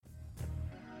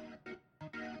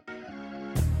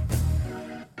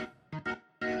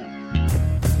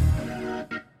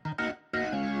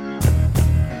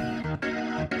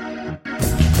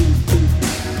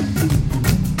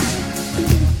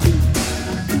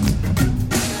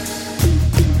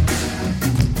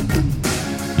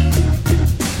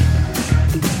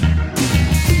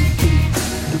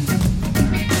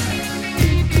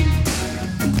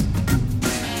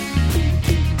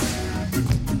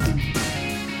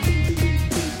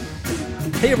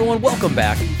Hey everyone, welcome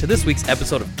back to this week's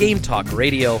episode of Game Talk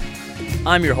Radio.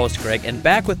 I'm your host, Greg, and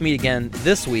back with me again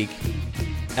this week,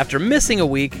 after missing a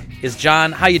week, is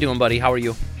John. How you doing, buddy? How are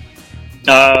you?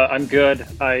 I'm good.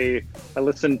 I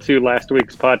listened to last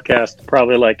week's podcast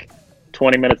probably like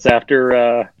 20 minutes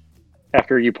after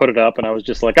you put it up, and I was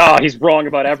just like, oh, he's wrong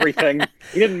about everything.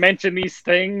 He didn't mention these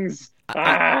things.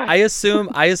 I assume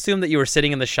that you were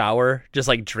sitting in the shower, just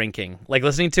like drinking, like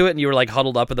listening to it, and you were like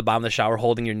huddled up at the bottom of the shower,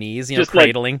 holding your knees, just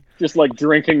cradling, just like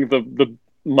drinking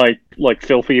my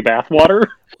filthy bathwater.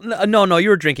 No, you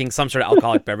were drinking some sort of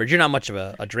alcoholic beverage. You're not much of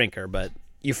a drinker, but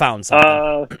you found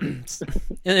something.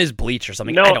 It is bleach or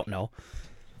something. No, I don't know.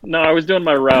 No, I was doing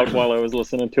my route while I was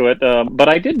listening to it, but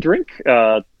I did drink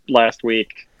last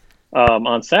week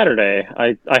on Saturday.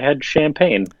 I had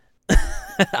champagne.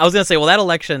 I was going to say, well, that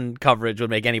election coverage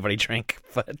would make anybody drink,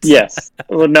 but... Yes.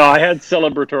 Well, no, I had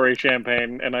celebratory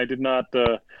champagne, and I did not...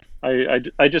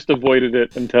 I just avoided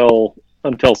it until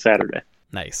Saturday.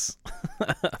 Nice.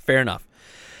 Fair enough.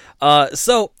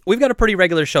 So, we've got a pretty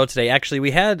regular show today. Actually,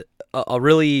 we had a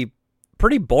really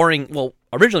pretty boring... Well,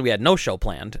 originally we had no show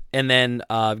planned, and then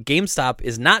GameStop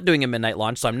is not doing a midnight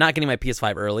launch, so I'm not getting my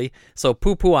PS5 early, so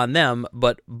poo-poo on them,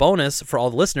 but bonus for all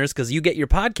the listeners, because you get your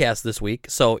podcast this week,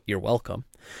 so you're welcome.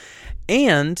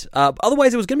 And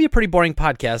otherwise, it was going to be a pretty boring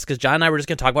podcast, because John and I were just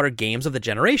going to talk about our games of the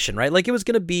generation, right? Like, it was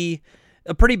going to be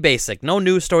a pretty basic, no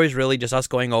news stories really, just us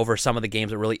going over some of the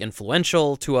games that were really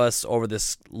influential to us over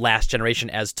this last generation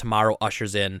as tomorrow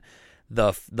ushers in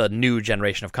the new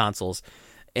generation of consoles.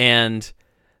 And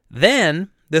then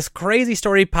this crazy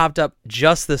story popped up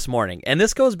just this morning, and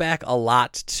this goes back a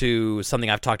lot to something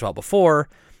I've talked about before,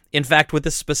 in fact, with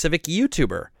this specific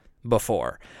YouTuber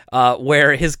before,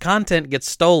 where his content gets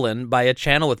stolen by a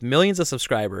channel with millions of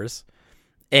subscribers,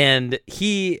 and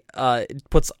he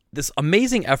puts this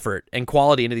amazing effort and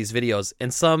quality into these videos,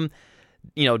 and some,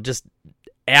 just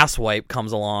asswipe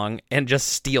comes along and just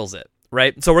steals it,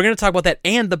 right? So we're going to talk about that,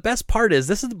 and the best part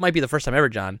is, might be the first time ever,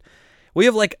 John,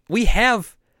 we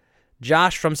have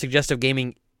Josh from Suggestive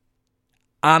Gaming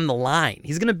on the line.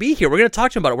 He's going to be here. We're going to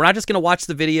talk to him about it. We're not just going to watch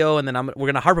the video and then we're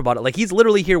going to harp about it. Like, he's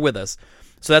literally here with us.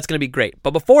 So that's going to be great. But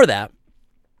before that,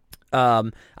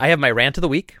 I have my rant of the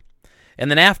week. And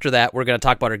then after that, we're going to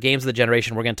talk about our games of the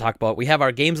generation. We're going to talk about, we have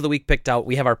our games of the week picked out.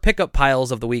 We have our pickup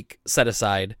piles of the week set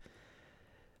aside.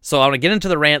 So I want to get into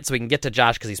the rant so we can get to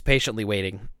Josh because he's patiently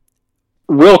waiting.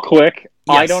 Real quick,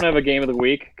 yes. I don't have a game of the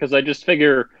week because I just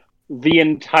figure the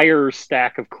entire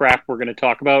stack of crap we're going to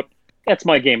talk about, that's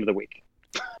my game of the week.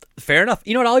 Fair enough.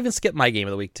 You know what? I'll even skip my game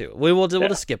of the week too. We'll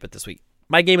just skip it this week.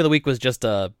 My game of the week was just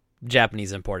a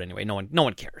Japanese import anyway. No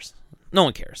one cares. No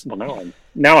one cares. Well,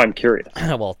 now I'm curious.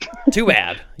 Well, too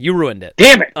bad. You ruined it.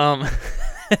 Damn it. What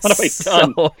have I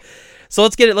done? So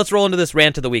let's get it. Let's roll into this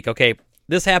rant of the week. Okay.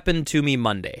 This happened to me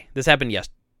Monday. This happened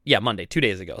Monday, 2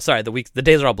 days ago. Sorry, the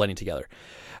days are all blending together.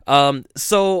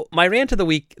 So my rant of the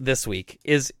week this week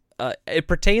is it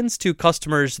pertains to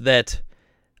customers that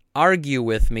argue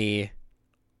with me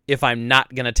if I'm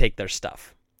not going to take their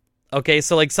stuff. Okay,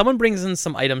 so like someone brings in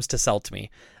some items to sell to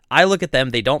me. I look at them,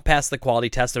 they don't pass the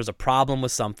quality test, there's a problem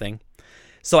with something,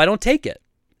 so I don't take it.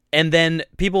 And then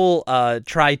people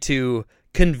try to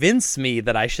convince me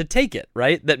that I should take it,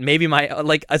 right? That maybe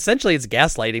essentially it's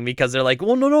gaslighting because they're like,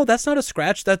 well, no, that's not a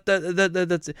scratch. That's,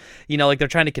 like they're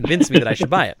trying to convince me that I should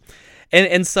buy it.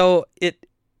 And so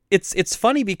it's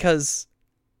funny because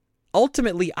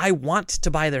ultimately I want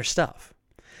to buy their stuff.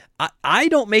 I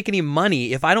don't make any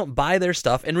money if I don't buy their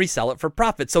stuff and resell it for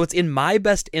profit. So it's in my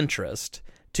best interest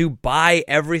to buy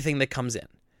everything that comes in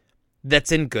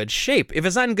that's in good shape. If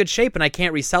it's not in good shape and I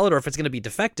can't resell it, or if it's going to be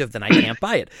defective, then I can't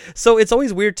buy it. So it's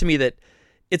always weird to me that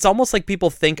it's almost like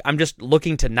people think I'm just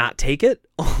looking to not take it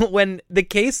when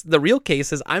the real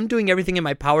case is I'm doing everything in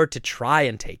my power to try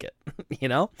and take it,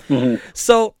 Mm-hmm.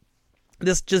 So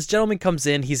this gentleman comes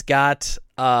in, he's got,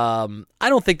 I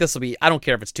don't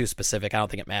care if it's too specific, I don't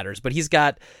think it matters, but he's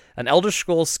got an Elder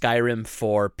Scrolls Skyrim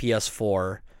for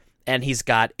PS4, and he's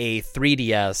got a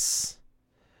 3DS,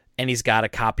 and he's got a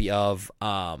copy of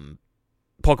Pokemon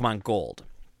Gold.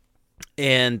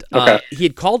 And he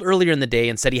had called earlier in the day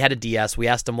and said he had a DS. We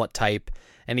asked him what type,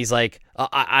 and he's like,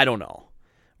 I don't know.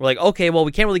 We're like, okay, well,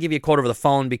 we can't really give you a quote over the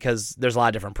phone because there's a lot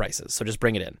of different prices, so just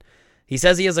bring it in. He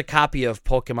says he has a copy of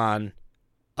Pokemon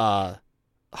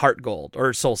Heart Gold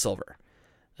or Soul Silver.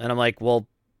 And I'm like, well,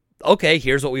 okay,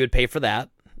 here's what we would pay for that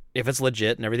if it's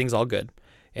legit and everything's all good.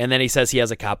 And then he says he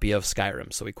has a copy of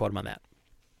Skyrim, so we quote him on that.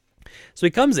 So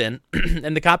he comes in,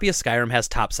 and the copy of Skyrim has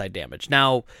topside damage.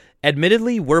 Now,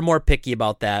 admittedly, we're more picky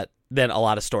about that than a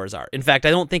lot of stores are. In fact,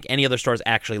 I don't think any other stores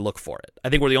actually look for it. I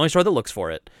think we're the only store that looks for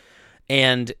it.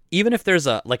 And even if there's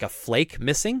a flake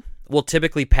missing, we'll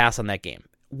typically pass on that game.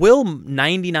 Will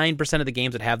 99% of the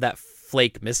games that have that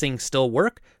flake missing still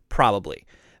work? Probably.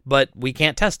 But we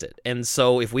can't test it. And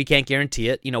so if we can't guarantee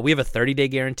it, we have a 30-day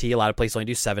guarantee. A lot of places only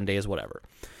do 7 days, whatever.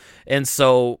 And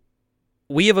so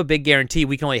we have a big guarantee.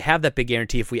 We can only have that big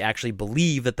guarantee if we actually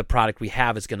believe that the product we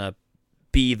have is going to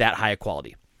be that high a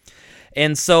quality.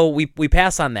 And so we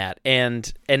pass on that.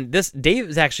 And this Dave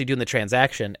is actually doing the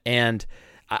transaction, and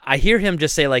I hear him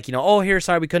just say oh, here,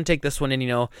 sorry, we couldn't take this one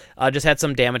in, just had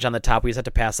some damage on the top. We just had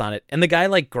to pass on it. And the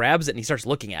guy grabs it and he starts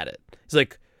looking at it. He's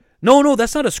like, no,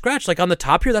 that's not a scratch. On the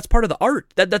top here, that's part of the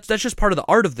art. That's just part of the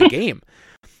art of the game.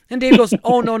 And Dave goes,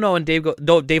 oh, no. And Dave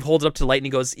holds it up to the light and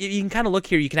he goes, you can kind of look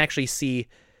here. You can actually see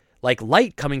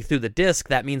light coming through the disc.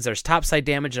 That means there's topside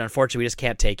damage, and unfortunately we just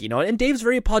can't take it, And Dave's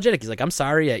very apologetic. He's like, I'm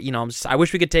sorry. I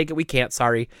wish we could take it. We can't.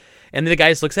 Sorry. And then the guy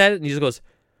just looks at it and he just goes,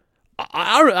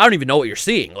 I don't even know what you're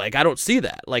seeing. I don't see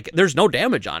that. There's no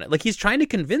damage on it. He's trying to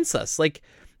convince us.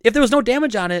 If there was no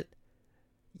damage on it,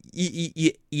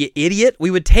 you idiot, we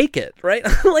would take it, right?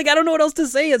 I don't know what else to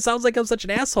say. It sounds like I'm such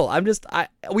an asshole.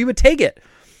 We would take it.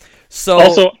 So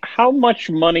also, how much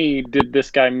money did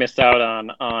this guy miss out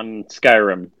on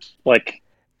Skyrim?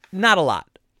 Not a lot,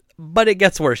 but it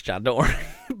gets worse, John. Don't worry.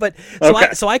 But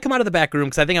so I come out of the back room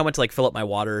because I think I went to fill up my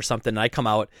water or something. And I come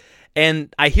out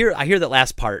and I hear that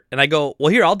last part, and I go, well,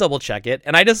 here, I'll double check it.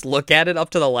 And I just look at it up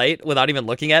to the light without even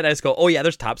looking at it. I just go, oh yeah,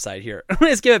 there's topside here. I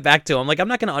just give it back to him. I'm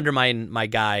not going to undermine my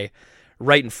guy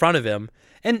right in front of him.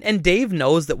 And Dave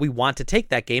knows that we want to take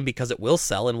that game because it will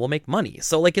sell and we'll make money.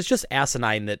 So it's just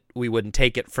asinine that we wouldn't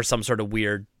take it for some sort of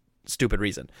weird, stupid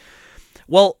reason.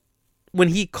 Well, when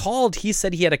he called, he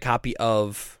said he had a copy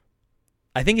of,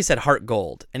 I think he said Heart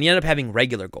Gold, and he ended up having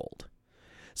regular gold.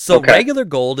 So regular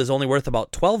gold is only worth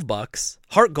about $12.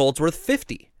 Heart Gold's worth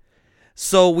 $50.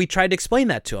 So we tried to explain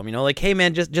that to him, hey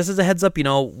man, just as a heads up,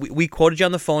 we quoted you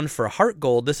on the phone for Heart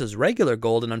Gold. This is regular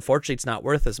gold, and unfortunately it's not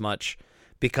worth as much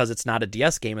because it's not a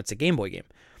DS game, it's a Game Boy game.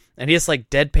 And he just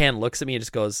deadpan looks at me and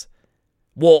just goes,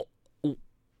 well,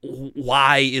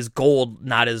 why is gold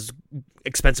not as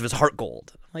expensive as Heart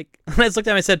Gold? I just looked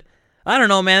at him and I said, I don't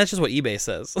know, man. That's just what eBay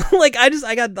says.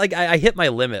 I hit my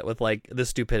limit with the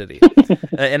stupidity.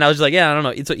 And I was just yeah, I don't know.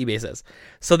 It's what eBay says.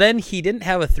 So then he didn't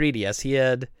have a 3DS. He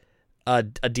had a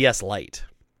DS Lite.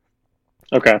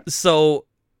 Okay. So,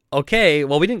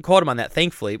 well, we didn't quote him on that,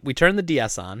 thankfully. We turned the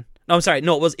DS on. No, I'm sorry.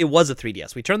 No, it was a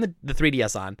 3DS. We turned the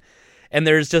 3DS on, and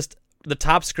there's just, the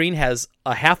top screen has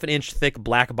a 1/2 inch thick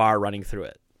black bar running through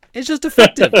it. It's just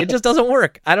defective. It just doesn't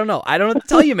work. I don't know. I don't know what to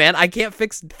tell you, man. I can't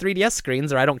fix 3DS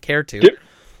screens, or I don't care to.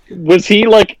 Was he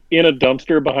in a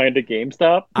dumpster behind a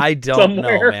GameStop? I don't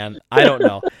know, man. I don't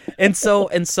know. And so,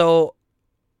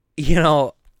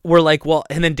 we're well,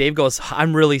 and then Dave goes,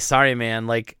 I'm really sorry, man.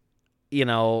 I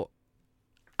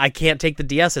can't take the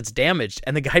DS. It's damaged.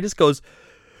 And the guy just goes,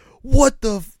 what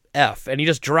the F? And he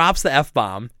just drops the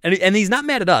F-bomb. And he's not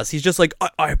mad at us. He's just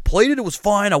I played it. It was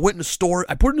fine. I went in the store.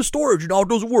 I put it in the storage. It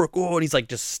doesn't work. Oh, and he's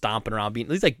just stomping around.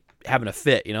 He's having a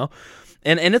fit,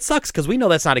 And it sucks because we know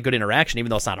that's not a good interaction,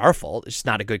 even though it's not our fault. It's just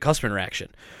not a good customer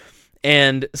interaction.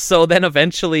 And so then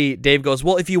eventually Dave goes,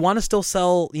 well, if you want to still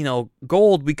sell,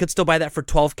 gold, we could still buy that for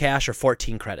 12 cash or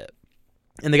 14 credit.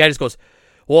 And the guy just goes,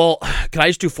 well, can I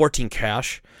just do 14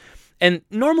 cash? And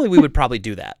normally we would probably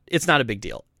do that. It's not a big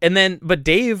deal. And then, but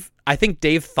I think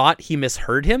Dave thought he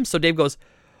misheard him. So Dave goes,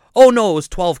 oh no, it was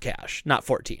 12 cash, not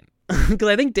 14. Because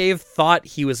I think Dave thought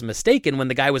he was mistaken when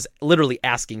the guy was literally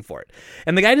asking for it.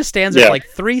 And the guy just stands there for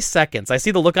 3 seconds. I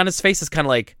see the look on his face is kind of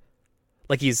like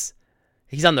he's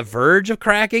on the verge of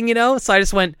cracking, So I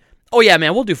just went, oh yeah,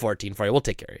 man, we'll do 14 for you. We'll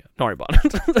take care of you. Don't worry about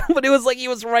it. But it was he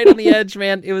was right on the edge,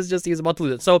 man. It was just, he was about to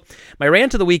lose it. So my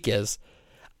rant of the week is,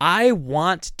 I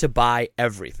want to buy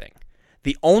everything.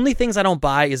 The only things I don't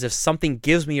buy is if something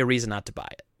gives me a reason not to buy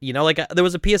it. There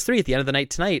was a PS3 at the end of the night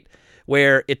tonight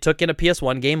where it took in a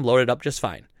PS1 game, loaded up just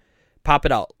fine. Pop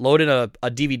it out. Load in a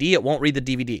DVD, it won't read the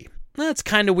DVD. That's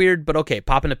kind of weird, but okay.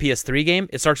 Pop in a PS3 game,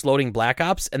 it starts loading Black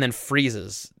Ops and then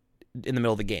freezes in the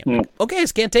middle of the game. Okay, I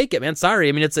just can't take it, man. Sorry.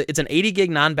 I mean, it's an 80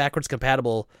 gig non-backwards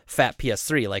compatible fat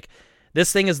PS3.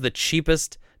 This thing is the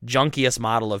cheapest, junkiest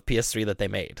model of PS3 that they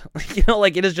made.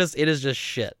 It is just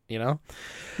shit,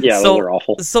 Yeah, so, they're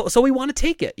awful. So we want to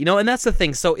take it, and that's the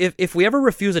thing. So if we ever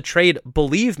refuse a trade,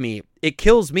 believe me, it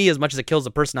kills me as much as it kills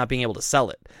the person not being able to sell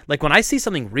it. When I see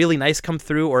something really nice come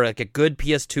through, or a good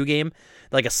PS2 game,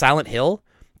 like a Silent Hill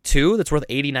 2 that's worth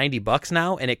 $80-$90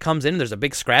 now, and it comes in and there's a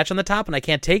big scratch on the top and I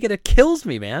can't take it, it kills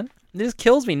me, man. It just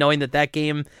kills me knowing that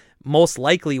game most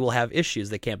likely will have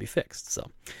issues that can't be fixed. So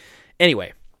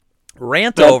anyway,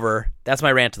 rant over. That's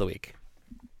my rant of the week.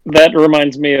 that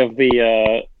reminds me of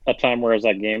the a time where I was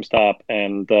at GameStop,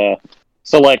 and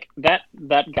so like that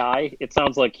guy, it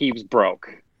sounds like he was broke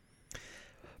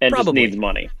and just Probably. needs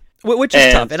money. Which is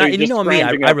And tough, and, so I, he's and you just know me,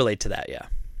 scrounging I up- relate to that. Yeah,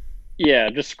 Yeah,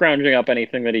 just scrounging up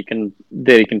anything that he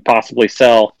can possibly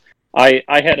sell. I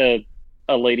had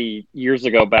a lady years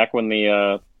ago, back when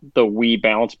the Wii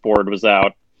balance board was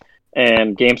out,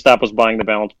 and GameStop was buying the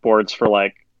balance boards for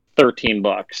like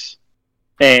 $13,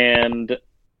 and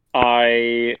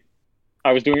I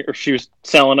was doing, or she was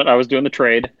selling it. I was doing the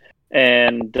trade,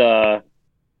 and I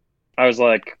was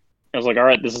like, all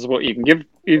right, this is what you can give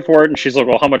you for it. And she's like,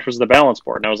 well, how much was the balance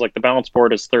board? And I was like, the balance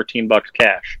board is $13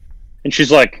 cash. And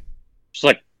she's like,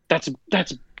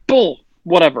 that's bull,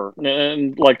 whatever,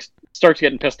 and like starts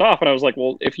getting pissed off. And I was like,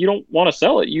 well, if you don't want to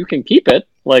sell it, you can keep it.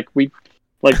 Like you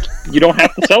don't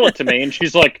have to sell it to me. And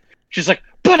she's like,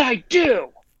 but I do.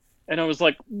 And I was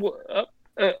like,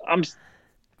 I'm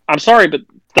sorry, but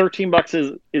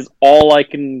 $13 is all I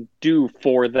can do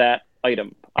for that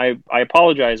item. I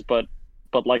apologize, but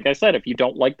like I said, if you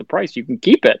don't like the price, you can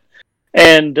keep it.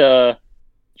 And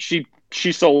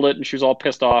she sold it, and she was all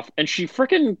pissed off, and she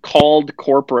freaking called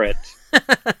corporate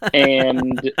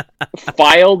and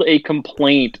filed a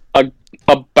complaint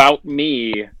about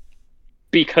me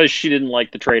because she didn't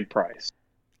like the trade price.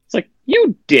 It's like,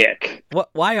 you dick.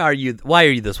 why are you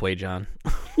this way, John?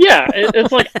 Yeah,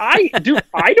 it's like, I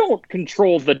don't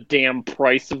control the damn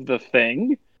price of the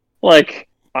thing. Like,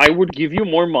 I would give you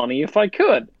more money if I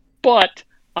could, but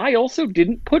I also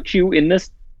didn't put you in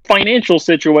this financial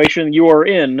situation you are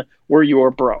in where you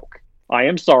are broke. I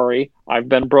am sorry. I've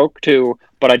been broke too,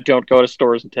 but I don't go to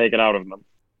stores and take it out of them.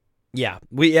 Yeah,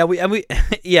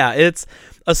 yeah, it's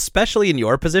especially in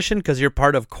your position because you're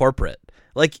part of corporate.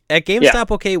 Like at GameStop, Yeah.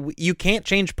 okay, you can't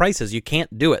change prices. You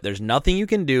can't do it. There's nothing you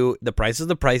can do. The price is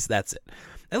the price. That's it.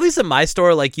 At least in my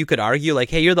store, like you could argue, like,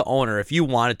 hey, you're the owner. If you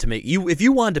wanted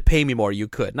to pay me more, you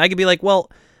could. And I could be like, well,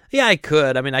 yeah, I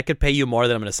could. I mean, I could pay you more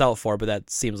than I'm going to sell it for, but that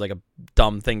seems like a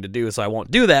dumb thing to do, so I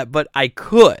won't do that. But I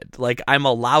could. Like, I'm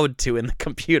allowed to in the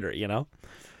computer, you know?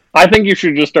 I think you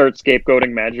should just start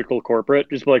scapegoating magical corporate.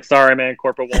 Just be like, sorry, man,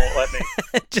 corporate won't let me.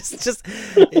 just.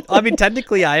 I mean,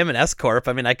 technically, I am an S corp.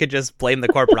 I mean, I could just blame the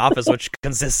corporate office, which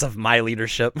consists of my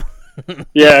leadership.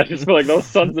 Yeah, just be like, those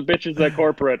sons of bitches at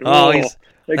corporate. Oh, Whoa,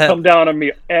 they come down on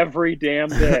me every damn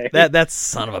day. That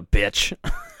son of a bitch.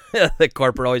 The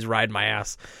corporate always ride my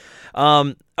ass.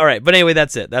 All right, but anyway,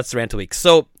 that's it. That's the rant of the week.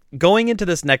 So going into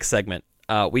this next segment,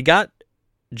 we got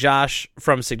Josh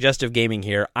from Suggestive Gaming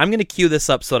here. I'm going to cue this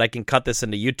up so that I can cut this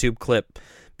into YouTube clip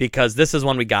because this is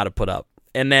one we got to put up.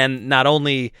 And then not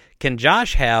only can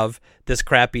Josh have this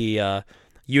crappy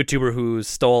YouTuber who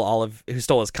stole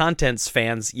his content's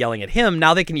fans yelling at him,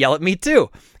 now they can yell at me too,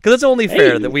 because it's only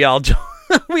fair that we all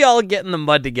we all get in the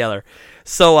mud together.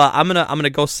 So I'm gonna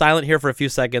go silent here for a few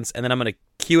seconds, and then I'm gonna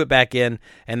cue it back in,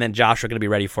 and then Josh are gonna be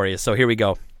ready for you. So here we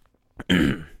go.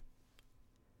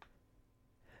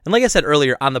 And like I said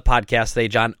earlier on the podcast today,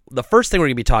 John, the first thing we're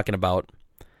going to be talking about,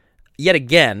 yet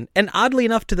again, and oddly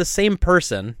enough to the same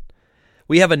person,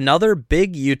 we have another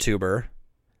big YouTuber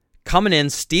coming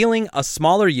in, stealing a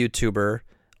smaller YouTuber,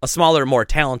 a smaller, more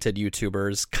talented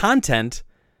YouTuber's content,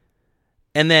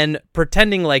 and then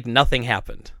pretending like nothing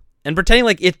happened. And pretending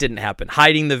like it didn't happen.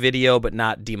 Hiding the video, but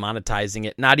not demonetizing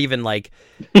it. Not even like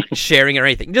sharing it or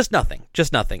anything. Just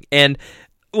nothing. And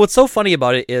what's so funny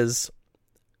about it is...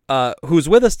 who's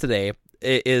with us today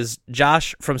is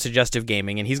Josh from Suggestive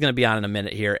Gaming, and he's going to be on in a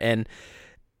minute here. And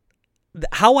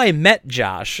how I met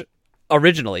Josh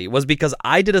originally was because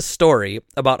I did a story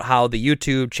about how the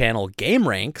YouTube channel Game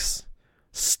Ranks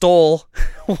stole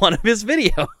one of his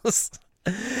videos.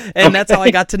 And that's how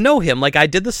I got to know him. Like, I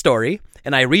did the story,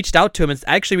 and I reached out to him, and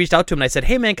I said,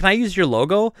 hey, man, can I use your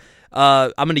logo?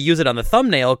 I'm going to use it on the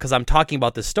thumbnail because I'm talking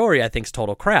about this story I think's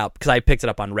total crap, because I picked it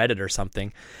up on Reddit or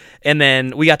something. And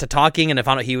then we got to talking, and I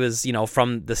found out he was,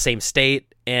 from the same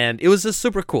state, and it was just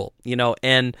super cool,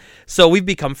 and so we've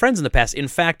become friends in the past. In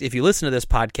fact, if you listen to this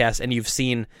podcast and you've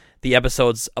seen the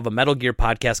episodes of a Metal Gear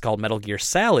podcast called Metal Gear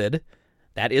Salad,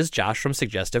 that is Josh from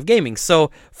Suggestive Gaming.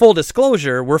 So full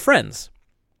disclosure, we're friends.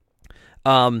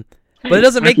 But it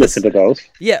doesn't make this. To those.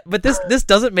 Yeah, but this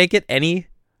doesn't make it any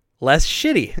less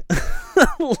shitty.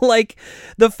 Like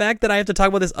the fact that I have to talk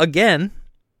about this again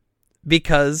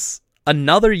because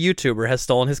another YouTuber has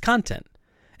stolen his content.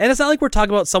 And it's not like we're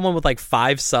talking about someone with like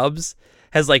 5 subs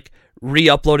has like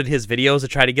re-uploaded his videos to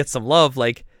try to get some love.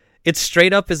 Like it's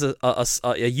straight up is a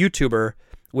YouTuber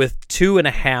with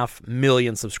 2.5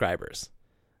 million subscribers.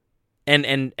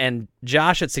 And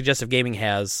Josh at Suggestive Gaming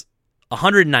has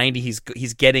 190.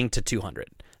 He's getting to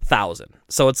 200,000.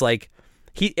 So it's like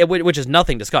which is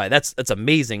nothing to Sky. That's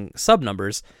amazing sub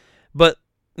numbers, but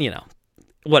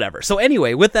whatever. So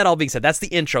anyway, with that all being said, that's the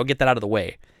intro. Get that out of the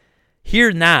way.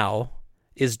 Here now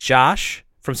is Josh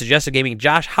from Suggestive Gaming.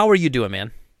 Josh, how are you doing,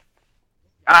 man?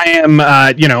 I am,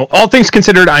 all things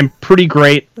considered, I'm pretty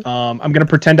great. I'm going to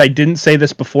pretend I didn't say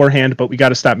this beforehand, but we got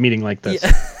to stop meeting like this.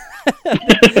 Yeah.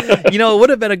 It would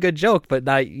have been a good joke, but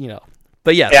not,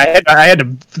 but yes. Yeah, I had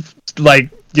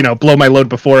to, blow my load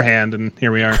beforehand, and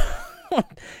here we are.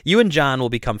 You and John will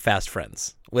become fast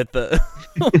friends with the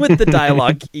with the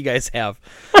dialogue you guys have.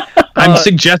 I'm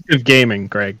Suggestive Gaming,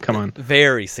 Greg. Come on.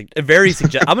 Very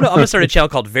suggestive. I'm gonna start a channel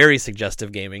called Very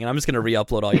Suggestive Gaming, and I'm just gonna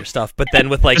re-upload all your stuff. But then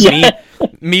with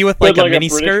me with like a mini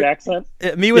skirt,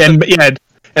 me with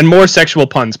and more sexual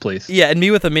puns, please. Yeah, and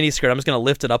me with a mini skirt. I'm just gonna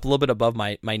lift it up a little bit above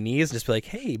my knees and just be like,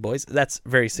 "Hey, boys, that's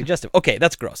very suggestive." Okay,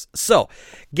 that's gross. So,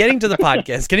 getting to the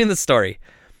podcast, getting the story.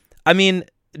 I mean,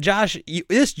 Josh,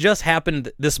 this just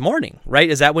happened this morning, right?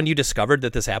 Is that when you discovered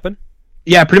that this happened?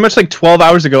 Yeah, pretty much like 12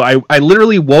 hours ago. I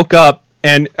literally woke up,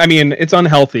 and I mean, it's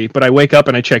unhealthy, but I wake up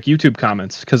and I check YouTube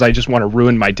comments because I just want to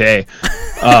ruin my day.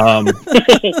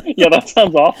 Yeah, that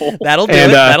sounds awful. That'll do it.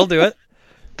 That'll do it.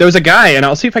 There was a guy, and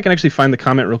I'll see if I can actually find the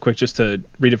comment real quick just to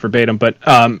read it verbatim, but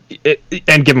and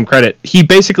give him credit. He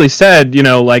basically said,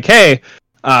 hey,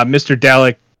 Mr.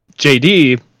 Dalek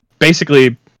JD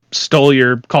basically stole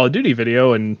your Call of Duty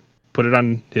video and put it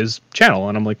on his channel.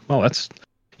 And I'm like, well, that's,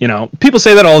 people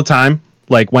say that all the time,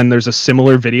 like when there's a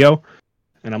similar video,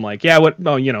 and I'm like, yeah, what?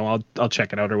 Oh, I'll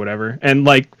check it out or whatever. And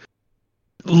like,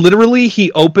 literally,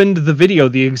 he opened the video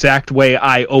the exact way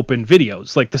I open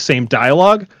videos, like the same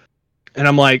dialogue. And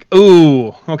I'm like,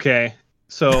 ooh, okay.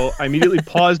 So I immediately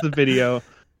pause the video.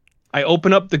 I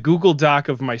open up the Google Doc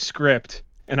of my script,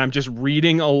 and I'm just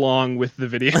reading along with the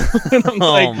video. And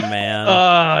I'm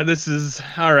man. This is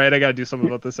all right. I got to do something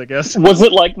about this, I guess. Was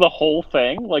it like the whole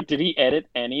thing? Like, did he edit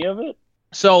any of it?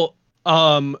 So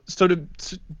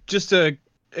to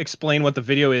explain what the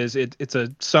video is, it's a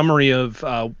summary of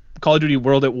Call of Duty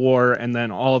World at War and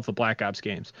then all of the Black Ops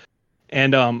games.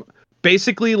 And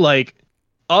basically, like,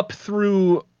 up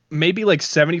through maybe like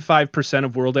 75%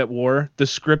 of World at War, the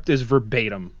script is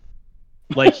verbatim.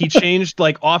 Like, he changed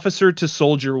like officer to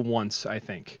soldier once, I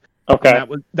think. Okay.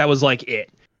 And that was like it.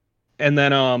 And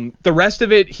then the rest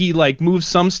of it, he like moves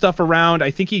some stuff around. I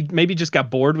think he maybe just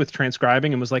got bored with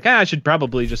transcribing and was like, I should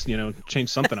probably just, change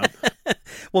something up.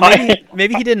 Well,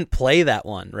 maybe he didn't play that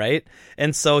one, right?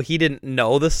 And so he didn't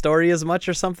know the story as much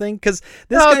or something. Because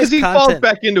he falls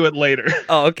back into it later.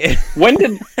 Oh, okay. When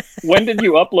did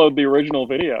you upload the original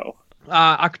video?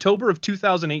 October of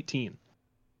 2018.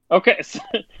 Okay. So,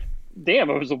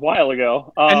 damn, it was a while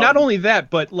ago. And not only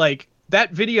that, but like,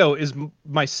 that video is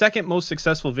my second most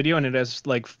successful video, and it has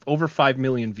like over 5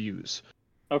 million views.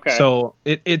 Okay. So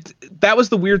that was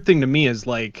the weird thing to me, is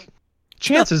like,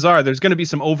 chances are there's going to be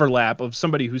some overlap of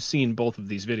somebody who's seen both of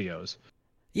these videos.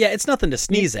 Yeah, it's nothing to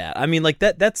sneeze at. I mean, like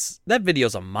that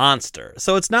video's a monster.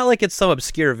 So it's not like it's some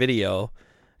obscure video,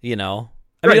 I mean,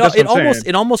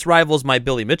 it almost rivals my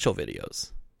Billy Mitchell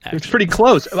videos. Actually. It's pretty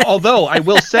close. Although I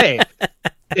will say,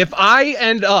 if I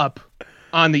end up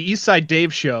on the Eastside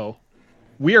Dave show,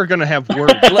 we are going to have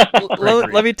words.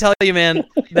 Let me tell you, man,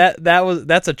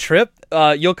 that's a trip.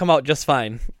 You'll come out just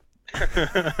fine.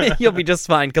 You'll be just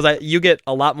fine because you get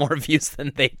a lot more views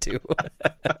than they do.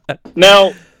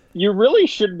 Now, you really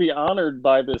should be honored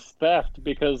by this theft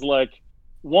because, like,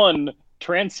 one,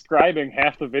 transcribing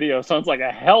half the video sounds like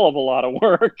a hell of a lot of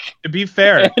work. To be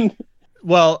fair,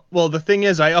 well, the thing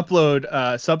is, I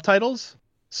upload subtitles.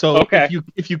 So okay.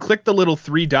 if you click the little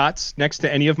 3 dots next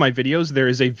to any of my videos, there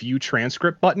is a view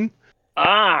transcript button.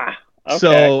 Ah, okay.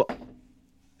 So,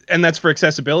 and that's for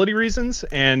accessibility reasons.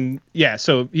 And yeah,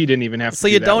 so he didn't even have to. So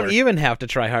you don't even have to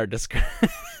try hard to script.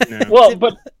 No. Well,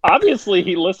 but obviously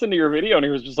he listened to your video and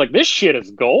he was just like, "This shit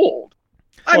is gold."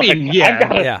 I mean,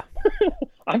 yeah.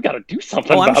 I've got to do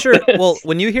something. Oh, I'm about sure. this. Well,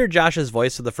 when you hear Josh's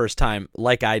voice for the first time,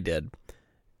 like I did,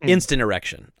 instant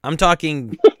erection. I'm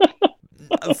talking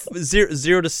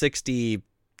 0 to 60,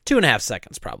 2.5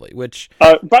 seconds probably. Which,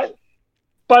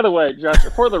 by the way, Josh,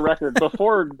 for the record,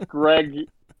 before Greg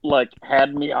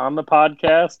had me on the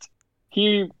podcast,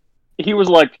 he was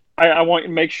like, I want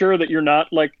to make sure that you're not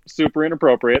super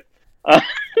inappropriate.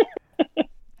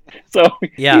 So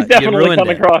yeah, he's definitely come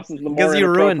across as the more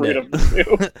inappropriate of the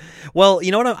two. Well,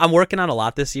 you know what? I'm working on a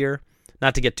lot this year.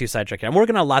 Not to get too sidetracked. I'm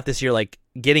working on a lot this year,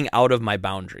 getting out of my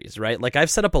boundaries, right? I've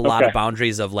set up a lot of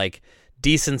boundaries of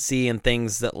decency and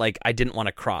things that I didn't want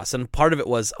to cross. And part of it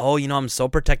was, I'm so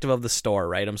protective of the store,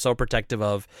 right? I'm so protective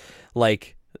of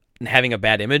having a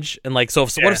bad image. And what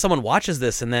if someone watches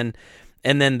this and then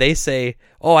and then they say,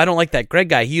 "Oh, I don't like that Greg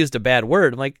guy. He used a bad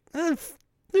word." I'm like, who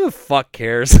the fuck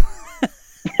cares?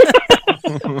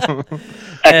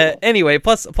 Anyway,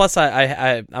 plus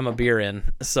I'm a beer in,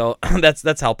 so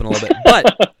that's helping a little bit.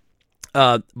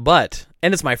 But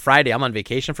and it's my Friday. I'm on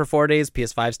vacation for 4 days.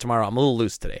 PS5's tomorrow. I'm a little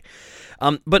loose today.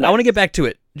 But I want to get back to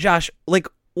it, Josh. Like,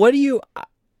 what do you?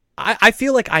 I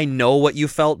feel like I know what you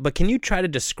felt, but can you try to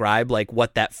describe like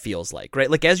what that feels like, right?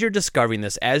 Like as you're discovering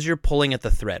this, as you're pulling at the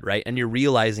thread, right, and you're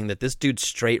realizing that this dude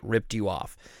straight ripped you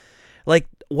off. Like,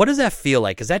 what does that feel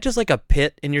like? Is that just like a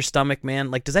pit in your stomach,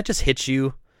 man? Like, does that just hit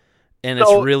you, and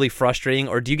it's really frustrating,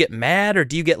 or do you get mad, or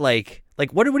do you get like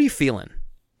what are you feeling?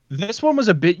 This one was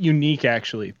a bit unique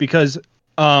actually, because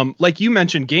like you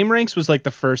mentioned, Game Ranks was like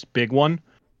the first big one,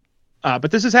 but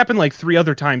this has happened like 3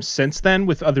 other times since then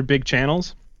with other big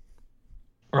channels.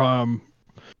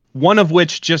 One of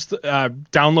which just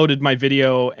downloaded my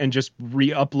video and just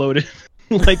re-uploaded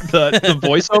like the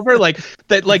voiceover,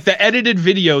 like the edited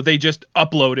video they just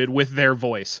uploaded with their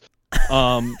voice.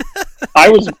 I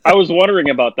was wondering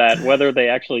about that, whether they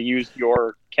actually used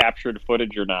your captured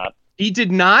footage or not. He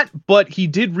did not, but he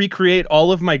did recreate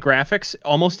all of my graphics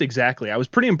almost exactly. I was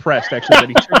pretty impressed actually that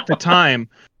he took the time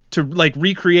to like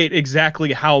recreate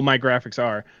exactly how my graphics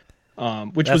are.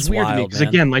 Which That's was weird to me, wild, because man.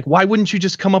 again, like, why wouldn't you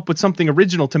just come up with something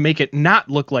original to make it not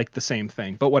look like the same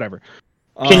thing? But whatever.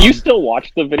 Can you still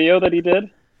watch the video that he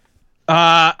did?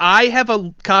 I have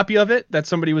a copy of it that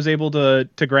somebody was able to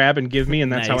grab and give me,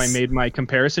 and that's how I Nice. made my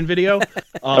comparison video.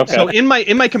 Okay. So in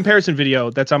my comparison video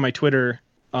that's on my Twitter,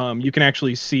 you can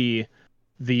actually see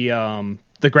the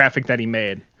graphic that he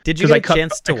made. Did you 'Cause get a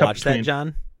chance to I cut watch that, between.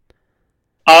 John?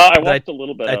 I watched a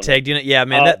little bit I of it. tagged you in it. Yeah,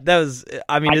 man, that was.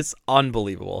 I mean, it's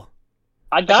unbelievable.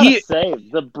 I gotta say,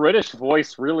 the British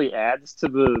voice really adds to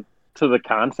the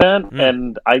content,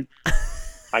 and I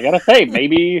gotta say,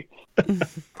 maybe he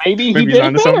Maybe did he's it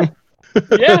onto better.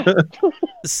 something. Yeah.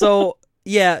 So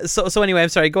yeah, so anyway, I'm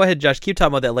sorry. Go ahead, Josh. Keep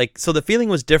talking about that. Like, so the feeling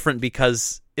was different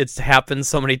because it's happened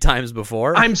so many times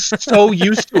before. I'm so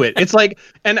used to it. It's like,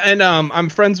 and I'm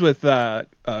friends with a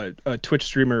Twitch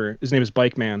streamer. His name is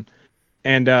Bike Man,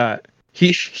 and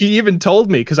he even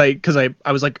told me because I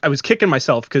was kicking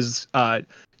myself because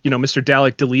Mr.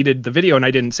 Dalek deleted the video and I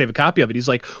didn't save a copy of it. He's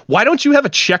like, why don't you have a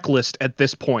checklist at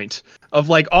this point of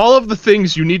like all of the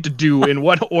things you need to do in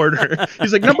what order?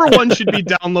 He's like, number 1 should be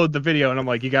download the video, and I'm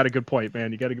like, you got a good point,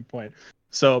 man. You got a good point.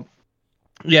 So.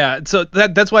 Yeah, so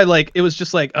that's why like it was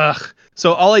just like ugh.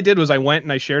 So all I did was I went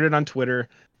and I shared it on Twitter,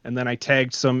 and then I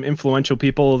tagged some influential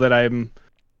people that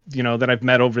I've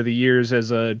met over the years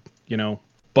as a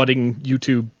budding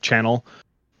YouTube channel,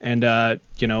 and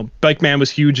Bike Man was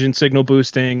huge in signal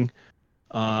boosting.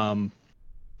 I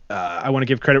want to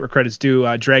give credit where credit's due.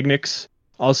 Dragnix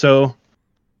also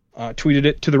tweeted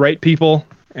it to the right people,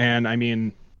 and I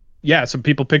mean, yeah, some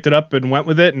people picked it up and went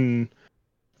with it, and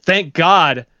thank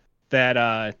God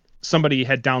that somebody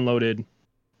had downloaded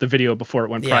the video before it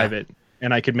went private,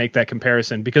 and I could make that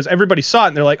comparison, because everybody saw it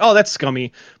and they're like, oh, that's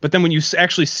scummy. But then when you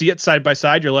actually see it side by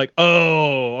side, you're like,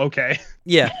 oh, okay.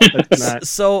 Yeah. That's not.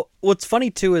 So what's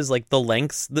funny too is like the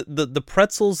lengths, the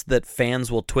pretzels that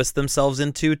fans will twist themselves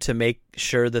into to make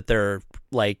sure that their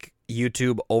like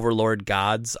YouTube overlord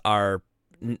gods are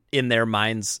in their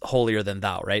minds holier than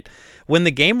thou, right? When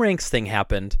the Game Ranks thing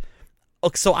happened,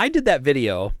 so I did that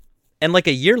video, and like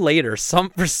a year later,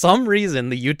 for some reason,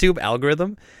 the YouTube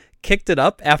algorithm kicked it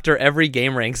up after every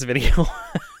Game Ranks video.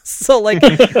 So like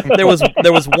there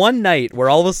was one night where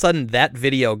all of a sudden that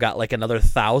video got like another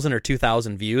 1,000 or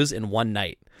 2,000 views in one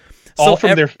night. All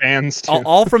from their fans, too.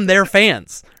 All from their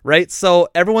fans, right? So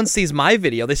everyone sees my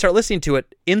video, they start listening to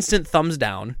it, instant thumbs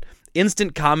down,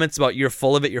 instant comments about you're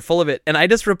full of it. And I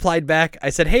just replied back. I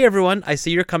said, hey, everyone, I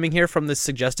see you're coming here from the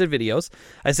suggested videos.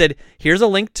 I said, here's a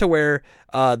link to where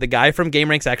the guy from Game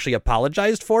Ranks actually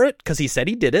apologized for it, because he said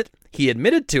he did it. He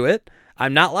admitted to it.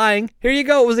 I'm not lying. Here you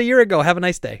go. It was a year ago. Have a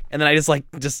nice day. And then I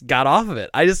just got off of it.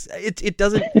 It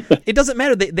doesn't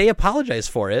matter. They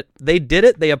apologized for it. They did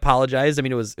it. They apologized. I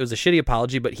mean, it was a shitty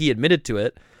apology, but he admitted to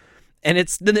it. And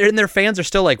then their fans are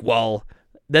still like, well,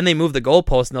 then they move the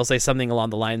goalpost and they'll say something along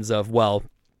the lines of, well,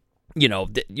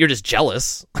 you're just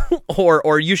jealous,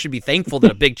 or you should be thankful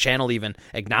that a big channel even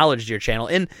acknowledged your channel.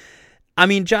 And I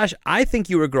mean, Josh, I think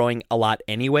you were growing a lot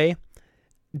anyway.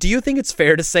 Do you think it's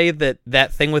fair to say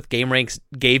that thing with Game Ranks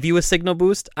gave you a signal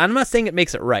boost? I'm not saying it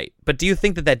makes it right, but do you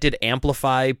think that did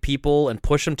amplify people and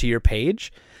push them to your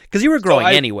page? Because you were growing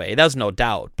anyway, that was no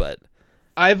doubt. But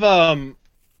I've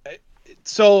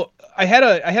so I had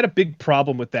a big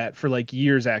problem with that for like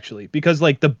years, actually, because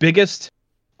like the biggest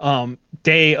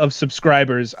day of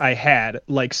subscribers I had,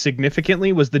 like,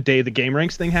 significantly, was the day the Game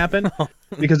Ranks thing happened.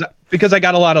 because I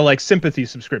got a lot of, like, sympathy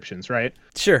subscriptions, right?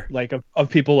 Sure. Like, of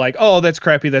people like, oh, that's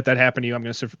crappy that happened to you. I'm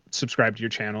going to subscribe to your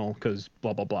channel because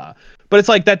blah, blah, blah. But it's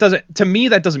like, that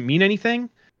doesn't mean anything,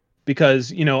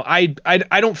 because, you know, I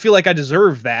don't feel like I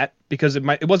deserve that, because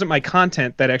it wasn't my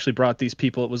content that actually brought these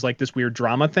people. It was like this weird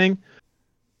drama thing.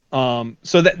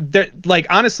 So that like,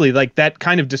 honestly, like, that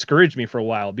kind of discouraged me for a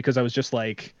while, because I was just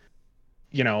like,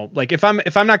 you know, like, if I'm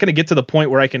not going to get to the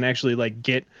point where I can actually, like,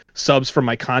 get subs from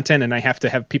my content, and I have to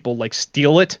have people, like,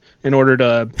 steal it in order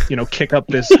to, you know, kick up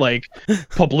this, like,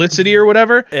 publicity or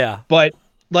whatever. Yeah. But,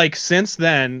 like, since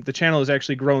then, the channel has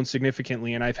actually grown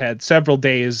significantly, and I've had several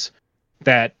days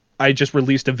that I just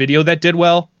released a video that did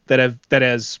well, that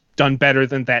has done better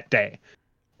than that day.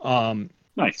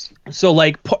 Nice. So,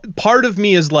 like, part of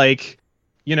me is like,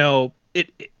 you know,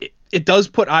 it does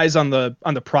put eyes on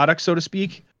the product, so to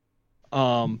speak.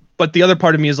 But the other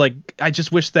part of me is like, I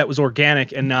just wish that was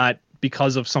organic and not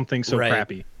because of something so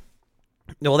crappy.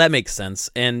 Well, that makes sense,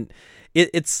 and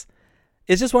it's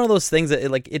just one of those things that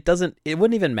it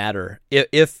wouldn't even matter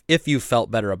if you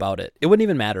felt better about it. It wouldn't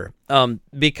even matter,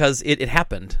 because it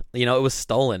happened. You know, it was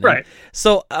stolen. Right. And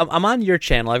so I'm on your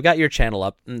channel. I've got your channel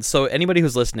up, and so anybody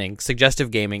who's listening,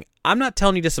 Suggestive Gaming, I'm not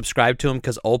telling you to subscribe to him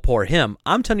because oh, poor him.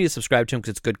 I'm telling you to subscribe to him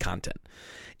because it's good content.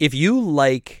 If you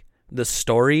like the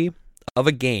story of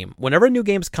a game, whenever a new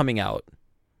game's coming out,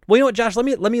 well, you know what, Josh, let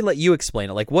me let you explain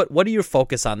it. Like, what do you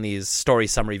focus on these story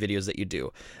summary videos that you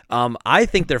do? I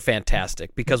think they're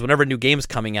fantastic, because whenever a new game's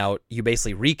coming out, you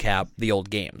basically recap the old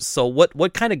games. So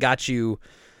what kind of got you,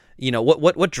 you know,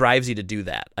 what drives you to do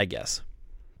that, I guess?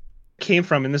 Came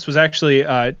from, and this was actually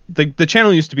the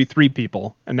channel used to be 3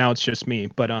 people, and now it's just me.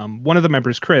 But one of the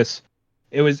members, Chris,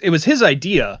 it was his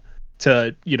idea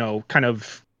to, you know, kind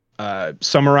of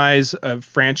summarize a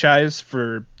franchise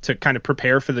to kind of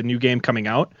prepare for the new game coming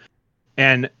out.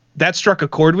 And that struck a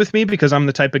chord with me, because I'm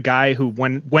the type of guy who,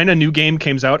 when a new game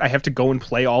comes out, I have to go and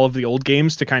play all of the old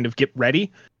games to kind of get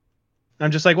ready.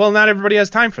 I'm just like, well, not everybody has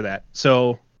time for that.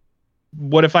 So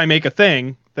what if I make a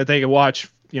thing that they can watch,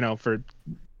 you know, for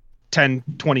 10,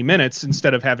 20 minutes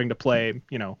instead of having to play,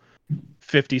 you know,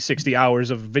 50, 60 hours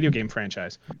of a video game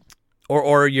franchise?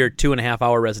 Or your 2.5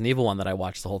 hour Resident Evil one that I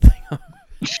watched the whole thing.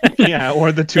 Yeah,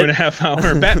 or the 2.5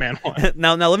 hour Batman one.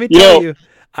 Now let me tell you,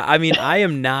 I mean, I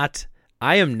am not a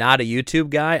YouTube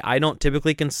guy. I don't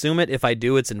typically consume it. If I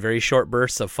do, it's in very short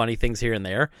bursts of funny things here and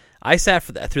there. I sat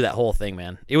through that whole thing,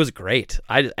 man. It was great.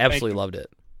 I absolutely loved it.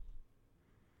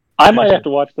 I might have to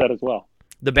watch that as well.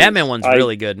 The Batman one's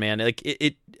really good, man. Like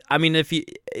I mean,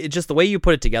 just the way you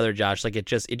put it together, Josh, like it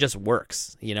just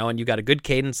works, you know. And you got a good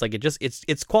cadence. Like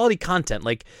it's quality content.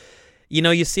 Like, you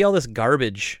know, you see all this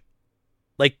garbage.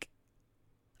 Like,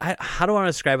 how do I want to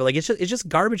describe it? Like, it's just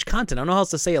garbage content. I don't know how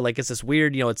else to say it. Like, it's this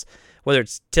weird, you know, it's whether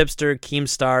it's Tipster,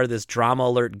 Keemstar, this drama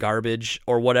alert garbage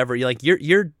or whatever.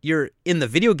 You're in the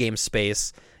video game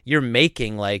space. You're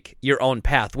making like your own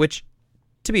path, which,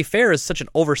 to be fair, is such an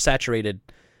oversaturated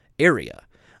area.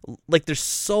 Like, there's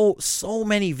so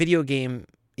many video game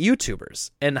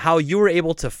YouTubers, and how you were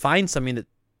able to find something that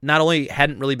not only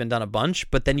hadn't really been done a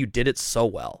bunch, but then you did it so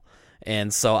well.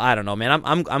 And so I don't know, man.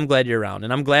 I'm glad you're around,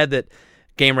 and I'm glad that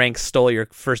Game Ranks stole your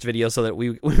first video so that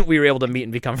we were able to meet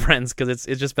and become friends, because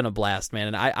it's just been a blast,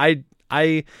 man. And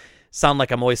I sound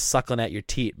like I'm always suckling at your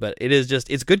teat, but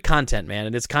it's good content, man,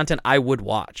 and it's content I would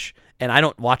watch. And I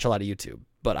don't watch a lot of YouTube,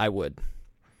 but I would.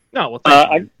 No, well,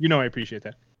 thank you. You know, I appreciate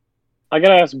that. I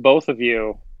gotta ask both of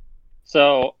you.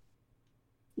 So,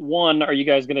 one, are you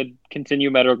guys gonna continue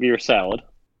Metal Gear Solid?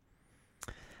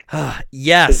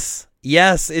 Yes.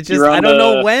 Yes, it just, I don't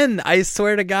know when. I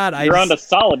swear to God. You're on to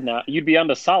Solid now. You'd be on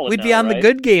to Solid We'd now, be on right? the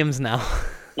good games now.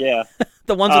 Yeah.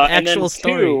 The ones with actual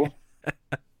story.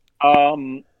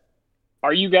 Two,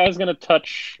 are you guys going to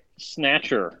touch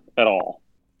Snatcher at all?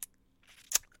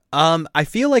 I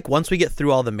feel like once we get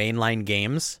through all the mainline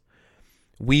games,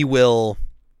 we will,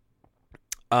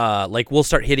 we'll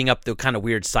start hitting up the kind of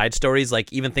weird side stories,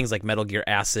 like even things like Metal Gear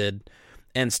Acid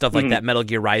and stuff like that, Metal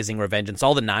Gear Rising, Revengeance,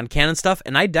 all the non-canon stuff,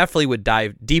 and I definitely would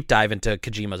deep dive into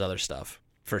Kojima's other stuff,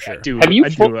 for sure. I do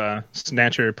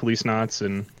Snatcher, Police Knots,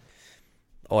 and...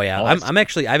 Oh, yeah. I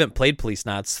haven't played Police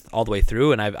Knots all the way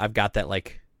through, and I've got that,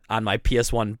 like, on my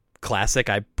PS1 Classic.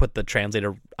 I put the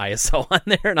translator ISO on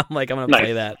there, and I'm like, I'm going to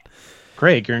play that.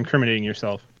 Greg, you're incriminating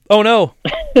yourself. Oh, no.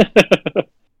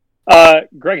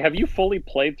 Greg, have you fully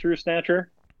played through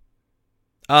Snatcher?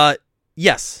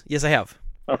 Yes. Yes, I have.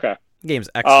 Okay. Game's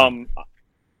excellent.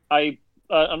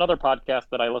 Another podcast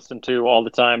that I listen to all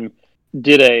the time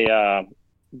did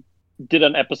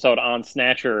an episode on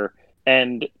Snatcher,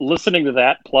 And listening to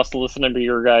that, plus listening to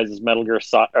your guys' Metal Gear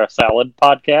Salad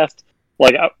podcast,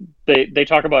 like they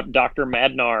talk about Dr.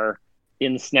 Madnar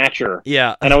in Snatcher.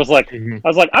 Yeah. And I was like,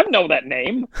 I know that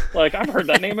name. Like, I've heard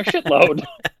that name a shitload.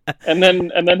 and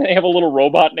then they have a little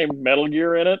robot named Metal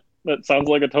Gear in it that sounds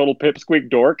like a total pipsqueak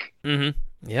dork. Mm-hmm.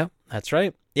 Yeah, that's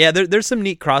right. Yeah, there's some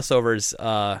neat crossovers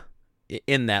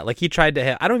in that. Like, he tried to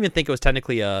have, I don't even think it was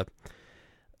technically a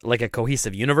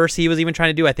cohesive universe he was even trying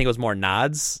to do. I think it was more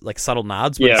nods, like subtle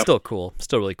nods, but it's still cool.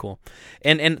 Still really cool.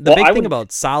 And the big thing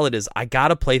about Solid is I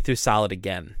gotta play through Solid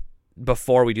again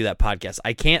before we do that podcast.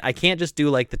 I can't just do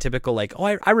like the typical like, oh,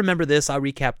 I remember this, I'll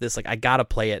recap this. Like, I gotta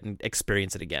play it and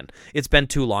experience it again. It's been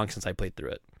too long since I played through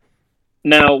it.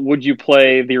 Now, would you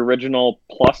play the original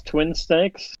plus Twin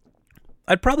Snakes?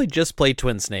 I'd probably just play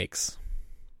Twin Snakes.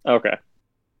 Okay.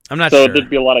 I'm not sure. So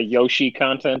there'd be a lot of Yoshi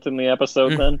content in the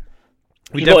episode then?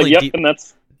 We definitely and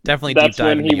that's deep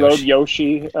dive when he rode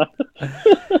Yoshi.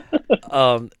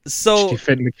 So she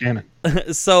fit in the canon.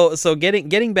 So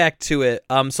getting back to it.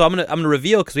 So I'm gonna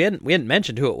reveal, because we hadn't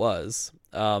mentioned who it was.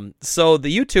 So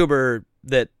the YouTuber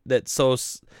that so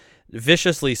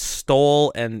viciously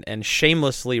stole and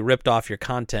shamelessly ripped off your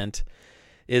content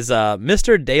is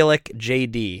Mr. Dalek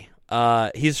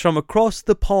JD. He's from across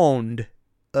the pond,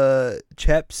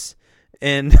 chaps,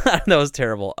 and that was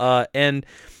terrible. And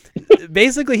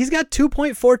basically, he's got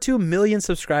 2.42 million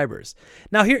subscribers.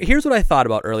 Now, here's what I thought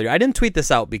about earlier. I didn't tweet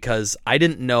this out because I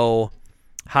didn't know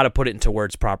how to put it into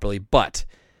words properly, but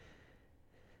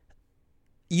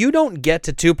you don't get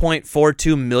to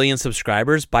 2.42 million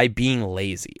subscribers by being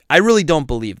lazy. I really don't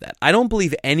believe that. I don't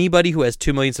believe anybody who has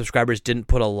 2 million subscribers didn't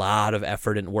put a lot of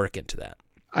effort and work into that.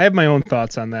 I have my own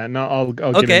thoughts on that, and I'll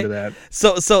get into that.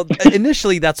 So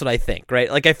initially, that's what I think, right?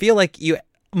 Like, I feel like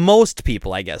most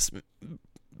people, I guess.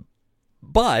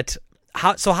 But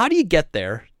how do you get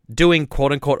there doing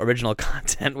quote unquote original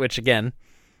content, which again,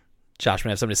 Josh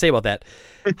may have something to say about that.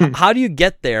 How do you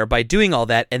get there by doing all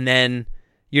that, and then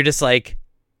you're just like,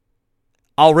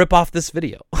 I'll rip off this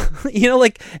video?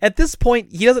 Like, at this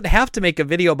point, he doesn't have to make a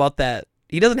video about that.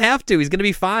 He doesn't have to. He's going to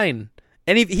be fine.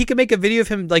 And he could make a video of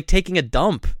him like taking a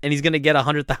dump, and he's going to get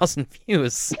 100,000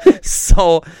 views.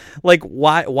 So, like,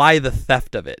 why the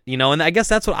theft of it? And I guess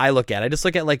that's what I look at. I just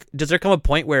look at, like, does there come a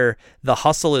point where the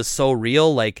hustle is so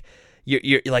real, like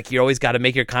you're always got to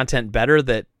make your content better,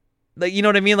 that, like, you know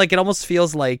what I mean? Like, it almost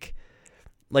feels like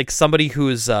somebody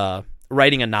who's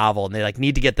writing a novel, and they like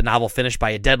need to get the novel finished by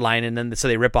a deadline, and then so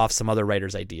they rip off some other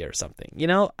writer's idea or something.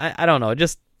 I don't know. It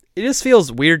just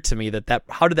feels weird to me that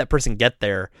how did that person get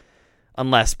there?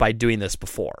 Unless by doing this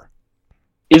before.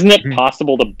 Isn't it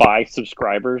possible to buy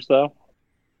subscribers though?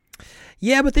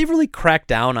 Yeah, but they've really cracked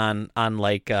down on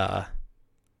like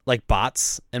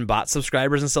bots and bot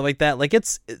subscribers and stuff like that. Like,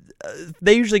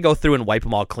 they usually go through and wipe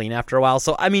them all clean after a while.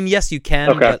 So I mean, yes, you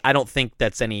can, but I don't think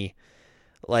that's any,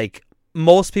 like,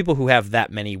 most people who have that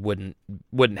many wouldn't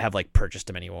have like purchased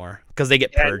them anymore, because they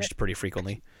get purged pretty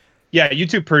frequently. Yeah,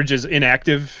 YouTube purges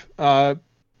inactive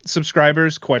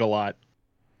subscribers quite a lot.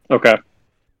 Okay.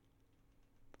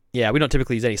 Yeah, we don't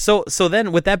typically use any. So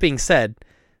then, with that being said,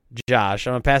 Josh,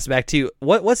 I'm gonna pass it back to you.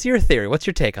 What's your theory? What's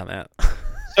your take on that?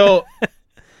 So,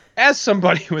 as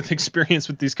somebody with experience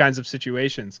with these kinds of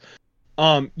situations,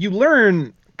 you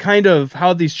learn kind of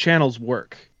how these channels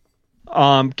work.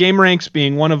 GameRanks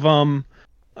being one of them.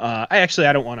 I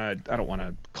don't want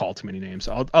to call too many names.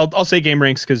 I'll say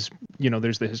GameRanks because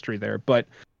there's the history there, but.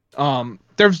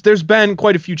 There's been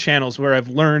quite a few channels where I've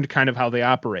learned kind of how they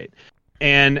operate.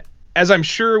 And as I'm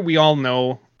sure we all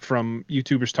know from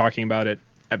YouTubers talking about it,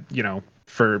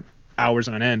 for hours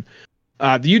on end,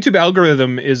 the YouTube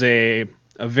algorithm is a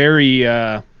very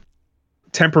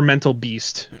temperamental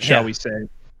beast, shall we say.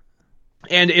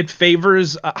 And it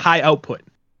favors high output.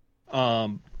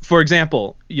 For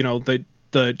example,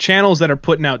 the channels that are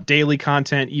putting out daily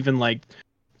content, even like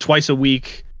twice a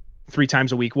week, 3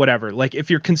 times a week, whatever. Like, if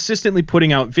you're consistently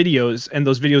putting out videos and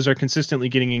those videos are consistently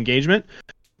getting engagement,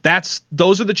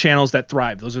 those are the channels that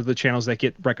thrive. Those are the channels that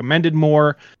get recommended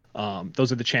more.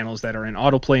 Those are the channels that are in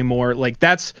autoplay more. Like,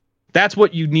 that's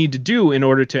what you need to do in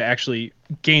order to actually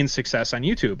gain success on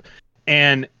YouTube.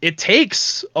 And it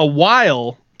takes a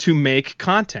while to make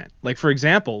content. Like, for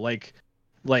example, like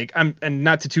and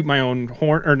not to toot my own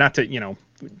horn, or not to,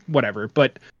 whatever,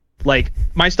 but like,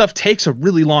 my stuff takes a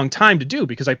really long time to do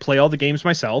because I play all the games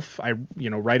myself. I,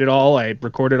 write it all. I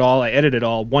record it all. I edit it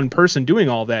all. One person doing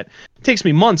all that. It takes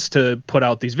me months to put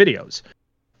out these videos.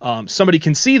 Somebody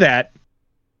can see that,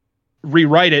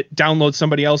 rewrite it, download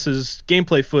somebody else's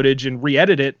gameplay footage, and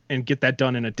re-edit it and get that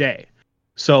done in a day.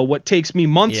 So what takes me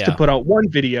months to put out one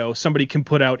video, somebody can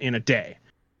put out in a day.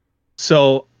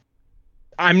 So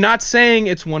I'm not saying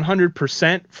it's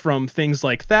 100% from things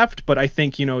like theft, but I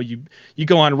think, you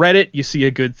go on Reddit, you see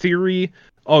a good theory.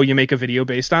 Oh, you make a video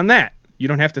based on that. You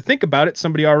don't have to think about it.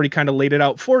 Somebody already kind of laid it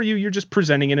out for you. You're just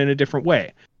presenting it in a different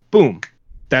way. Boom.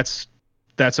 That's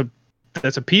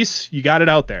a piece. You got it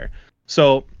out there.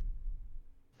 So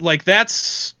like,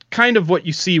 that's kind of what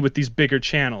you see with these bigger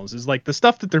channels, is like the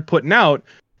stuff that they're putting out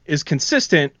is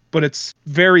consistent, but it's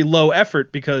very low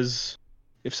effort, because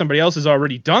if somebody else has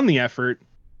already done the effort,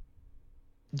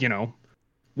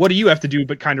 what do you have to do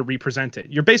but kind of represent it?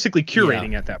 You're basically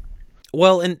curating at that point.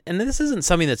 Well, and this isn't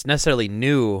something that's necessarily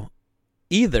new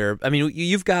either. I mean,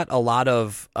 you've got a lot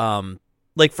of,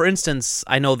 like, for instance,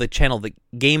 I know the channel, The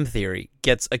Game Theory,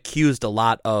 gets accused a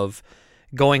lot of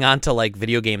going onto, like,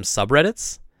 video game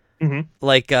subreddits. Mm-hmm.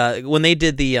 Like, when they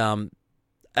did the,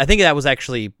 I think that was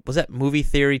actually, was that Movie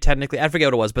Theory technically? I forget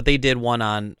what it was, but they did one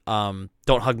on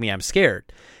Don't Hug Me, I'm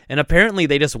Scared. And apparently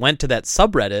they just went to that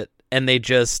subreddit and they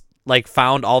just, like,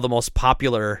 found all the most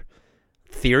popular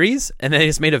theories, and then they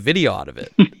just made a video out of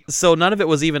it. So none of it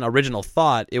was even original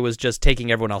thought. It was just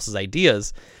taking everyone else's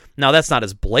ideas. Now, that's not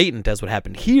as blatant as what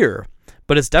happened here,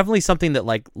 but it's definitely something that,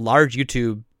 like, large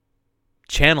YouTube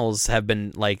channels have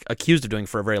been, like, accused of doing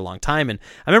for a very long time. And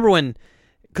I remember when,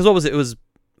 because what was it? It was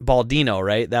Baldino,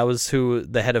 right? That was who,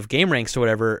 the head of Game Ranks or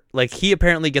whatever. Like, he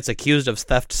apparently gets accused of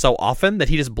theft so often that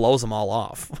he just blows them all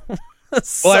off.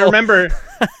 Well, I remember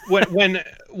when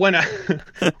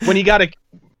he got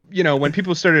when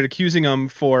people started accusing him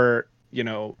for,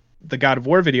 the God of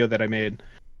War video that I made,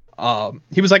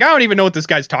 he was like, I don't even know what this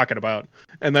guy's talking about.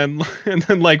 And then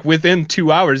like within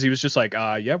 2 hours, he was just like,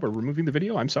 yeah, we're removing the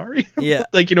video. I'm sorry. Yeah.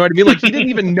 Like, you know what I mean? Like, he didn't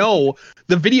even know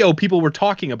the video people were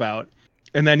talking about.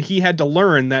 And then he had to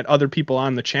learn that other people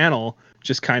on the channel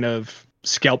just kind of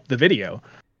scalped the video.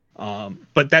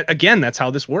 But that's how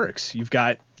this works. You've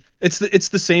got, it's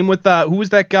the same with, who was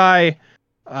that guy?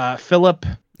 Philip.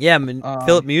 Yeah,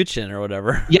 Philip Muchin or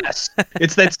whatever. Yes,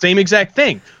 it's that same exact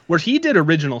thing where he did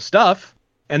original stuff,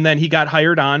 and then he got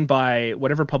hired on by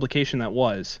whatever publication that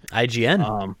was.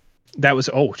 IGN. That was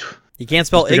you can't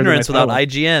spell ignorance without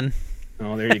IGN.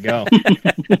 Oh, there you go.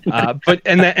 But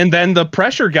then the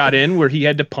pressure got in where he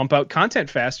had to pump out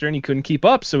content faster, and he couldn't keep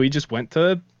up, so he just went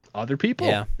to other people.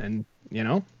 Yeah, and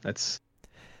that's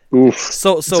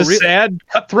so it's a sad,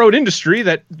 cutthroat industry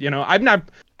that I'm not.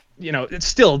 It's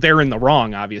still, they're in the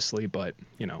wrong, obviously, but,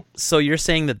 So you're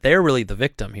saying that they're really the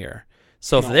victim here.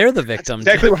 So if they're the victim...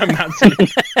 That's exactly what I'm not saying.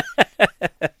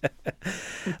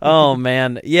 Oh,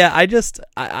 man. Yeah,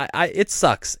 it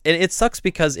sucks. And it sucks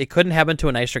because it couldn't happen to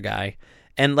a nicer guy.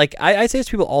 And, like, I say this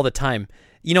to people all the time.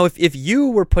 If you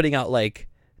were putting out, like,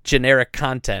 generic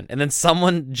content and then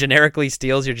someone generically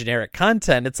steals your generic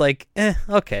content, it's like,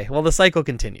 okay, well, the cycle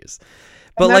continues.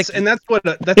 But that's what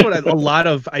a lot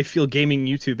of, I feel, gaming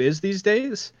YouTube is these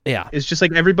days. Yeah, it's just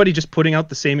like everybody just putting out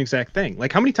the same exact thing.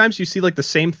 Like, how many times do you see like the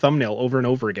same thumbnail over and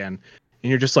over again, and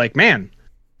you're just like, man,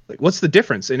 like, what's the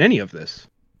difference in any of this?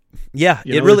 Yeah,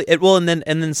 and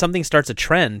then something starts a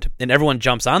trend, and everyone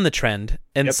jumps on the trend,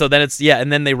 and so then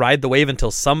and then they ride the wave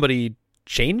until somebody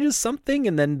changes something,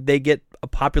 and then they get a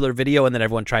popular video, and then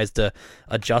everyone tries to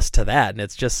adjust to that, and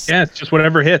it's just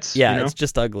whatever hits. It's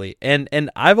just ugly. And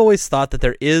I've always thought that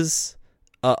there is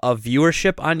a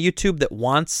viewership on YouTube that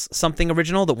wants something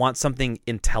original, that wants something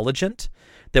intelligent,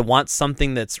 that wants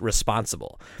something that's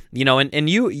responsible. And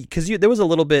you, because there was a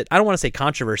little bit, I don't want to say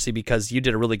controversy, because you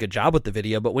did a really good job with the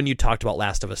video, but when you talked about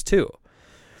Last of Us 2,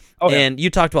 and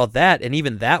you talked about that, and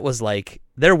even that was like,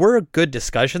 there were good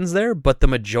discussions there, but the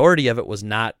majority of it was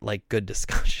not like good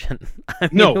discussion.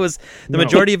 It was the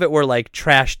majority of it were like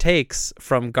trash takes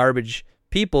from garbage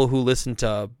people who listen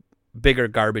to bigger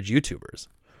garbage YouTubers.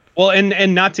 Well,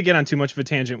 and not to get on too much of a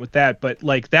tangent with that, but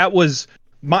like that was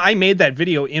I made that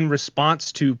video in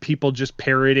response to people just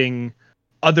parroting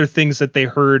other things that they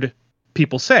heard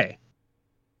people say.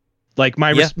 Like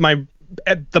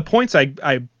the points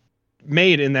I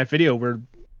made in that video were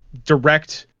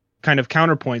direct kind of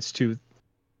counterpoints to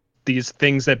these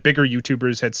things that bigger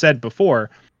YouTubers had said before.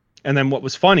 And then what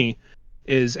was funny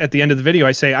is at the end of the video,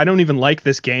 I say, I don't even like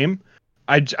this game.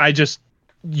 I just,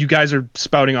 you guys are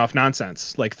spouting off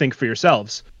nonsense. Like, think for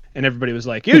yourselves. And everybody was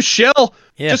like, you shill.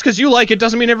 Just because you like it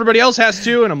doesn't mean everybody else has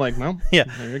to. And I'm like, well, there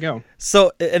you go.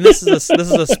 So, and this is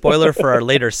a spoiler for our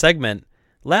later segment.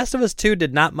 Last of Us 2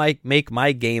 did not make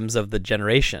my games of the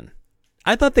generation.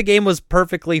 I thought the game was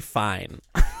perfectly fine.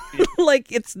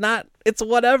 Like, it's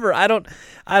whatever. I don't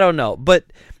know. But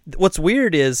what's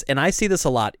weird is, and I see this a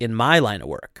lot in my line of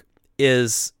work,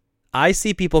 is I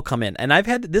see people come in, and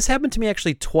this happened to me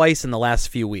actually twice in the last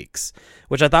few weeks,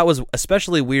 which I thought was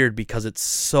especially weird because it's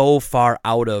so far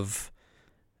out of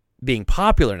being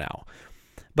popular now.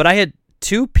 But I had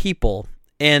two people,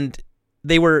 and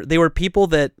they were people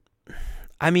that,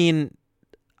 I mean,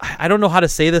 I don't know how to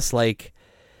say this. Like,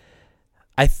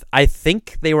 I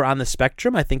think they were on the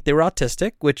spectrum. I think they were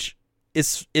autistic, which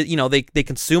is, you know, they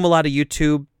consume a lot of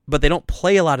YouTube, but they don't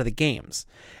play a lot of the games.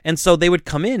 And so they would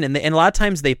come in, and a lot of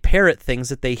times they parrot things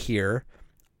that they hear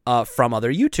from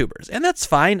other YouTubers. And that's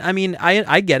fine. I mean,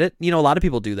 I get it. You know, a lot of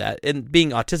people do that. And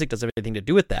being autistic doesn't have anything to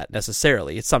do with that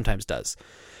necessarily. It sometimes does.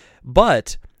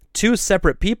 But two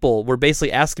separate people were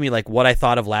basically asking me, like, what I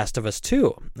thought of Last of Us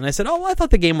 2. And I said, oh, well, I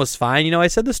thought the game was fine. You know, I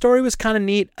said the story was kind of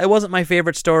neat. It wasn't my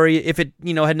favorite story. If it,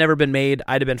 you know, had never been made,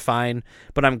 I'd have been fine.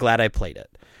 But I'm glad I played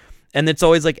it. And it's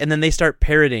always like, and then they start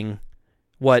parroting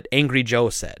what Angry Joe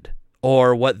said,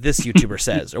 or what this YouTuber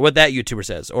says, or what that YouTuber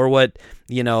says, or what,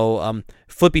 you know,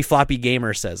 Flippy Floppy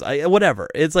Gamer says, whatever.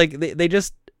 It's like they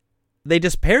just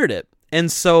parrot it.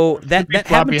 And so that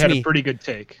happened to me. Had a pretty good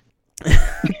take.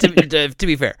 to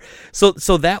be fair.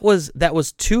 So that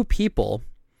was two people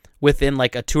within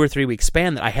like a 2 or 3 week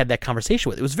span that I had that conversation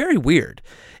with. It was very weird.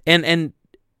 And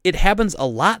it happens a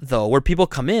lot though, where people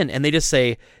come in and they just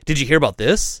say, "Did you hear about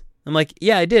this?" I'm like,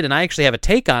 "Yeah, I did." And I actually have a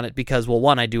take on it because, well,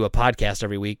 one, I do a podcast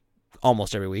every week,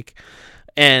 almost every week.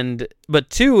 But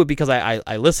two, because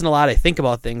I listen a lot, I think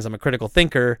about things, I'm a critical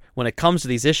thinker when it comes to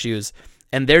these issues.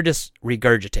 And they're just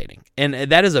regurgitating, and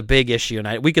that is a big issue.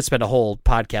 And we could spend a whole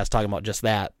podcast talking about just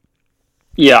that.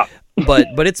 Yeah, but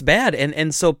it's bad,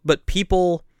 but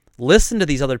people listen to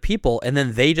these other people, and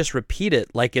then they just repeat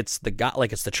it like it's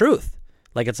the truth,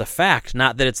 like it's a fact,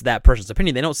 not that it's that person's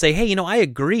opinion. They don't say, "Hey, you know, I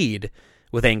agreed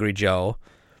with Angry Joe."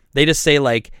 They just say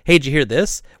like, "Hey, did you hear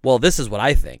this? Well, this is what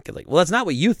I think." Like, well, that's not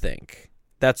what you think.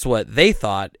 That's what they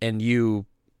thought, and you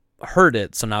heard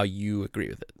it, so now you agree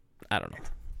with it. I don't know.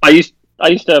 I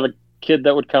used to have a kid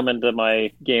that would come into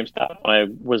my GameStop when I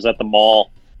was at the mall,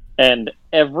 and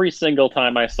every single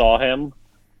time I saw him,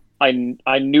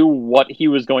 I knew what he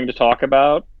was going to talk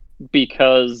about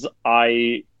because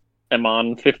I am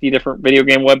on 50 different video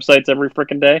game websites every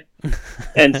freaking day.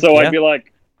 And so Yeah. I'd be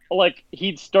like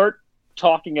he'd start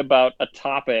talking about a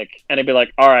topic, and I'd be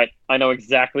like, all right, I know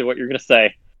exactly what you're going to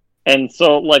say. And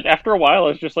so, like, after a while, I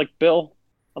was just like, Bill,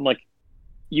 I'm like,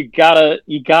 you gotta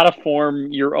form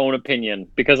your own opinion,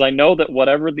 because I know that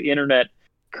whatever the internet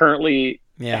currently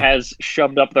has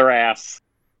shoved up their ass,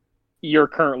 you're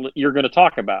going to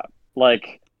talk about.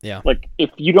 Like if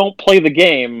you don't play the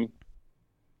game,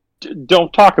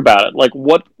 don't talk about it. Like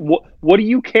what do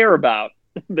you care about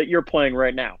that you're playing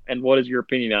right now, and what is your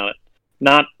opinion on it?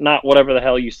 Not whatever the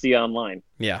hell you see online.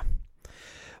 Yeah.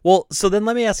 Well, so then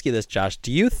let me ask you this, Josh. Do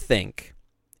you think,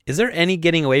 is there any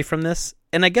getting away from this?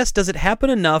 And I guess, does it happen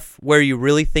enough where you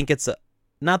really think it's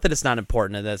not that it's not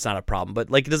important and that it's not a problem, but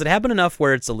like, does it happen enough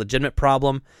where it's a legitimate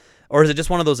problem, or is it just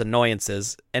one of those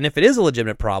annoyances? And if it is a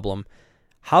legitimate problem,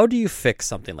 how do you fix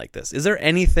something like this? Is there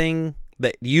anything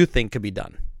that you think could be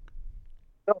done?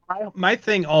 My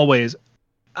thing always,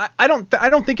 I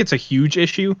don't think it's a huge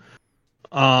issue.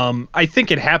 I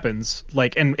think it happens,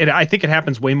 I think it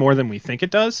happens way more than we think it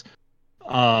does.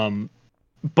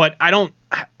 But I don't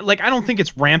think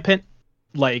it's rampant,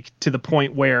 like to the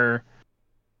point where,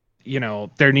 you know,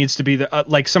 there needs to be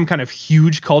like some kind of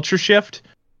huge culture shift.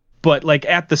 But like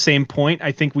at the same point,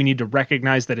 I think we need to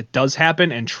recognize that it does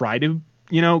happen and try to,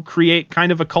 you know, create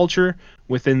kind of a culture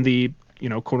within the, you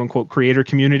know, quote unquote creator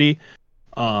community,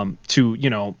 to, you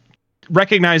know,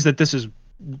 recognize that this is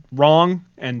wrong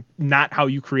and not how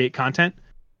you create content.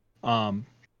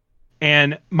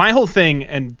 And my whole thing,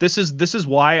 and this is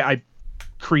why I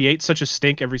create such a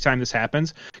stink every time this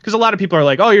happens, because a lot of people are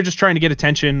like, "Oh, you're just trying to get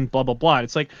attention, blah blah blah."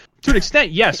 It's like, to an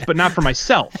extent, yes, but not for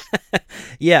myself.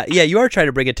 Yeah, you are trying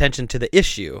to bring attention to the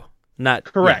issue, not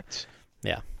correct.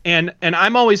 Yeah. And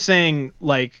I'm always saying,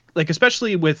 like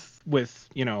especially with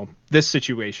you know, this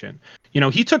situation, you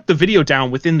know, he took the video down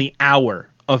within the hour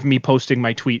of me posting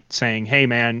my tweet saying, "Hey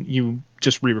man, you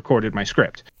just re-recorded my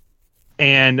script."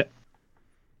 And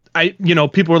you know,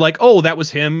 people were like, "Oh, that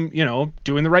was him, you know,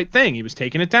 doing the right thing. He was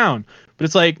taking it down." But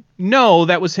it's like, no,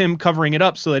 that was him covering it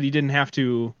up so that he didn't have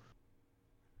to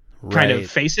kind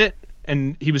of face it,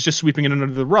 and he was just sweeping it under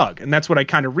the rug. And that's what I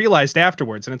kind of realized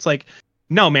afterwards. And it's like,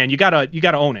 no, man, you gotta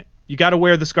own it. You gotta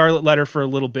wear the scarlet letter for a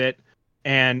little bit,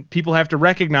 and people have to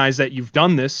recognize that you've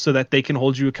done this so that they can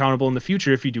hold you accountable in the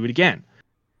future if you do it again.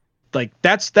 Like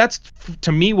that's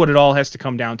to me what it all has to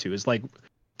come down to, is like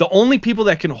the only people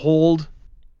that can hold,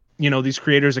 you know, these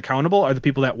creators accountable are the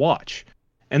people that watch.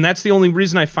 And that's the only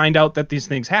reason I find out that these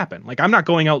things happen. Like, I'm not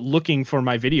going out looking for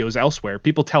my videos elsewhere.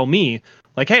 People tell me,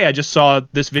 like, "Hey, I just saw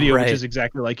this video, which is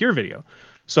exactly like your video."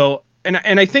 So and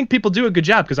I think people do a good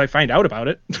job because I find out about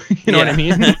it. You know what I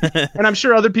mean? And I'm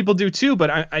sure other people do too. But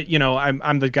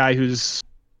I'm the guy who's,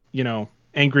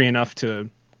 angry enough to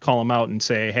call them out and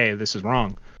say, hey, this is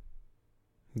wrong.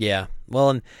 Yeah. Well,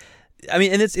 and I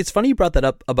mean, and it's funny you brought that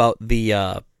up about the,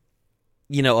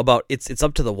 about it's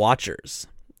up to the watchers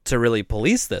to really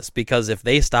police this, because if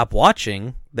they stop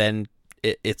watching, then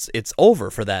it's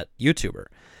over for that YouTuber.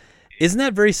 Isn't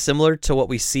that very similar to what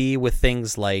we see with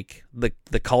things like the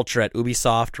culture at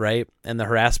Ubisoft, right? And the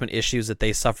harassment issues that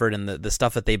they suffered and the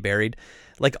stuff that they buried.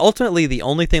 Like, ultimately, the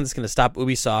only thing that's going to stop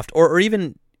Ubisoft, or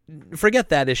even forget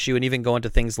that issue and even go into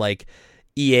things like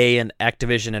EA and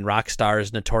Activision and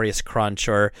Rockstar's notorious crunch,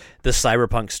 or the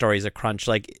Cyberpunk stories of crunch.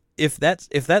 Like, if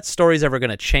that story's ever going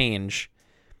to change,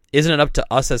 isn't it up to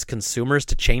us as consumers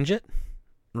to change it?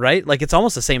 Right? Like, it's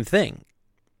almost the same thing.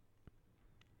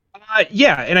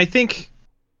 Yeah, and I think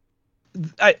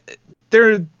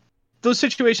those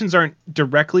situations aren't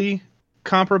directly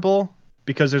comparable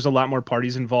because there's a lot more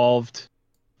parties involved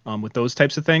with those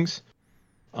types of things.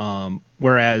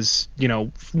 Whereas,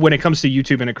 when it comes to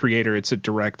YouTube and a creator, it's a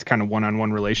direct kind of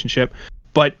one-on-one relationship.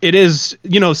 But it is,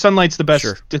 sunlight's the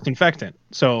best disinfectant.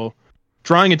 So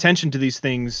drawing attention to these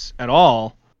things at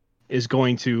all is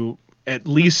going to at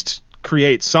least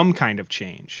create some kind of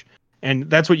change. And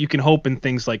that's what you can hope in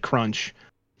things like crunch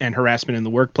and harassment in the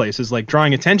workplace, is like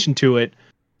drawing attention to it,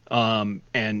 and,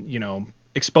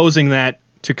 exposing that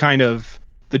to kind of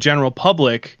the general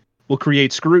public will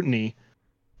create scrutiny.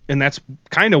 And that's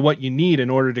kind of what you need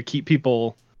in order to keep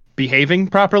people behaving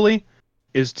properly,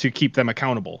 is to keep them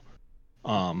accountable.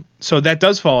 So that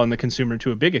does fall on the consumer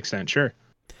to a big extent, sure.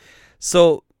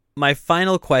 So my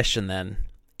final question then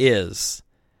is,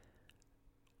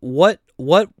 what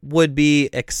would be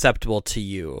acceptable to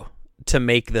you to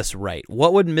make this right?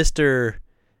 What would Mr.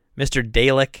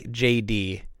 Dalek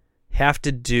JD have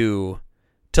to do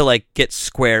to, like, get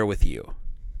square with you?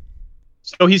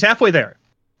 So he's halfway there,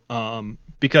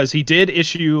 because he did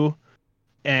issue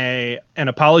an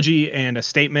apology and a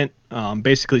statement,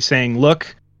 basically saying,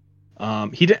 look,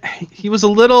 he was a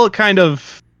little kind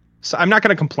of, so I'm not going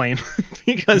to complain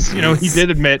because, he did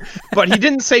admit, but he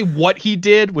didn't say what he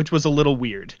did, which was a little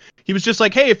weird. He was just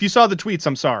like, hey, if you saw the tweets,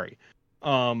 I'm sorry.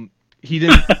 He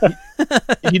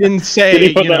didn't say, did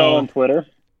he put that out on Twitter?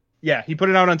 Yeah, he put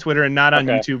it out on Twitter and not on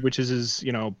YouTube, which is his,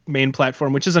 main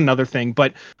platform, which is another thing.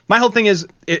 But my whole thing is,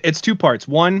 it's two parts.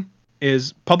 One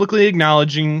is publicly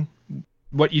acknowledging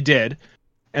what you did,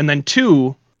 and then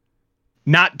two,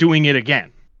 not doing it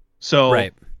again. So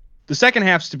right. The second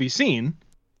half's to be seen,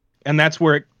 and that's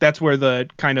where the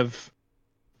kind of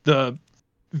the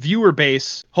viewer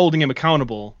base holding him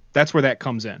accountable, that's where that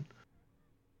comes in.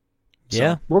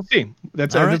 Yeah, so we'll see.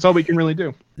 That's all we can really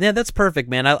do. Yeah, that's perfect,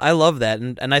 man. I love that,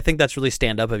 and I think that's really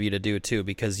stand up of you to do too,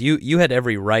 because you had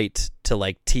every right to,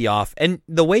 like, tee off, and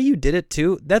the way you did it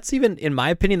too. That's, even in my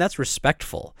opinion, that's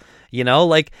respectful.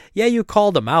 Like, yeah, you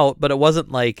called him out, but it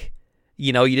wasn't like,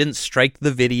 you didn't strike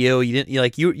the video. You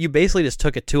didn't you basically just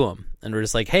took it to him and were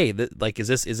just like, hey, is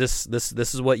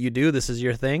this what you do? This is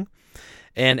your thing,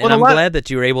 and I'm glad that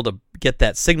you were able to get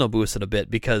that signal boosted a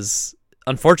bit, because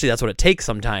unfortunately, that's what it takes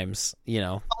sometimes, A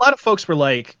lot of folks were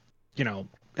like,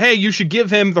 hey, you should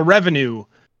give him the revenue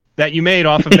that you made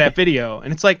off of that video.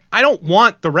 And it's like, I don't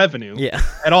want the revenue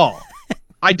at all.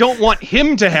 I don't want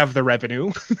him to have the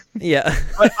revenue. Yeah.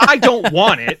 But I don't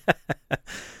want it.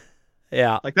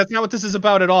 Yeah. Like, that's not what this is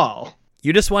about at all.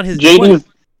 You just want his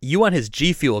you want his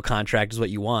G Fuel contract is what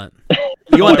you want.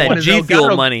 You want that G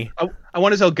Fuel money. I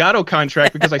want his Elgato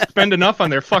contract because I spend enough on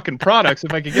their fucking products.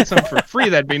 If I could get some for free,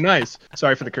 that'd be nice.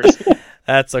 Sorry for the curse.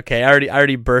 That's okay. I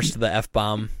already burst the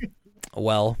F-bomb.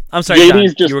 Well, I'm sorry,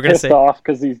 JD's John, you were going to say.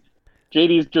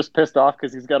 JD's just pissed off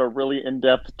because he's got a really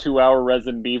in-depth 2-hour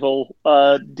Resident Evil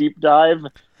deep dive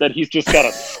that he's just got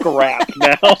to scrap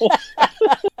now.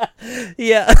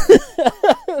 Yeah.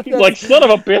 He's like, son of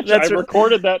a bitch, I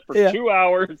recorded that for 2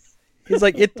 hours. He's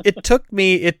like, it took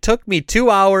me 2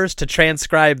 hours to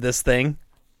transcribe this thing,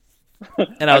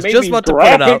 and I was just about to put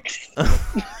it up.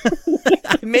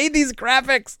 I made these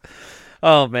graphics.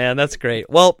 Oh man, that's great.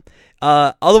 Well,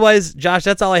 otherwise, Josh,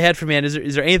 that's all I had for me.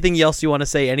 Is there anything else you want to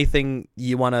say? Anything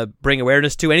you want to bring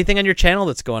awareness to? Anything on your channel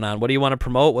that's going on? What do you want to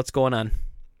promote? What's going on?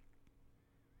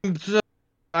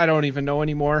 I don't even know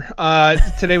anymore.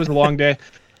 Today was a long day.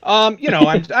 I'm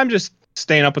just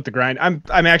staying up with the grind. I'm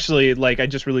actually, like, I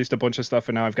just released a bunch of stuff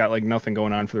and now I've got, like, nothing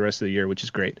going on for the rest of the year, which is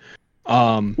great.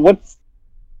 What's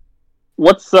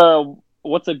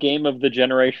a game of the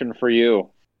generation for you?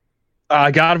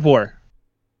 God of War.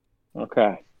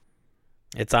 Okay.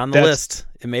 It's on the list.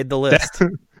 It made the list.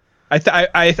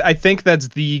 I think that's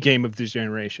the game of this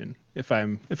generation. if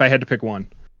I had to pick one.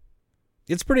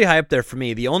 It's pretty high up there for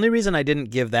me. The only reason I didn't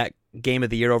give that game of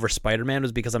the year over Spider-Man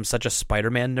was because I'm such a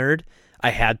Spider-Man nerd. I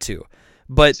had to.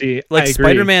 But See, like I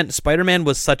agree. Spider-Man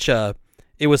was such a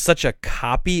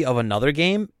copy of another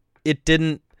game. It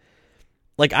didn't,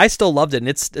 like, I still loved it,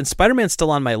 and Spider-Man's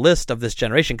still on my list of this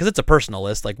generation because it's a personal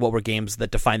list, like what were games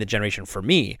that define the generation for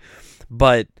me.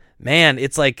 But man,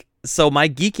 it's like, so my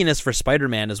geekiness for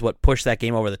Spider-Man is what pushed that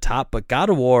game over the top, but God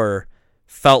of War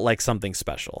felt like something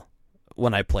special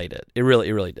when I played it. It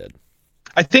really did.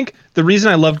 I think the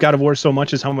reason I loved God of War so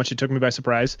much is how much it took me by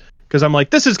surprise. Because I'm like,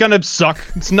 this is gonna suck.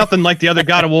 It's nothing like the other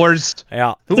God of Wars.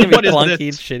 Yeah, What it's gonna be is clunky,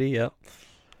 this? shitty. Yeah.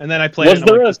 And then I played it. And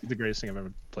I'm like, this is the greatest thing I've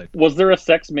ever played. Was there a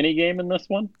sex minigame in this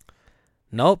one?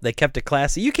 Nope, they kept it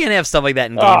classy. You can't have stuff like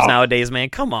that in games nowadays, man.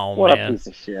 Come on, What man. a piece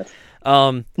of shit.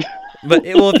 But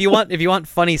if you want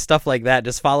funny stuff like that,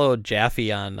 just follow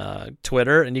Jaffe on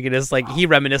Twitter, and you can just, like, he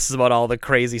reminisces about all the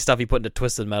crazy stuff he put into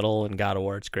Twisted Metal and God of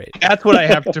War. It's great. That's what I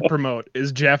have to promote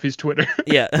is Jaffe's Twitter.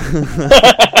 Yeah.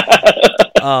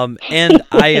 And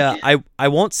I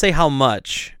won't say how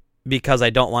much because I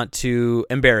don't want to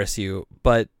embarrass you,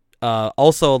 but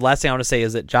also last thing I want to say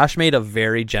is that Josh made a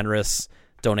very generous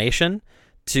donation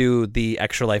to the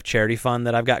Extra Life charity fund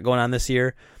that I've got going on this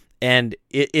year, and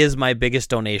it is my biggest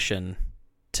donation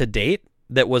to date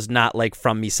that was not like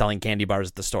from me selling candy bars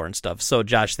at the store and stuff. So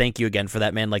Josh, thank you again for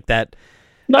that, man. Like that.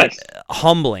 Nice.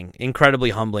 Humbling,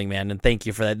 incredibly humbling, man, and thank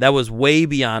you for that. That was way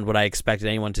beyond what I expected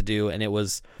anyone to do, and it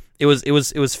was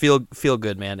feel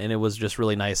good, man, and it was just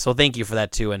really nice. So thank you for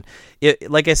that too. And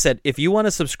like I said, if you want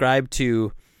to subscribe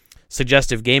to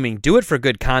Suggestive Gaming, do it for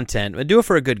good content, but do it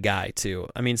for a good guy too.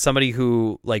 I mean, somebody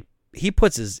who, like, he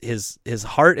puts his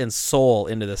heart and soul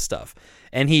into this stuff,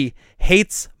 and he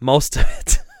hates most of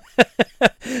it.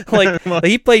 Like, Well,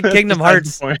 he played Kingdom besides the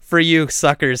Hearts point. for you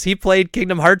suckers. He played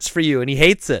Kingdom Hearts for you, and he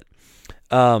hates it.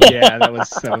 Yeah, that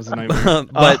was a nightmare.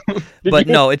 But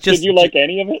no, it just Did you like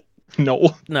any of it?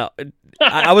 No. no.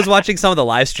 I was watching some of the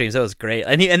live streams. It was great,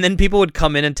 and then people would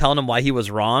come in and tell him why he was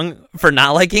wrong for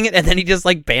not liking it, and then he just,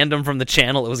 like, banned him from the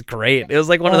channel. It was great. It was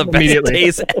like one of the best Immediately.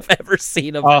 days I've ever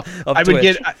seen of I would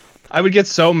Twitch. I would get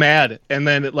so mad, and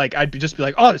then like just be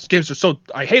like, "Oh, these games are so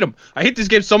I hate them. I hate these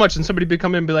games so much." And somebody would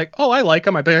come in and be like, "Oh, I like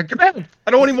them." I'd be like, "You're bad.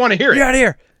 I don't even want to hear it." You're out of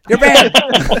here. You're bad.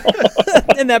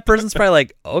 And that person's probably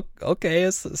like, "Oh, okay."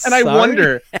 And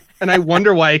I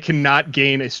wonder why I cannot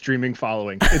gain a streaming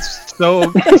following. It's so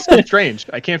strange.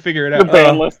 I can't figure it The out.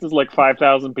 ban list is like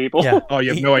 5,000 people. Yeah. Oh,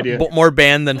 you have no idea. More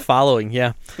banned than following,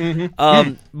 yeah.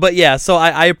 But yeah, so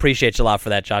I appreciate you a lot for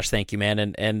that, Josh. Thank you, man.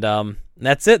 And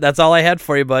that's it. That's all I had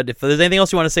for you, bud. If there's anything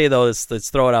else you want to say, though,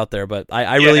 let's throw it out there. But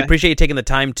I really appreciate you taking the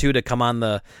time, too, to come on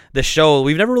the show.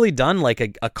 We've never really done,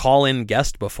 like, a call-in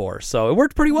guest before, so it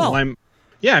worked pretty well.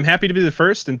 I'm happy to be the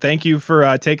first, and thank you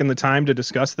for taking the time to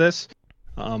discuss this.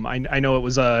 I know it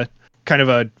was a kind of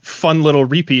a fun little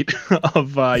repeat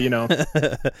of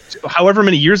however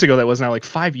many years ago that was now, like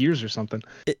 5 years or something.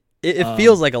 It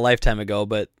feels like a lifetime ago,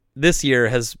 but this year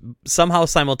has somehow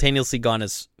simultaneously gone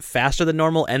as faster than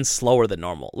normal and slower than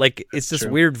normal. Like, it's this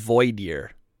weird void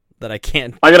year that I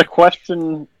can't. I got a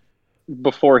question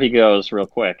before he goes, real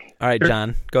quick. All right,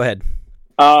 John, go ahead.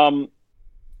 Do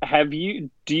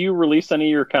you release any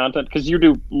of your content? Because you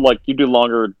do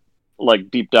longer, like,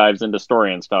 deep dives into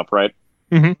story and stuff, right?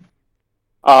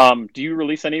 Mm-hmm. Do you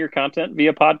release any of your content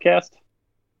via podcast?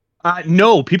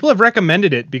 No, people have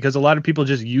recommended it because a lot of people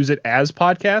just use it as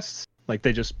podcasts. Like,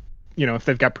 they just, if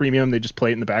they've got premium, they just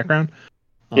play it in the background.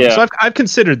 So I've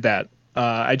considered that.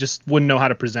 I just wouldn't know how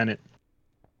to present it.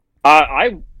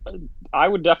 I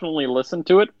would definitely listen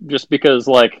to it just because,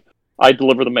 like, I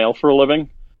deliver the mail for a living,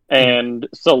 and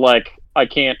so, like, I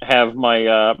can't have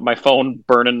my my phone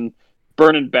burning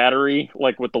battery,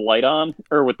 like, with the light on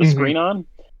or with the screen on.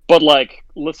 But, like,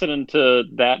 listening to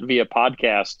that via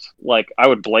podcast, like, I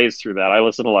would blaze through that. I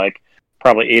listen to, like,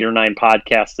 probably 8 or 9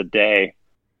 podcasts a day.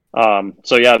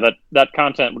 So yeah, that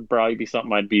content would probably be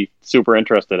something I'd be super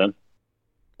interested in.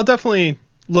 I'll definitely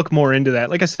look more into that.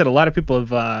 Like I said, a lot of people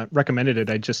have recommended it.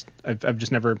 I've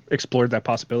just never explored that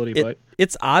possibility. But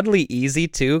it's oddly easy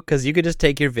too, because you could just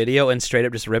take your video and straight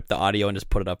up just rip the audio and just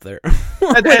put it up there.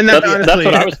 and that's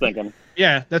what I was thinking.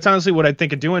 Yeah, that's honestly what I'd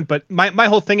think of doing. But my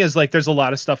whole thing is, like, there's a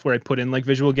lot of stuff where I put in, like,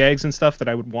 visual gags and stuff that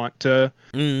I would want to,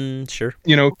 sure,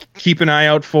 keep an eye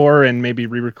out for and maybe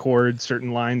re-record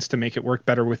certain lines to make it work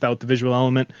better without the visual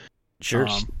element. Sure.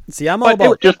 See, I'm all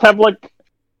about just have, like,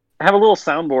 have a little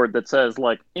soundboard that says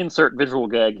like insert visual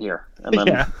gag here, and then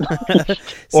Yeah.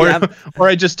 Or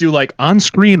I just do like on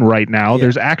screen right now.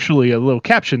 There's actually a little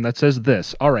caption that says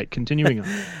this. All right, continuing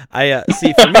on. I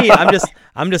see. For me,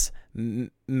 I'm just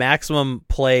maximum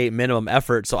play, minimum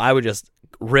effort. So I would just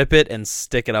rip it and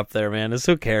stick it up there, man.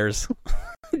 Who cares?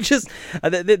 Just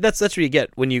that's what you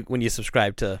get when you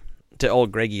subscribe to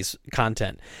old Greggy's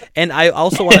content. And I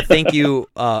also want to thank you.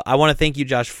 I want to thank you,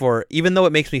 Josh, for, even though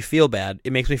it makes me feel bad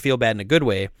in a good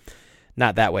way,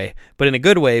 not that way, but in a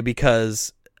good way,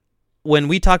 because when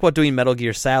we talk about doing Metal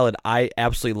Gear Salad, I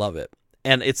absolutely love it.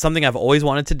 And it's something I've always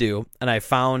wanted to do. And I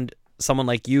found someone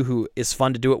like you who is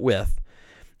fun to do it with.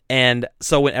 And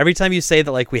so every time you say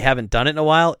that, like, we haven't done it in a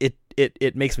while, it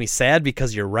makes me sad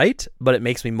because you're right, but it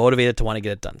makes me motivated to want to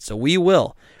get it done. So we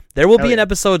will. There will be an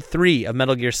episode 3 of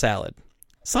Metal Gear Salad.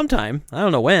 Sometime. I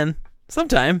don't know when.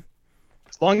 Sometime.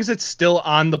 As long as it's still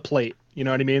on the plate. You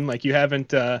know what I mean? Like you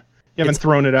haven't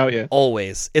thrown it out yet.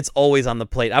 Always. It's always on the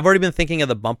plate. I've already been thinking of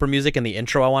the bumper music and the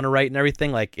intro I want to write and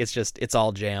everything. Like it's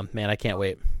all jam. Man, I can't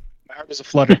wait. My heart is a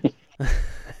flutter.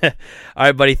 All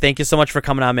right, buddy. Thank you so much for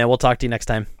coming on, man. We'll talk to you next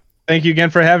time. Thank you again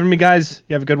for having me, guys.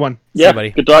 You have a good one. Yeah, see you,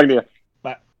 buddy. Good talking to you.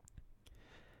 Bye.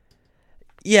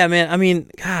 Yeah, man. I mean,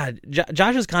 God,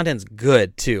 Josh's content's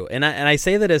good too, and I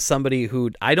say that as somebody who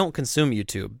I don't consume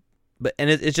YouTube, but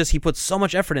it's just he puts so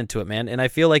much effort into it, man. And I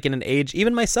feel like in an age,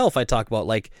 even myself, I talk about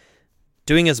like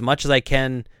doing as much as I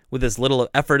can with as little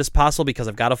effort as possible because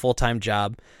I've got a full-time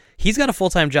job. He's got a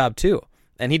full-time job too,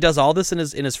 and he does all this in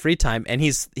his free time, and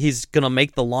he's gonna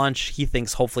make the launch, he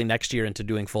thinks, hopefully next year into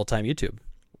doing full-time YouTube.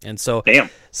 And so, Damn.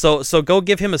 So go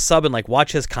give him a sub and like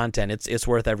watch his content. It's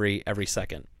worth every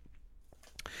second.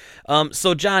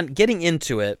 So John, getting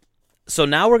into it. So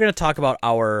now we're going to talk about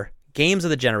our games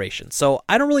of the generation. So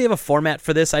I don't really have a format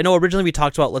for this. I know originally we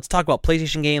talked about, let's talk about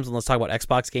PlayStation games and let's talk about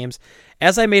Xbox games.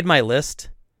 As I made my list,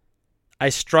 I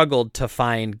struggled to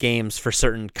find games for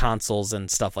certain consoles and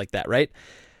stuff like that, right?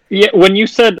 Yeah, when you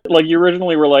said, like, you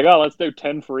originally were like, oh, let's do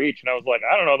 10 for each, and I was like,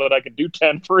 I don't know that I could do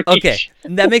 10 for each. Okay,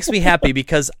 that makes me happy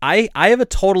because I have a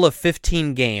total of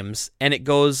 15 games, and it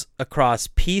goes across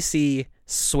PC,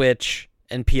 Switch,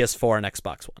 and PS4 and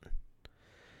Xbox One.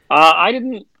 I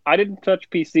didn't touch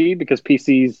PC because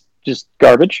PC's just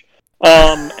garbage.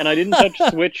 And I didn't touch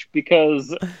Switch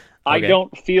because I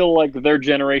don't feel like their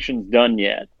generation's done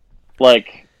yet.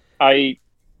 Switch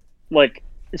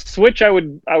I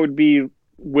would be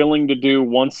willing to do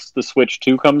once the Switch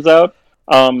 2 comes out.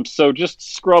 So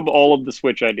just scrub all of the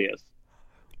Switch ideas.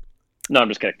 No, I'm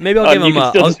just kidding. Maybe I'll give him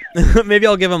maybe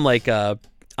I'll give him like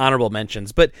honorable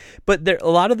mentions. But there, a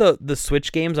lot of the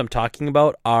Switch games I'm talking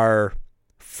about are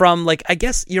from, like, I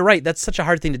guess you're right, that's such a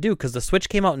hard thing to do because the Switch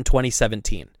came out in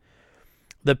 2017.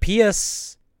 The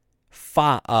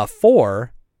PS4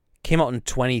 came out in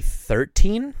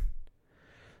 2013.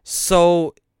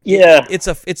 So yeah,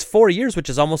 it's 4 years, which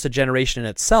is almost a generation in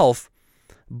itself.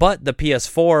 But the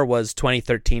PS4 was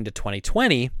 2013 to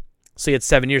 2020, so you had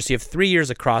 7 years. So you have 3 years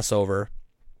of crossover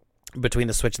between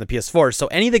the Switch and the PS4. So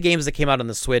any of the games that came out on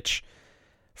the Switch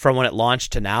from when it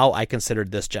launched to now, I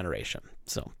considered this generation.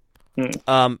 So,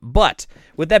 but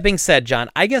with that being said, John,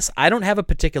 I guess I don't have a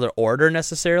particular order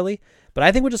necessarily, but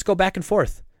I think we'll just go back and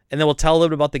forth, and then we'll tell a little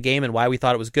bit about the game and why we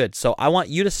thought it was good. So I want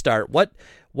you to start. What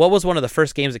was one of the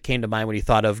first games that came to mind when you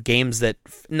thought of games that...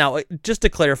 Now, just to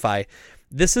clarify,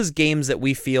 this is games that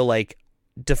we feel like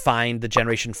defined the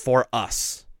generation for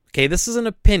us. Okay, this is an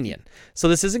opinion. So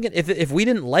this isn't... If we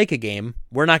didn't like a game,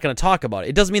 we're not going to talk about it.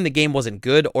 It doesn't mean the game wasn't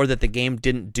good or that the game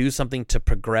didn't do something to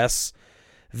progress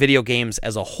video games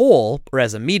as a whole or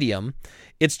as a medium.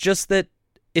 It's just that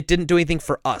it didn't do anything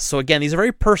for us. So again, these are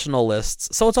very personal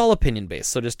lists, so it's all opinion-based.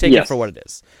 So just take it for what it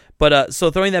is. But so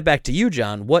throwing that back to you,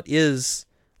 John, what is...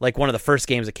 like one of the first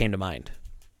games that came to mind?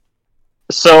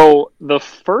 So the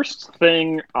first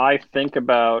thing I think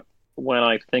about when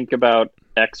I think about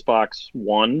Xbox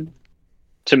One,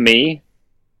 to me,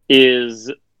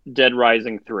 is Dead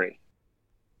Rising 3.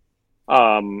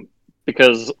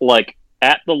 Because, like,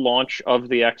 at the launch of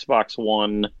the Xbox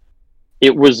One,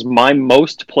 it was my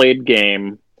most played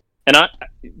game. And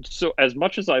so as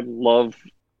much as I love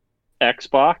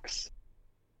Xbox,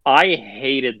 I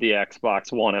hated the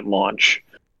Xbox One at launch.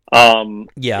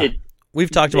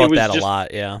 We've talked about that a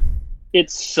lot. Yeah,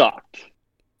 it sucked,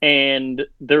 and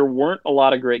there weren't a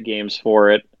lot of great games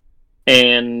for it,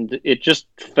 and it just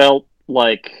felt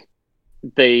like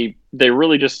they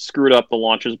really just screwed up the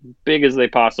launch as big as they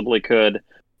possibly could,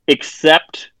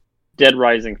 except Dead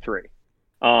Rising 3.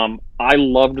 I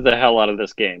loved the hell out of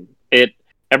this game.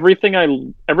 Everything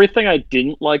I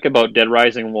didn't like about Dead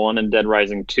Rising 1 and Dead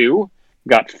Rising 2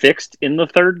 got fixed in the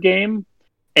third game.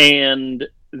 and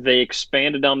they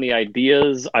expanded on the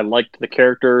ideas. I liked the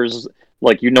characters.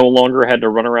 Like, you no longer had to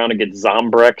run around and get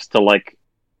Zombrex to like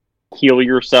heal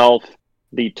yourself.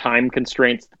 The time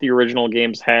constraints that the original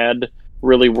games had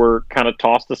really were kind of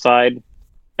tossed aside.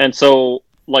 And so,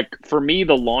 like, for me,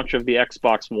 the launch of the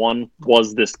Xbox One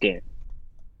was this game.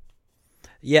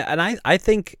 Yeah, and I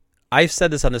think I've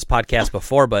said this on this podcast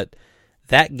before, but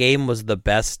that game was the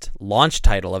best launch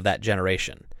title of that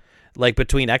generation. Like,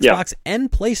 between Xbox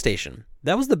and PlayStation,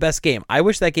 that was the best game. I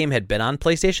wish that game had been on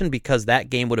PlayStation because that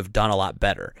game would have done a lot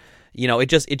better. You know, it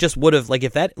just would have, like,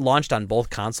 if that launched on both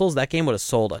consoles, that game would have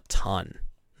sold a ton,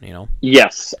 you know?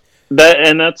 Yes.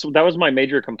 That was my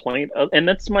major complaint. And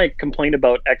that's my complaint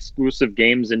about exclusive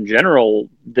games in general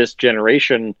this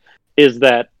generation, is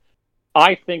that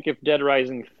I think if Dead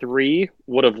Rising 3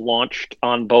 would have launched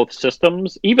on both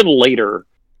systems, even later,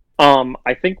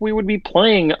 I think we would be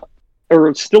playing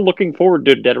or still looking forward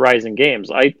to Dead Rising games.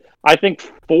 I think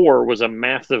 4 was a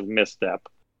massive misstep.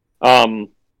 But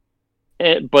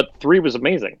 3 was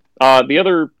amazing. The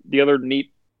other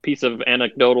neat piece of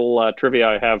anecdotal trivia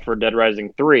I have for Dead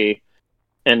Rising 3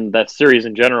 and that series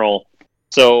in general.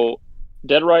 So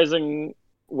Dead Rising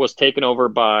was taken over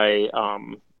by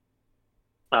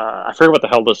I forget what the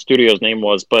hell the studio's name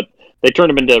was, but they turned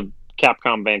them into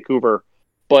Capcom Vancouver.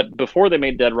 But before they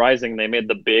made Dead Rising, they made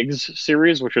the Biggs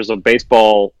series, which was a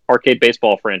arcade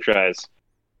baseball franchise.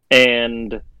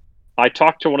 And I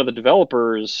talked to one of the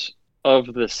developers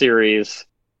of the series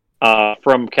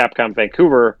from Capcom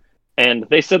Vancouver, and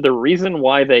they said the reason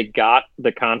why they got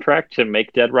the contract to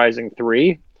make Dead Rising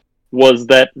 3 was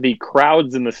that the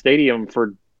crowds in the stadium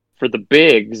for the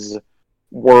Biggs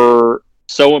were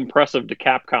so impressive to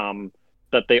Capcom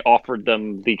that they offered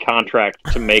them the contract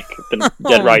to make the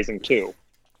Dead Rising 2.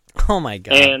 Oh my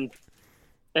god.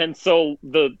 And so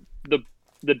the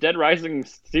Dead Rising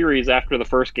series after the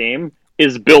first game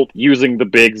is built using the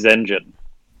Biggs engine,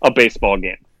 a baseball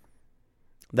game.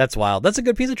 That's wild. That's a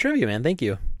good piece of trivia, man. Thank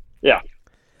you. Yeah.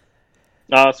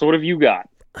 So what have you got?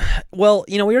 Well,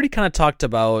 you know, we already kind of talked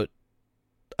about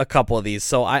a couple of these.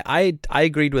 So I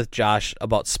agreed with Josh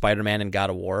about Spider-Man and God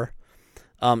of War.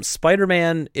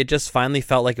 Spider-Man, it just finally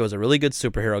felt like it was a really good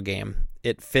superhero game.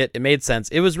 It fit. It made sense.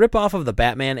 It was rip off of the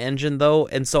Batman engine, though,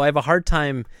 and so I have a hard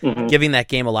time giving that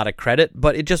game a lot of credit,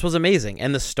 but it just was amazing.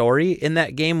 And the story in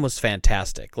that game was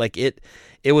fantastic. Like, it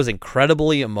was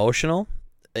incredibly emotional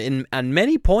on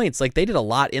many points. Like, they did a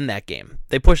lot in that game.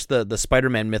 They pushed the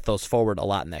Spider-Man mythos forward a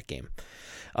lot in that game.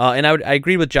 And I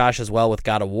agreed with Josh as well with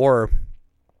God of War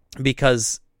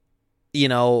because, you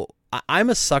know, I'm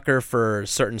a sucker for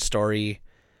certain story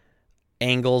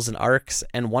angles and arcs,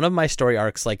 and one of my story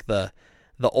arcs, like the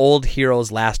old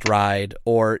hero's last ride,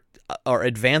 or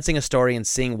advancing a story and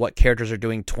seeing what characters are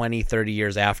doing 20, 30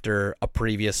 years after a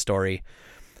previous story.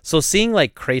 So seeing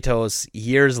like Kratos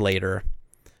years later,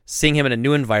 seeing him in a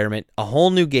new environment, a whole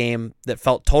new game that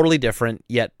felt totally different,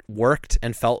 yet worked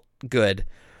and felt good.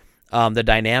 The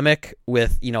dynamic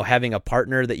with, you know, having a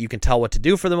partner that you can tell what to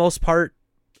do for the most part,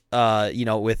 you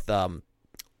know, with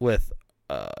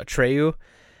Atreyu,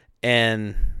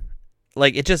 and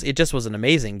like it just was an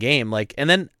amazing game. Like, and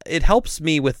then it helps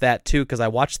me with that too because I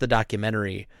watched the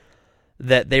documentary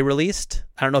that they released.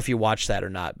 I don't know if you watched that or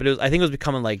not, but I think it was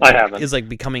becoming like I haven't. Is like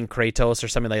becoming Kratos or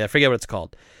something like that. I forget what it's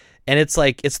called. And it's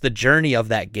like it's the journey of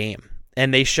that game.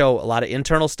 And they show a lot of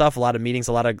internal stuff, a lot of meetings,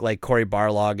 a lot of like Cory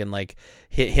Barlog and like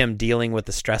him dealing with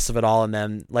the stress of it all. And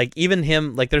then like even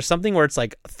him, like there's something where it's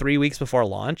like 3 weeks before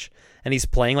launch and he's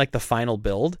playing like the final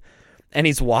build and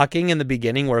he's walking in the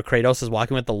beginning where Kratos is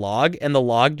walking with the log and the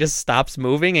log just stops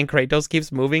moving and Kratos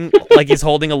keeps moving like he's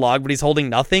holding a log, but he's holding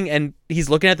nothing. And he's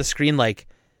looking at the screen like,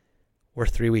 we're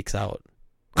 3 weeks out.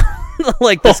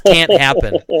 Like this can't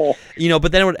happen, you know.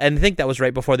 But then, and I think that was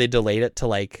right before they delayed it to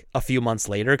like a few months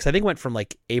later, because I think it went from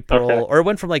like April or it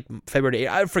went from like February to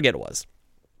April, I forget it was.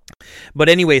 But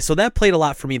anyway, so that played a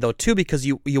lot for me though too, because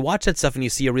you watch that stuff and you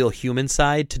see a real human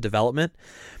side to development.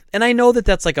 And I know that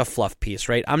that's like a fluff piece,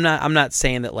 right? I'm not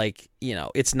saying that like, you know,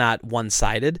 it's not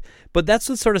one-sided, but that's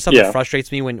the sort of stuff that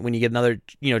frustrates me when you get another,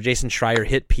 you know, Jason Schreier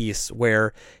hit piece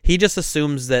where he just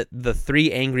assumes that the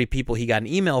 3 angry people he got an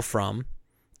email from,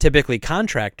 typically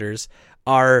contractors,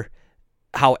 are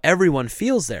how everyone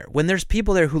feels there. When there's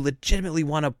people there who legitimately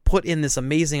want to put in this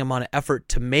amazing amount of effort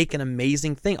to make an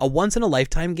amazing thing, a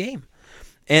once-in-a-lifetime game.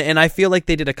 And I feel like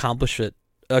they did accomplish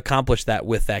that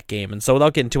with that game. And so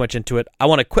without getting too much into it,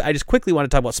 I just quickly want to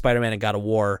talk about Spider-Man and God of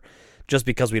War, just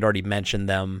because we'd already mentioned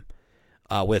them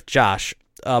with Josh.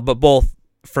 But both,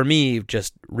 for me,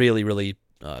 just really, really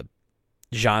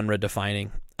genre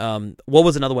defining. What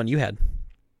was another one you had?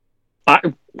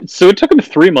 So it took him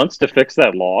 3 months to fix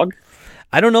that log.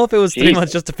 I don't know if it was 3 Jesus.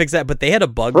 months just to fix that, but they had a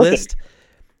bug Perfect. list.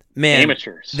 Man,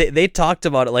 Amateurs. they talked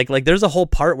about it. Like there's a whole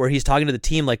part where he's talking to the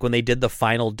team, like when they did the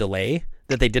final delay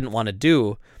that they didn't want to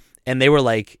do, and they were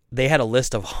like, they had a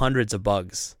list of hundreds of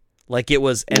bugs. Like it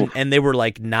was, and they were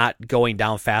like not going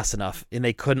down fast enough, and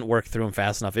they couldn't work through them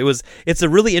fast enough. It's a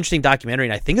really interesting documentary,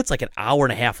 and I think it's like an hour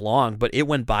and a half long, but it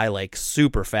went by like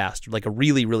super fast, like a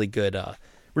really, really good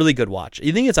watch.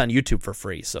 I think it's on YouTube for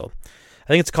free, so I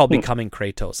think it's called Becoming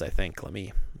Kratos. I think. Let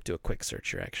me do a quick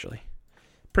search here. Actually,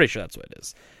 pretty sure that's what it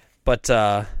is. But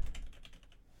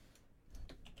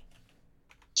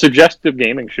Suggestive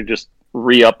Gaming should just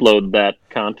re-upload that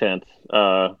content.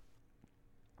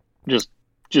 Just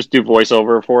do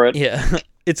voiceover for it. yeah,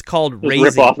 it's called Just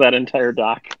rip off that entire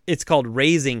doc. It's called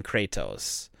Raising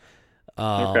Kratos.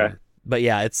 Okay. But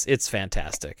yeah, it's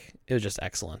fantastic. It was just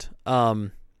excellent.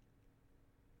 But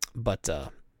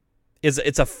it's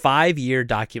a 5-year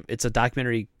It's a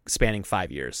documentary spanning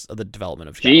 5 years of the development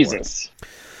of God of War. Jesus.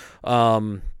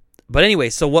 But anyway,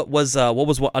 so what was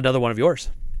another one of yours?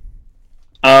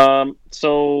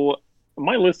 So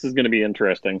my list is going to be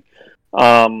interesting.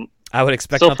 I would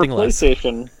expect so nothing for less.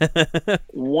 PlayStation,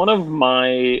 one of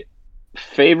my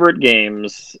favorite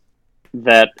games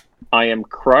that I am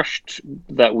crushed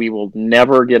that we will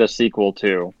never get a sequel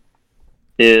to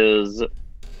is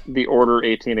The Order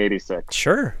 1886.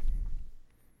 Sure.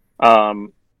 I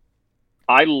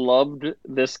loved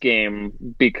this game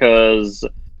because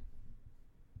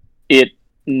it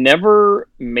never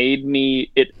made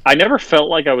me I never felt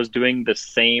like I was doing the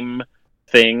same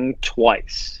thing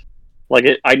twice. Like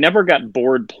I never got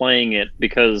bored playing it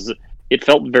because it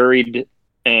felt varied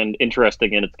and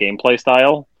interesting in its gameplay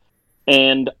style.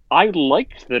 And I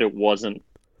liked that it wasn't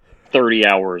 30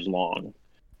 hours long.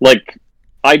 Like,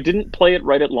 I didn't play it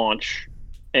right at launch,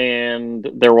 and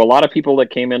there were a lot of people that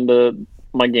came into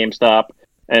my GameStop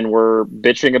and were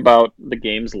bitching about the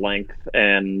game's length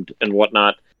and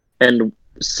whatnot. And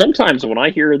sometimes when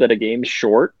I hear that a game's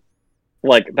short,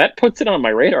 like, that puts it on my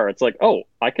radar. It's like, oh,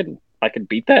 I could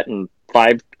beat that in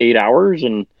 5-8 hours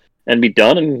and be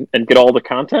done and get all the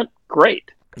content. Great.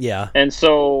 Yeah. And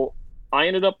so I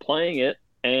ended up playing it,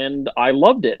 and I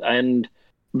loved it. And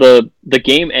the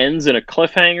game ends in a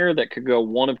cliffhanger that could go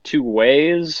one of two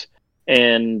ways.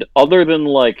 And other than,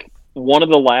 like, one of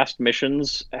the last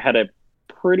missions had a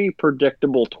pretty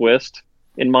predictable twist,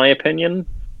 in my opinion.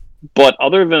 But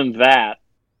other than that,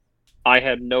 I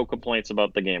had no complaints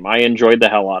about the game. I enjoyed the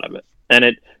hell out of it. And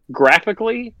it,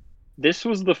 graphically, this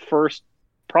was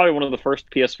probably one of the first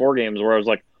PS4 games where I was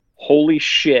like, holy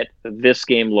shit, this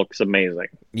game looks amazing.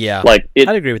 Yeah. Like, it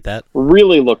I'd agree with that.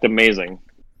 really looked amazing.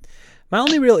 My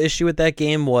only real issue with that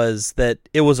game was that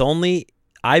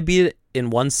I beat it in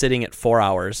one sitting at 4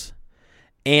 hours,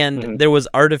 and there was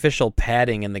artificial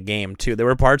padding in the game too. There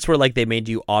were parts where, like, they made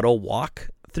you auto walk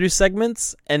through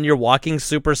segments, and you're walking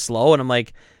super slow, and I'm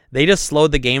like, they just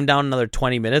slowed the game down another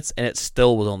 20 minutes, and it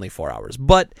still was only 4 hours.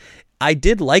 But I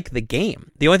did like the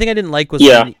game. The only thing I didn't like was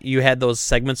when you had those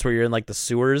segments where you're in, like, the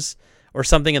sewers or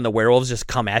something, and the werewolves just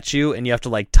come at you, and you have to,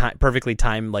 like, perfectly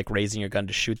time, like, raising your gun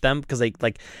to shoot them, because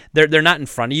they're not in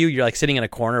front of you. You're, like, sitting in a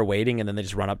corner waiting, and then they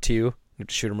just run up to you. You have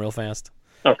to shoot them real fast.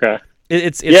 Okay.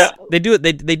 It's they do it.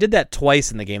 They did that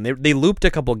twice in the game. They looped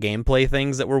a couple gameplay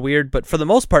things that were weird, but for the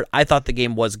most part, I thought the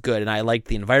game was good, and I liked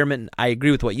the environment. And I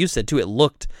agree with what you said too. It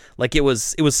looked like it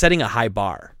was setting a high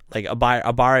bar, like a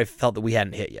bar I felt that we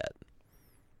hadn't hit yet.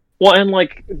 Well, and,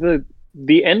 like,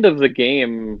 the end of the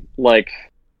game, like,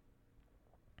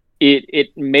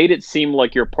 it made it seem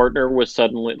like your partner was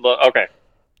suddenly... Okay,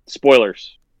 spoiler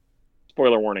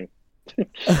warning.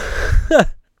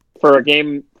 For a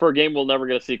game we'll never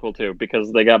get a sequel to,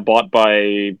 because they got bought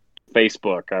by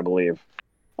Facebook, I believe.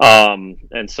 And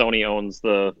Sony owns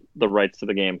the rights to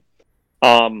the game.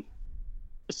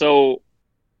 So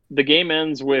the game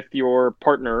ends with your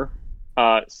partner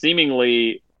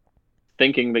seemingly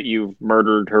thinking that you've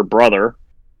murdered her brother,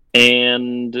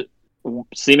 and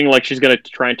seeming like she's going to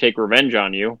try and take revenge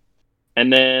on you.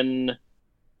 And then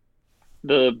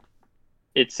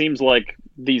it seems like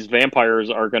these vampires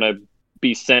are going to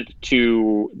be sent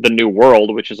to the new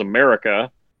world, which is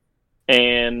America.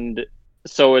 And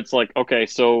so it's like, okay,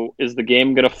 so is the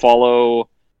game going to follow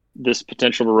this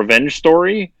potential revenge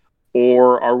story,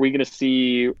 or are we going to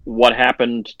see what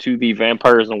happened to the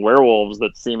vampires and werewolves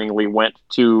that seemingly went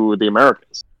to the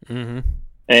Americas? Mm-hmm.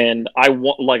 And I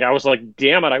was like,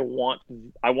 damn it, I want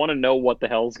to know what the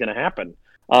hell is going to happen.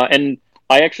 And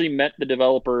I actually met the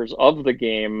developers of the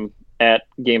game at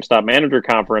GameStop Manager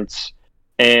Conference,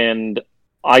 and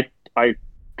I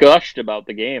gushed about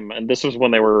the game, and this was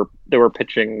when they were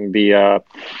pitching the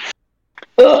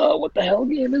what the hell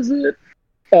game is it?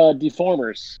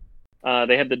 Deformers.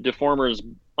 They had the Deformers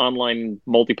online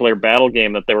multiplayer battle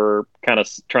game that they were kind of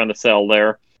trying to sell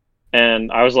there,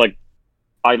 and I was like,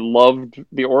 I loved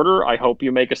The Order. I hope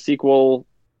you make a sequel.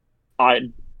 I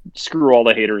screw all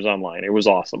the haters online. It was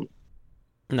awesome.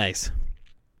 Nice.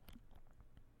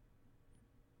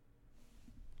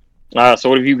 So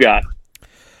what have you got?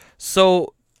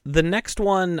 So the next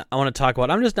one I want to talk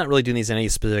about, I'm just not really doing these in any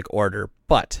specific order,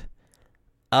 but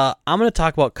I'm going to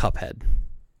talk about Cuphead.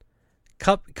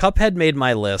 Cuphead made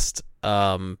my list.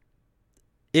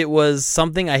 It was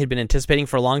something I had been anticipating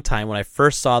for a long time. When I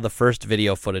first saw the first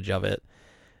video footage of it,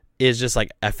 is just like,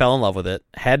 I fell in love with it,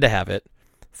 had to have it.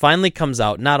 Finally comes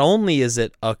out. Not only is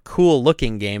it a cool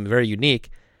looking game, very unique,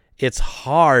 it's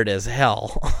hard as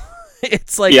hell.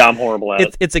 It's like, yeah, I'm horrible at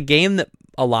it. It's a game that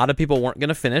a lot of people weren't going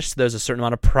to finish. So there's a certain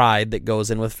amount of pride that goes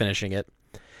in with finishing it.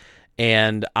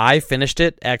 And I finished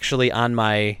it actually on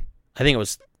my, I think it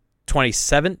was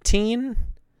 2017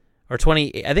 or I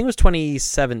think it was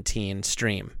 2017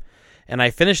 stream. And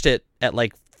I finished it at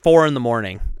like 4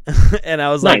 a.m. And I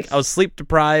was nice. like, I was sleep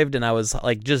deprived and I was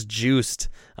like just juiced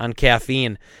on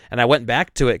caffeine. And I went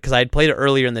back to it because I had played it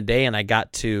earlier in the day and I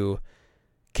got to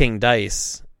King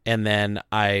Dice and then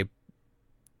I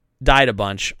died a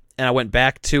bunch, and I went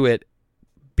back to it,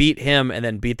 beat him, and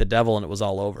then beat the devil, and it was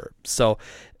all over. So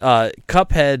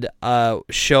Cuphead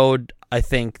showed, I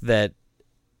think, that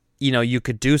you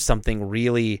could do something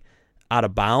really out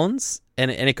of bounds,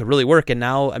 and it could really work. And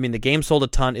now, I mean, the game sold a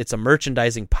ton. It's a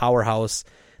merchandising powerhouse.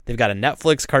 They've got a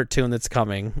Netflix cartoon that's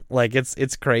coming. Like,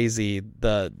 it's crazy,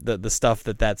 the stuff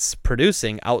that's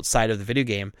producing outside of the video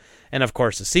game, and of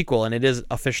course a sequel. And it is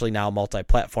officially now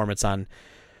multi-platform. It's on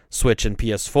Switch and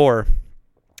PS4,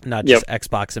 not just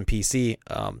Xbox and PC.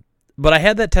 But I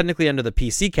had that technically under the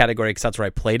PC category because that's where I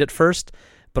played it first.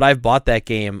 But I've bought that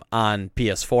game on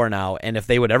PS4 now, and if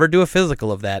they would ever do a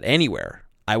physical of that anywhere,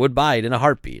 I would buy it in a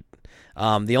heartbeat.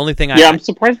 The only thing I'm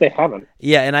surprised they haven't.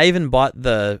 Yeah, and I even bought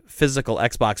the physical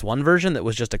Xbox One version that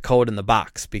was just a code in the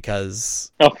box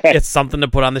because it's something to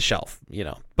put on the shelf,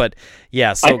 But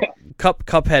yeah, so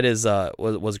Cuphead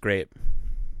was great.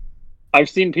 I've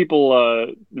seen people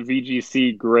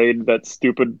VGC grade that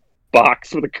stupid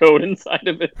box with a code inside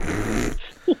of it.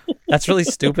 That's really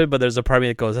stupid, but there's a part of me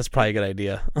that goes, that's probably a good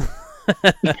idea.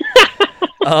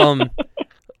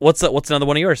 What's another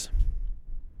one of yours?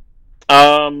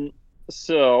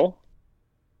 So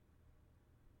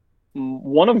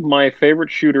one of my favorite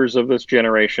shooters of this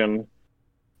generation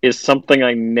is something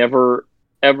I never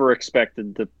ever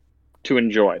expected to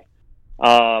enjoy.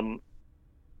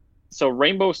 So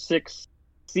Rainbow Six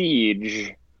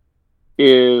Siege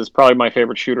is probably my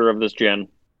favorite shooter of this gen.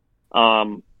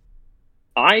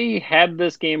 I had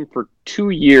this game for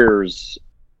 2 years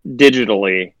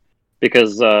digitally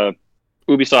because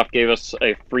Ubisoft gave us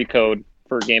a free code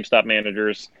for GameStop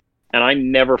managers, and I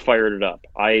never fired it up.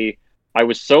 I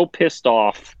was so pissed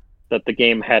off that the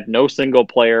game had no single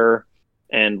player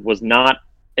and was not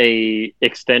a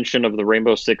extension of the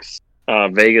Rainbow Six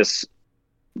Vegas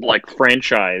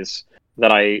franchise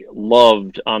that I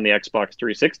loved on the Xbox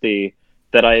 360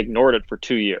 that I ignored it for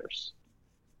 2 years.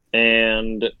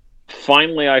 And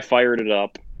finally I fired it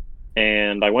up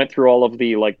and I went through all of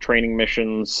the training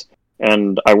missions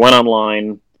and I went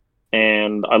online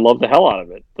and I loved the hell out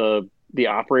of it. The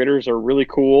operators are really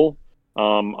cool.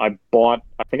 I've got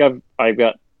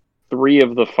 3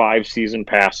 of the 5 season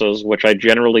passes, which I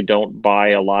generally don't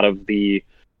buy a lot of the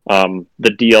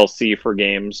DLC for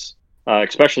games.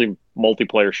 Especially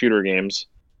multiplayer shooter games,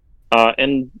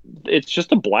 and it's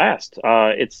just a blast.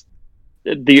 It's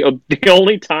the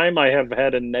only time I have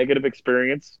had a negative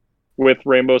experience with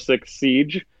Rainbow Six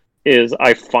Siege is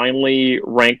I finally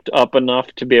ranked up enough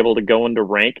to be able to go into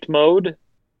ranked mode,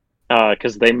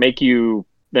 because they make you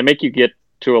get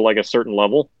to a certain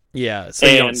level. Yeah, so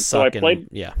you don't suck.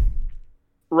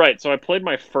 Right. So I played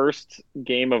my first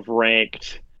game of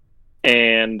ranked.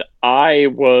 And I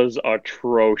was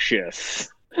atrocious.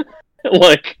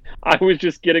 I was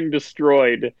just getting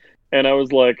destroyed. And I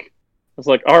was like,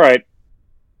 all right,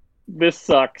 this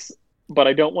sucks, but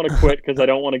I don't want to quit because I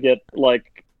don't want to get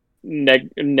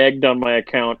negged on my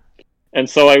account. And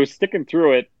so I was sticking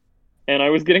through it, and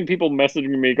I was getting people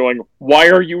messaging me going, "Why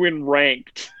are you in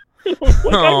ranked?" I was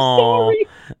like, I'm sorry.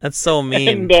 That's so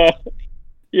mean.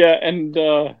 And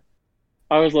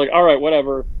I was like, all right,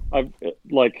 whatever.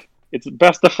 It's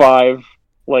best of 5.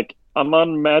 I'm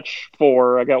on match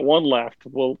 4. I got 1 left.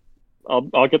 Well,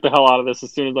 I'll get the hell out of this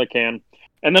as soon as I can.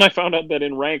 And then I found out that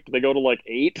in ranked they go to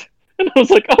 8, and I was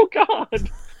like, oh god,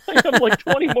 I have like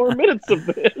 20 more minutes of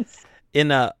this.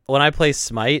 When I play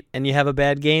Smite and you have a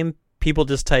bad game, people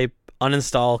just type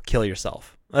uninstall, kill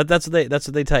yourself. That's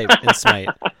what they type in Smite.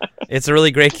 It's a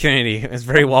really great community. It's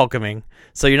very welcoming.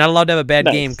 So you're not allowed to have a bad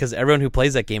game because everyone who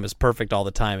plays that game is perfect all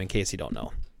the time. In case you don't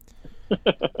know.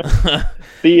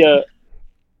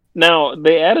 Now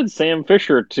they added Sam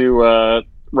Fisher to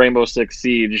Rainbow Six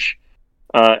Siege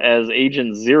as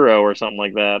Agent Zero or something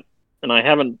like that, and I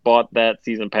haven't bought that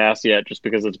season pass yet just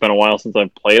because it's been a while since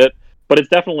I've played it. But it's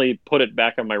definitely put it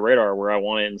back on my radar where I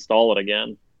want to install it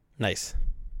again. Nice.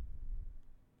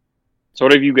 So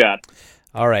what have you got?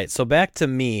 All right, so back to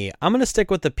me. I'm going to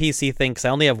stick with the PC thing because I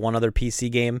only have one other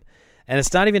PC game. And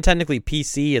it's not even technically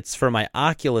PC. It's for my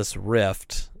Oculus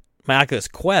Rift. My Oculus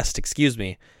Quest, excuse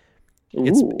me.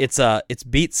 It's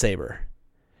Beat Saber.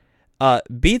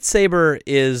 Beat Saber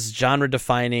is genre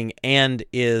defining and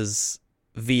is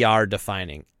VR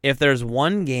defining. If there's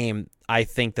one game I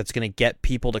think that's going to get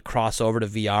people to cross over to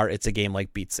VR, it's a game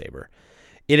like Beat Saber.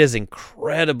 It is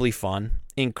incredibly fun,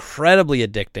 incredibly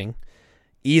addicting,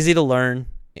 easy to learn,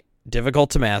 difficult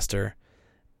to master.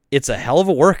 It's a hell of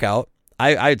a workout.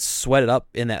 I'd sweat it up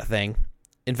in that thing.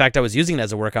 In fact, I was using it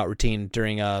as a workout routine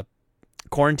during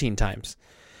quarantine times.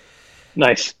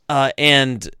 Nice.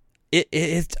 And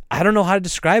it I don't know how to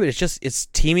describe it. It's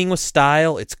teaming with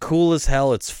style. It's cool as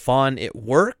hell. It's fun. It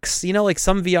works. Like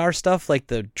some VR stuff, like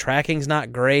the tracking's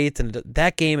not great, and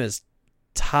that game is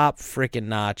top freaking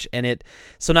notch. And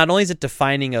so not only is it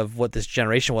defining of what this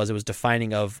generation was, it was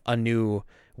defining of a new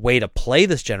way to play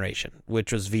this generation,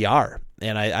 which was VR.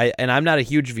 And I'm not a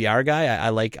huge VR guy. I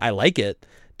like it.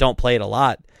 Don't play it a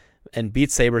lot. And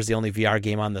Beat Saber is the only VR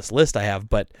game on this list I have,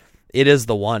 but it is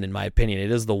the one, in my opinion.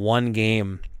 It is the one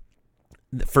game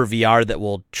for VR that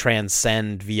will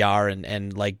transcend VR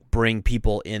and like bring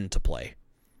people into play.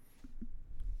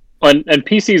 And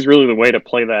PC is really the way to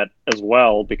play that as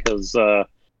well, because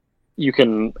you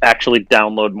can actually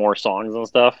download more songs and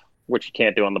stuff, which you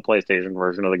can't do on the PlayStation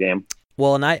version of the game.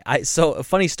 Well, and so a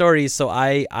funny story. So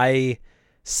I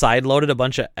sideloaded a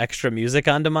bunch of extra music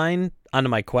onto my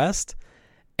Quest,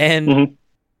 and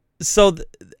so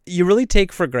you really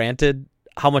take for granted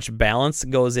how much balance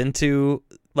goes into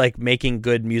like making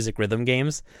good music rhythm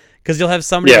games, because you'll have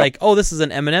somebody like, oh, this is an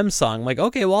Eminem song. I'm like,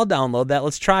 okay, well, I'll download that.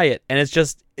 Let's try it. And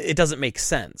it doesn't make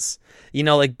sense.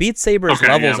 Like Beat Saber's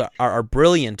levels are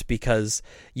brilliant because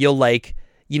you'll like,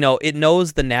 it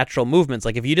knows the natural movements.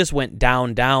 Like if you just went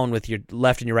down with your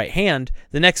left and your right hand,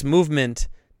 the next movement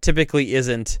typically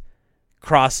isn't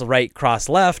cross right, cross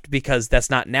left, because that's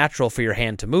not natural for your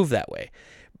hand to move that way.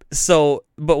 So,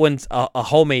 but when a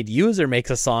homemade user makes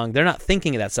a song, they're not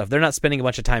thinking of that stuff. They're not spending a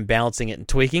bunch of time balancing it and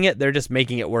tweaking it. They're just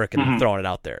making it work and throwing it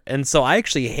out there. And so I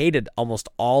actually hated almost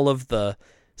all of the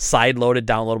side-loaded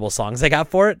downloadable songs I got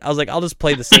for it. I was like, I'll just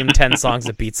play the same 10 songs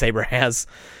that Beat Saber has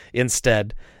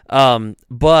instead.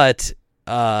 But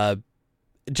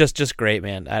just great,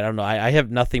 man. I don't know. I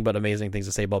have nothing but amazing things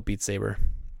to say about Beat Saber.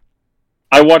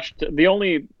 I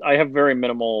have very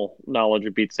minimal knowledge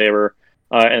of Beat Saber.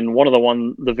 And one of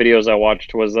the videos I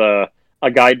watched was a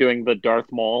guy doing the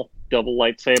Darth Maul double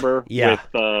lightsaber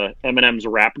with Eminem's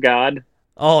Rap God.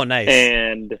 Oh, nice.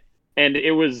 And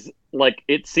it was like,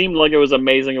 it seemed like it was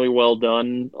amazingly well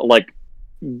done, like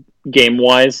game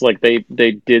wise. Like they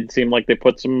did seem like they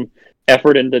put some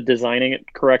effort into designing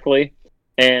it correctly.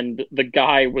 And the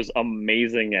guy was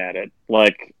amazing at it.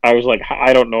 Like I was like,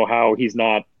 I don't know how he's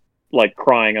not like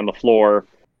crying on the floor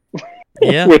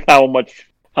with how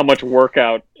much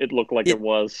workout it looked like it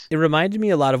was. It reminded me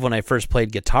a lot of when I first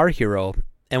played Guitar Hero.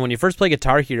 And when you first play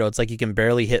Guitar Hero, it's like you can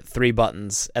barely hit 3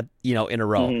 buttons in a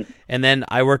row. And then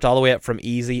I worked all the way up from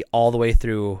easy all the way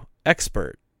through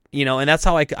expert. And that's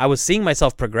how I was seeing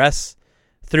myself progress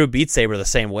through Beat Saber the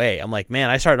same way. I'm like, man,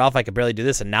 I started off I could barely do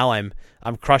this, and now I'm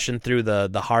crushing through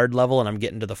the hard level, and I'm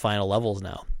getting to the final levels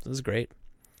now. This is great.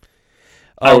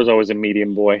 I was always a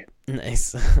medium boy.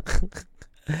 Nice.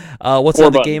 What's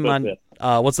another game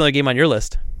on your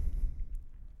list?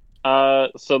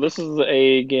 So this is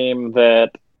a game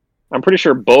that I'm pretty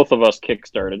sure both of us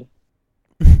kickstarted.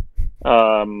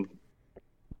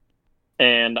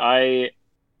 And I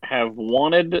have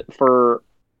wanted for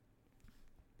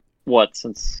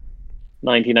since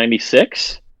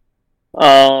 1996?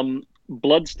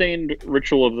 Bloodstained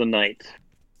Ritual of the Night.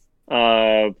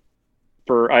 I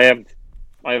have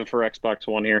it for Xbox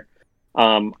One here.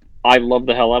 I love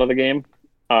the hell out of the game.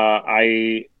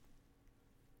 I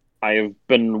have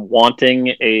been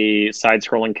wanting a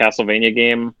side-scrolling Castlevania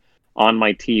game on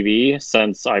my TV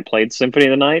since I played Symphony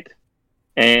of the Night.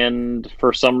 And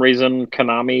for some reason,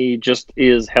 Konami just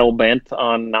is hell-bent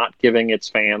on not giving its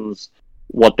fans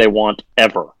what they want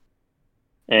ever.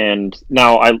 And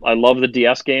now I love the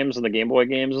DS games and the Game Boy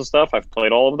games and stuff. I've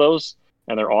played all of those,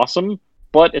 and they're awesome.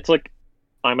 But it's like,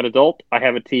 I'm an adult. I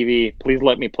have a TV. Please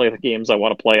let me play the games I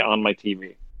want to play on my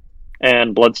TV.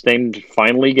 And Bloodstained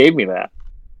finally gave me that.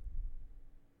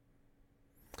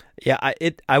 Yeah,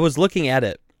 I was looking at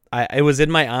it. It was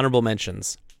in my honorable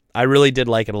mentions. I really did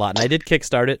like it a lot, and I did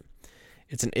kickstart it.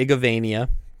 It's an Igavania,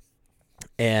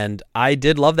 and I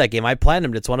did love that game. I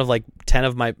platinumed. It's one of my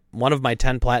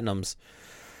 10 platinums,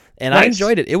 and nice. I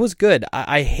enjoyed it. It was good.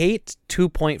 I hate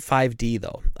 2.5D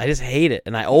though. I just hate it,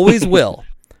 and I always will.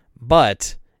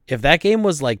 But if that game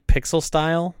was like pixel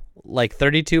style, like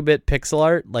 32-bit pixel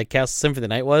art, like Castle Symphony of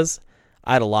the Night was,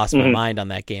 I'd have lost my mind on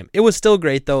that game. It was still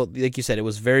great though. Like you said, it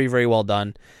was very, very well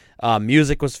done.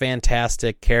 Music was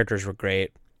fantastic. Characters were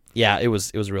great. Yeah, it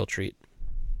was a real treat.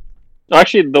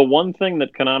 Actually, the one thing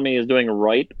that Konami is doing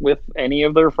right with any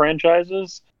of their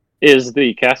franchises is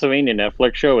the Castlevania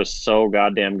Netflix show is so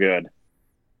goddamn good.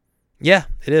 Yeah,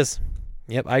 it is.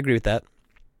 Yep, I agree with that.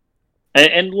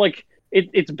 And like,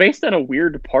 it's based on a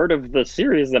weird part of the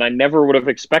series that I never would have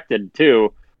expected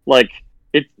too. Like,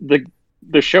 the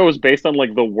show is based on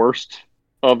like the worst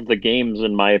of the games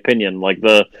in my opinion. Like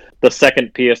the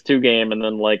second PS2 game, and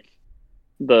then like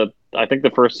I think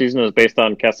the first season is based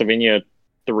on Castlevania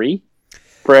 3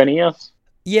 for NES.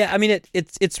 Yeah, I mean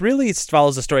it's really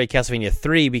follows the story of Castlevania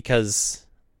 3 because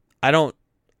I don't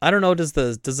know, does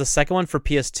the second one for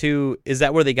PS2, is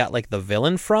that where they got like the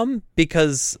villain from?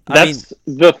 Because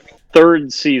the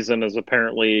third season is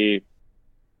apparently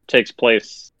takes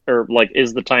place, or like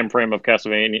is the time frame of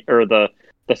Castlevania, or the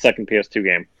second PS2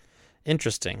 game.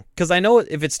 Interesting, because I know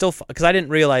if it's still, because I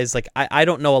didn't realize, like I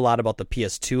don't know a lot about the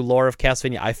PS2 lore of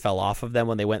Castlevania. I fell off of them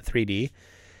when they went 3D.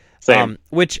 Same.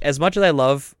 Which, as much as I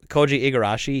love Koji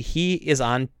Igarashi, he is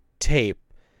on tape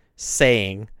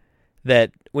saying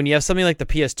that when you have something like the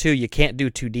PS2, you can't do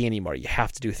 2D anymore. You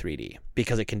have to do 3D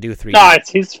because it can do 3D. Nah, it's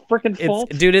his freaking fault.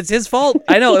 Dude, it's his fault.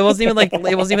 I know. It wasn't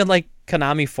even like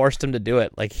Konami forced him to do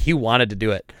it. Like, he wanted to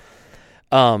do it.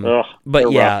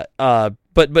 But yeah,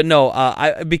 but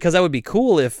no, because that would be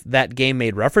cool if that game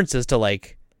made references to,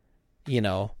 like, you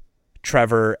know,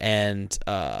 Trevor and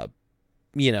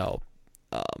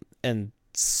and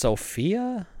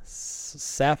Sophia,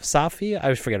 I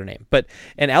always forget her name,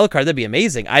 and Alucard. That'd be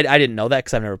amazing. I didn't know that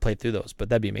because I've never played through those, but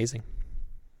that'd be amazing.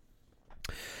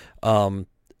 So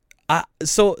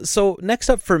next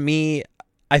up for me,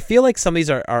 I feel like some of these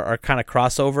are kind of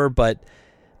crossover, but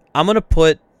I'm gonna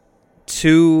put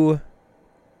two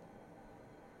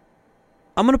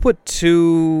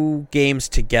games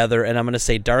together, and I'm gonna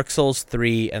say Dark Souls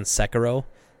 3 and Sekiro,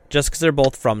 just because they're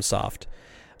both FromSoft.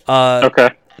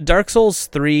 Okay. Dark Souls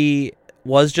 3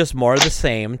 was just more of the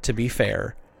same, to be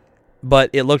fair, but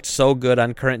it looked so good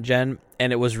on current gen,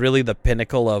 and it was really the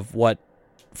pinnacle of what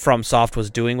FromSoft was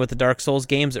doing with the Dark Souls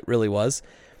games. It really was.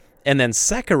 And then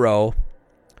Sekiro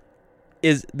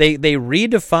is they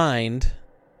redefined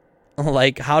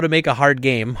like how to make a hard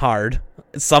game hard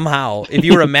somehow. If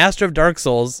you were a master of Dark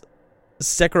Souls,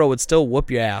 Sekiro would still whoop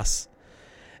your ass.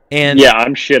 And yeah,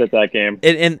 I'm shit at that game.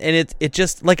 And it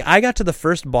just, like, I got to the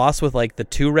first boss with like the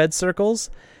 2 red circles,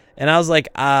 and I was like,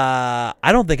 I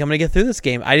don't think I'm gonna get through this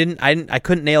game. I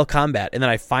couldn't nail combat, and then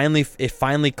it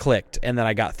finally clicked, and then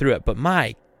I got through it. But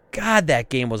my God, that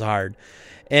game was hard.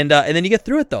 And then you get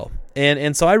through it though,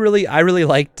 and so I really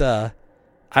liked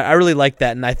I really liked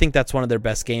that, and I think that's one of their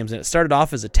best games. And it started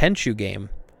off as a Tenchu game,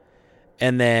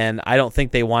 and then I don't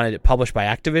think they wanted it published by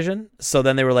Activision, so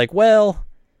then they were like, well,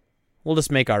 we'll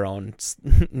just make our own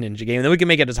ninja game, and then we can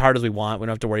make it as hard as we want. We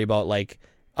don't have to worry about like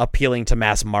appealing to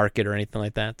mass market or anything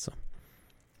like that. So,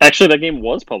 actually, that game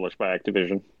was published by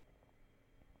Activision.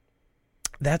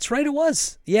 That's right, it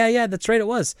was. Yeah, that's right, it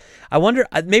was. I wonder,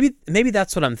 maybe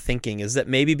that's what I'm thinking, is that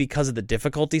maybe because of the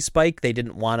difficulty spike, they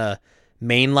didn't want to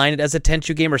mainline it as a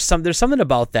Tenchu game, or there's something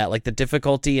about that, like the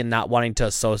difficulty and not wanting to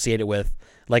associate it with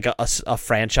like a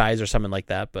franchise or something like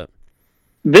that. But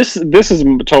this is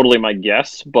totally my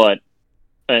guess, but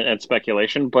and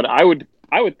speculation. But I would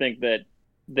think that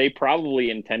they probably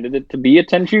intended it to be a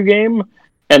Tenchu game,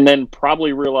 and then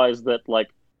probably realized that like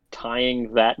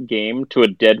tying that game to a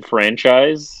dead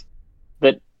franchise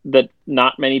that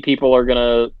not many people are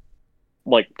gonna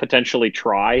like potentially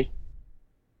try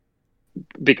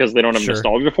because they don't have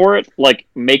nostalgia for it. Like,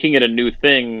 making it a new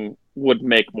thing would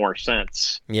make more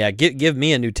sense. Yeah, give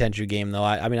me a new Tenchu game though.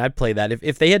 I mean, I'd play that.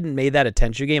 If they hadn't made that a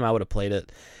Tenchu game, I would have played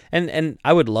it. And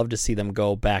I would love to see them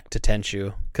go back to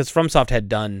Tenchu, because FromSoft had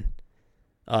done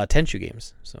Tenchu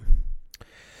games. So,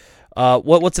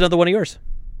 what's another one of yours?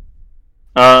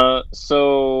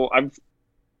 So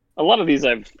a lot of these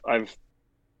I've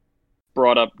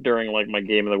brought up during like my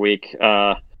game of the week,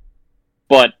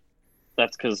 but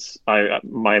that's because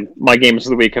my games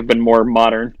of the week have been more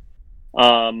modern.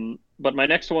 But my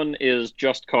next one is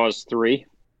Just Cause 3,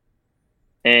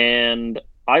 and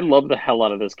I love the hell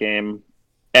out of this game.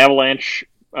 Avalanche,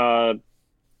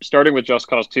 starting with Just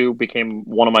Cause 2, became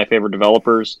one of my favorite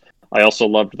developers. I also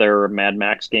loved their Mad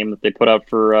Max game that they put out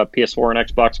for PS4 and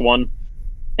Xbox One.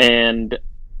 And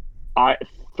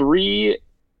 3,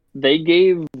 they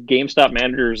gave GameStop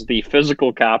managers the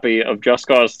physical copy of Just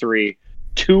Cause 3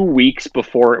 2 weeks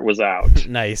before it was out.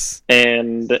 Nice.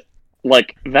 And,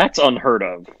 like, that's unheard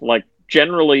of. Like,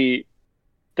 generally,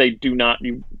 they do not...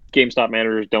 GameStop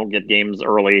managers don't get games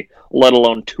early, let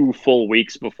alone 2 full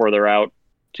weeks before they're out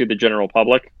to the general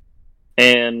public.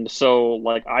 And so,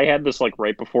 like, I had this, like,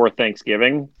 right before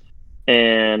Thanksgiving,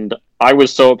 and I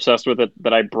was so obsessed with it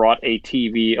that I brought a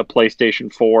TV, a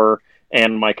PlayStation 4,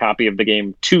 and my copy of the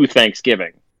game to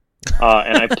Thanksgiving.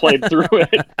 And I played through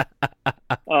it.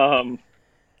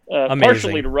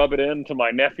 Partially to rub it into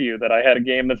my nephew that I had a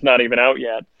game that's not even out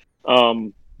yet.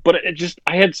 But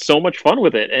I had so much fun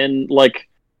with it. And, like,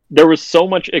 there was so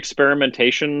much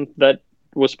experimentation that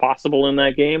was possible in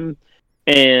that game.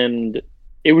 And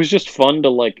it was just fun to,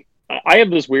 like, I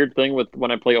have this weird thing with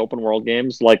when I play open world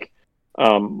games, like,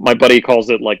 my buddy calls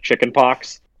it, like, chicken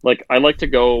pox. Like, I like to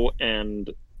go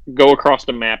across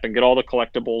the map and get all the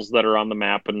collectibles that are on the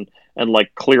map and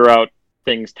like, clear out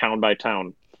things town by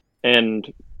town.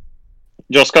 And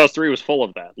Just Cause 3 was full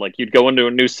of that. Like, you'd go into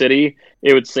a new city,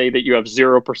 it would say that you have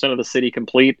 0% of the city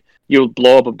complete. You would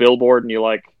blow up a billboard and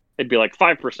it'd be like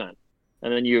 5%.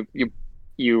 And then you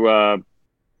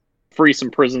free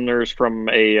some prisoners from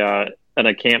an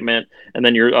encampment, and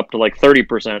then you're up to like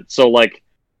 30%. So, like,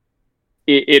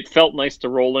 it felt nice to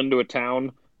roll into a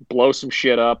town, blow some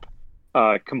shit up,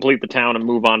 complete the town, and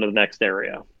move on to the next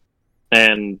area.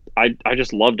 And I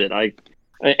just loved it.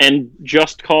 And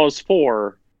Just Cause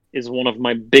 4 is one of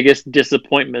my biggest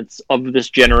disappointments of this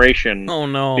generation. Oh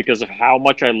no! Because of how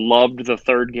much I loved the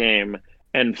third game,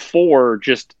 and 4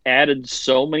 just added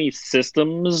so many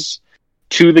systems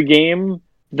to the game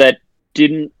that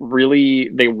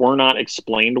they were not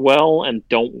explained well and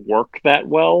don't work that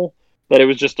well, that it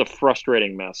was just a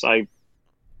frustrating mess. I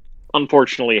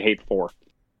unfortunately hate 4.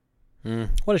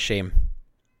 What a shame.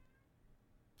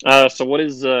 So what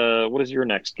is your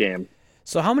next game?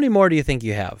 So how many more do you think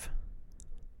you have?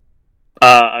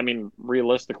 I mean,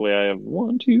 realistically, I have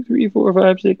 1, 2, 3, 4,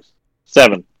 5, 6,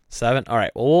 7. 7? All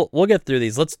right. Well, we'll get through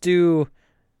these. Let's do...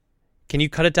 Can you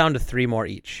cut it down to 3 more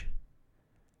each?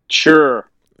 Sure.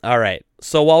 All right.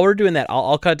 So while we're doing that,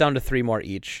 I'll cut it down to 3 more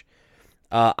each.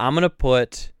 I'm going to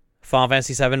put Final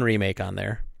Fantasy VII Remake on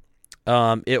there.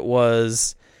 It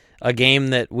was a game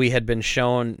that we had been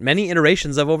shown many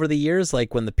iterations of over the years.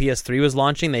 Like when the PS3 was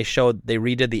launching, they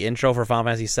redid the intro for Final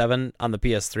Fantasy VII on the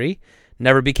PS3.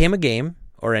 Never became a game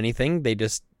or anything.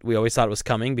 We always thought it was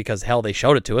coming because, hell, they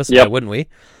showed it to us. Yep. Why wouldn't we?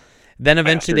 Then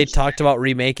eventually they talked about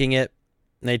remaking it.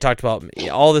 And they talked about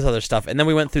all this other stuff. And then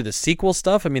we went through the sequel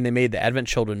stuff. I mean, they made the Advent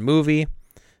Children movie.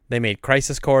 They made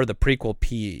Crisis Core, the prequel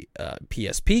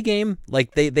PSP game.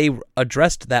 Like, they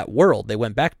addressed that world. They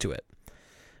went back to it.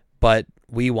 But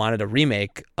we wanted a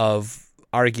remake of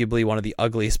arguably one of the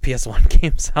ugliest PS1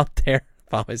 games out there,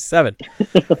 Final Fantasy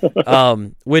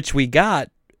VII, which we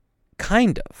got,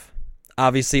 kind of.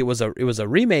 Obviously, it was a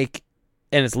remake,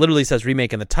 and it literally says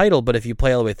remake in the title, but if you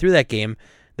play all the way through that game,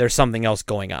 there's something else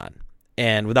going on.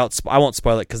 And I won't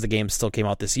spoil it because the game still came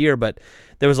out this year, but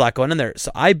there was a lot going in there.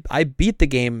 So I beat the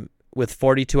game with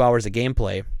 42 hours of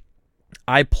gameplay.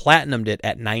 I platinumed it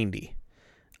at 90.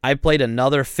 I played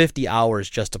another 50 hours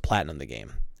just to platinum the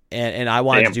game, and I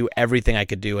wanted to do everything I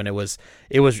could do, and it was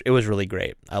really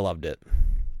great. I loved it.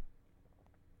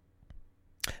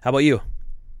 How about you?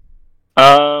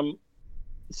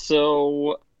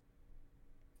 So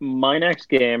my next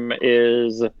game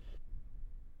is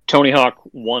Tony Hawk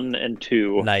 1 and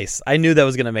 2. Nice. I knew that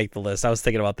was going to make the list. I was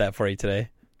thinking about that for you today.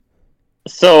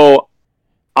 So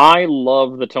I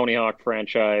love the Tony Hawk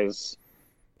franchise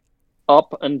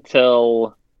up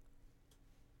until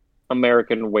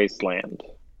American Wasteland.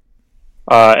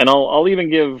 And I'll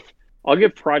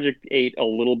give Project 8 a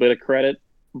little bit of credit,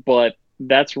 but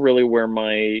that's really where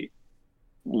my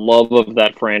love of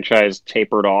that franchise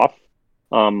tapered off.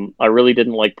 I really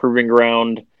didn't like Proving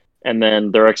Ground, and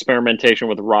then their experimentation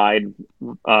with Ride,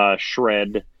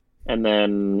 Shred, and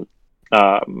then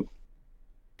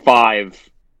 5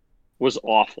 was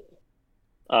awful.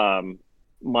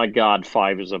 My God,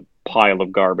 5 is a pile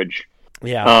of garbage.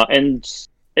 Yeah. And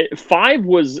 5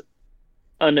 was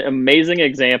an amazing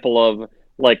example of,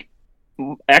 like,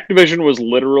 Activision was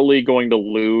literally going to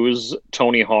lose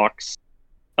Tony Hawk's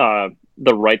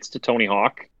the rights to Tony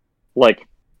Hawk, like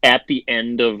at the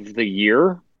end of the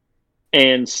year,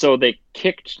 and so they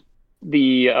kicked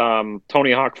the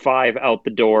Tony Hawk 5 out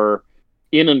the door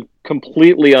in a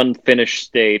completely unfinished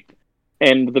state.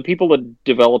 And the people that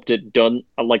developed it done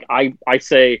like I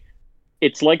say,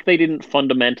 it's like they didn't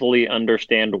fundamentally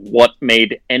understand what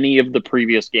made any of the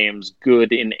previous games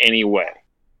good in any way.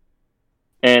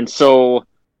 And so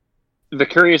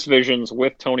Vicarious Visions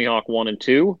with Tony Hawk 1 and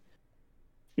 2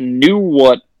 knew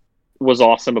what was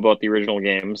awesome about the original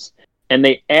games, and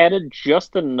they added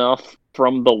just enough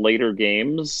from the later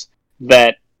games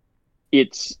that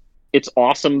it's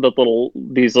awesome that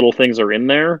these little things are in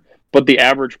there, but the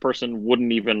average person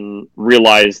wouldn't even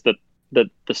realize that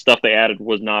the stuff they added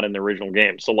was not in the original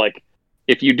game. So like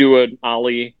if you do an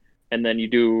ollie and then you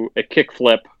do a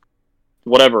kickflip,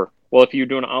 whatever. Well, if you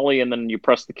do an ollie and then you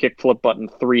press the kickflip button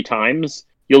 3 times,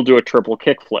 you'll do a triple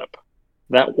kickflip.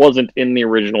 That wasn't in the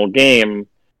original game,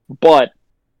 but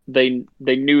they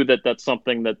knew that that's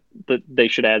something that they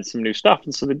should add some new stuff,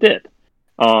 and so they did.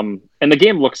 And the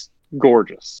game looks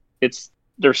gorgeous.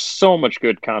 There's so much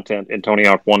good content in Tony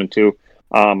Hawk 1 and 2.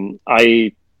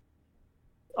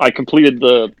 I completed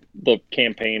the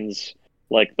campaigns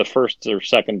like the first or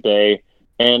second day,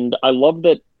 and I love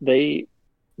that they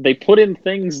put in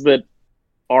things that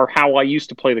are how I used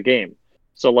to play the game.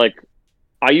 So like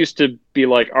I used to be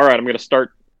like, all right, I'm going to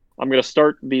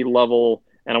start the level,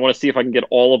 and I want to see if I can get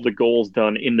all of the goals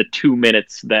done in the 2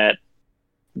 minutes that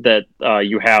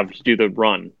you have to do the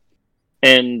run.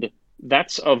 And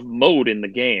that's a mode in the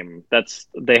game.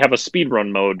 They have a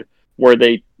speedrun mode where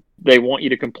they want you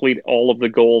to complete all of the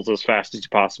goals as fast as you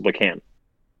possibly can.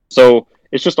 So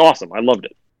it's just awesome. I loved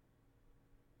it.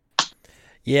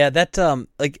 Yeah, that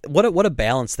like what a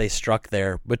balance they struck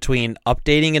there between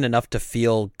updating it enough to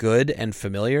feel good and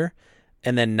familiar,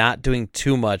 and then not doing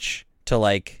too much to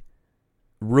like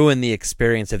ruin the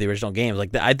experience of the original games.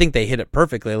 Like I think they hit it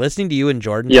perfectly. Listening to you and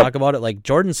Jordan talk about it, like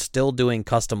Jordan's still doing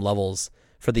custom levels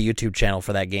for the YouTube channel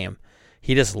for that game.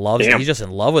 He just loves it. He's just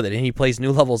in love with it, and he plays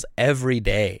new levels every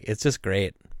day. It's just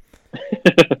great.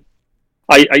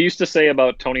 I used to say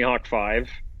about Tony Hawk 5,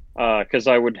 because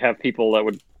I would have people that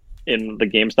would in the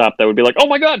GameStop that would be like, "Oh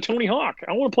my God, Tony Hawk!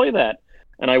 I want to play that."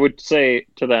 And I would say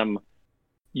to them,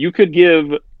 "You could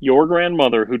give your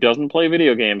grandmother who doesn't play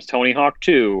video games Tony Hawk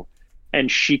 2, and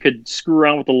she could screw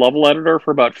around with the level editor for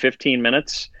about 15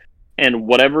 minutes, and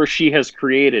whatever she has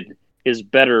created is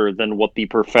better than what the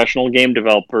professional game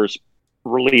developers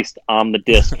released on the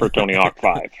disc for Tony Hawk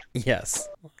 5. Yes.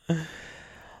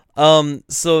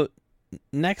 So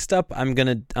next up, I'm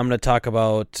gonna talk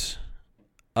about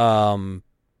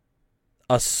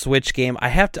a Switch game. I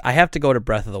have to go to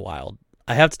Breath of the Wild.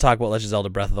 I have to talk about Legend of Zelda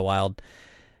Breath of the Wild.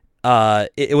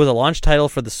 It was a launch title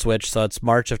for the Switch, so it's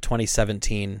March of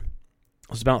 2017. It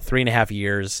was about 3.5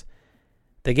 years.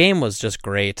 The game was just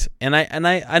great, and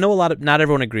I know not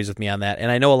everyone agrees with me on that,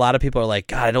 and I know a lot of people are like,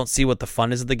 God, I don't see what the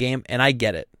fun is of the game, and I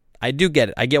get it. I do get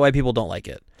it. I get why people don't like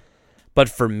it, but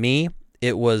for me,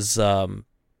 it was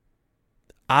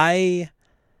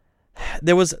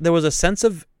there was a sense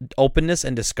of openness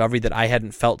and discovery that I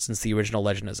hadn't felt since the original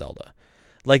Legend of Zelda.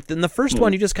 Like in the first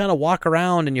one, you just kind of walk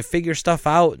around and you figure stuff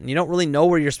out, and you don't really know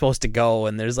where you're supposed to go,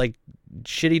 and there's like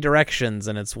shitty directions,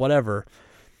 and it's whatever.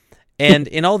 And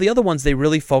in all the other ones, they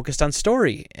really focused on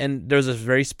story, and there's a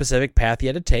very specific path you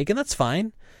had to take, and that's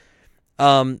fine.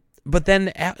 But then,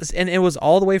 and it was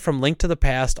all the way from Link to the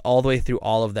Past all the way through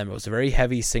all of them. It was a very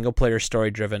heavy single-player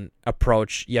story-driven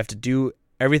approach. You have to do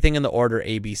everything in the order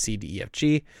A, B, C, D, E, F,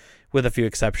 G, with a few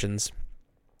exceptions.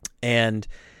 And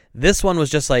this one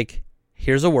was just like,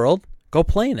 here's a world, go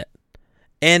play in it.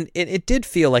 And it did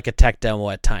feel like a tech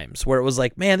demo at times, where it was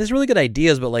like, man, there's really good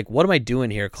ideas, but like, what am I doing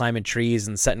here? Climbing trees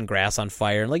and setting grass on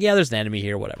fire. And like, yeah, there's an enemy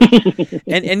here, whatever.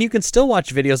 and you can still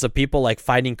watch videos of people like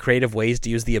finding creative ways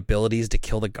to use the abilities to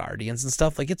kill the guardians and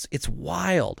stuff. Like it's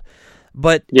wild.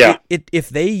 But yeah, if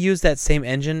they use that same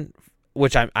engine,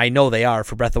 which I know they are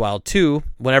for Breath of the Wild 2,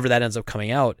 whenever that ends up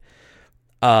coming out,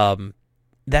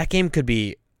 that game could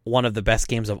be one of the best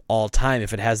games of all time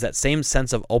if it has that same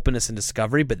sense of openness and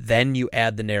discovery, but then you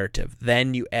add the narrative,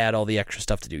 then you add all the extra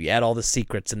stuff to do, you add all the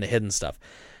secrets and the hidden stuff.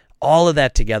 All of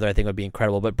that together I think would be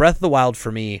incredible. But Breath of the Wild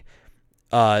for me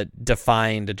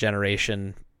defined a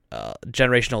generational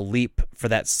leap for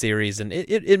that series, and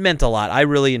it meant a lot. I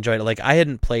really enjoyed it. Like, I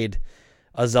hadn't played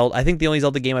a Zelda. I think the only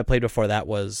Zelda game I played before that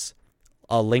was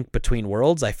A Link Between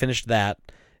Worlds. I finished that,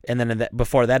 and then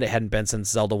before that it hadn't been since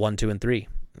Zelda 1, 2, and 3.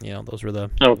 You know, those were the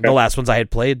last ones I had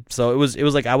played. So it was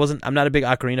like I'm not a big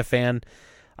Ocarina fan.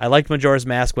 I liked Majora's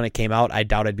Mask when it came out. I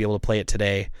doubt I'd be able to play it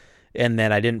today. And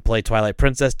then I didn't play Twilight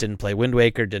Princess, didn't play Wind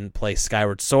Waker, didn't play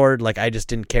Skyward Sword. Like, I just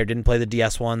didn't care. Didn't play the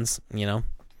DS ones, you know.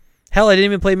 Hell, I didn't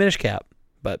even play Minish Cap.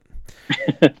 But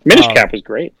Minish Cap was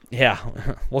great. Yeah,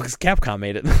 well, because Capcom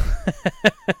made it.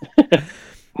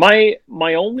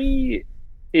 My only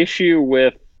issue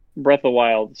with Breath of the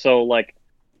Wild, so like,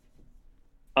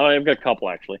 I've got a couple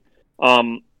actually.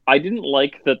 I didn't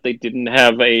like that they didn't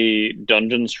have a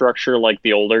dungeon structure like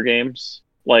the older games.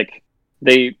 Like,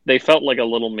 they felt like a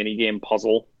little mini game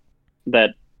puzzle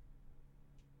that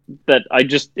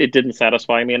it didn't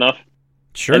satisfy me enough.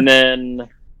 Sure. And then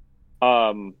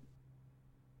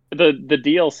the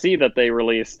DLC that they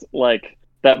released, like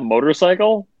that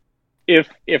motorcycle, if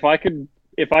I could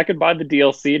buy the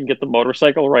DLC and get the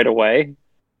motorcycle right away,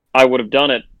 I would have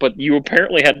done it. But you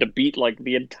apparently had to beat like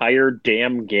the entire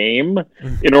damn game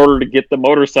in order to get the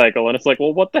motorcycle, and it's like,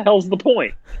 well, what the hell's the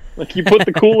point? Like, you put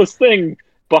the coolest thing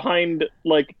behind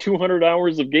like 200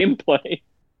 hours of gameplay.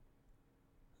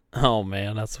 Oh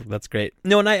man, that's great.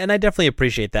 No, and I definitely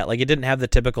appreciate that. Like, it didn't have the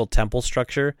typical temple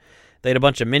structure. They had a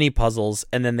bunch of mini puzzles,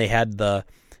 and then they had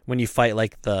when you fight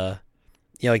like the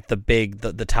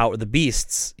tower, the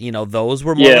beasts, you know, those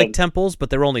were more like temples, but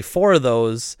there were only 4 of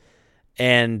those,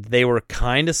 and they were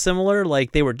kind of similar.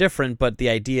 Like, they were different, but the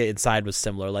idea inside was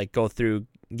similar. Like, go through,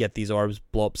 get these orbs,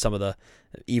 blow up some of the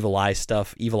evil eye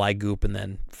goop, and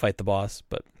then fight the boss.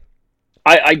 But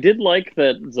I did like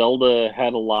that Zelda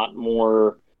had a lot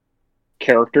more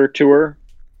character to her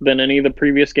than any of the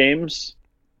previous games,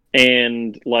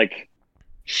 and like,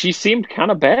 she seemed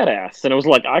kind of badass, and it was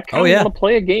like, I kind of want to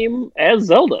play a game as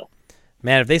Zelda.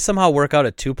 Man, if they somehow work out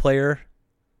a 2-player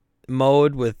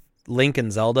mode with Link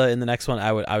and Zelda in the next one,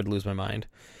 I would lose my mind.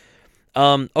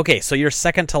 Okay, so your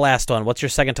second to last one. What's your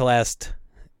second to last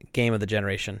game of the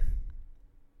generation?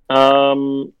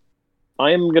 I'm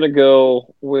gonna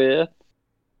go with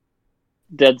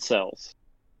Dead Cells.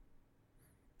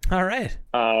 All right.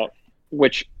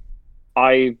 Which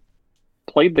I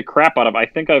played the crap out of. I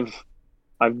think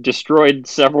I've destroyed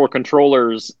several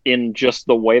controllers in just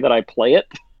the way that I play it.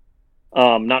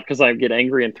 Not because I get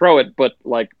angry and throw it, but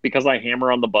like because I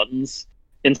hammer on the buttons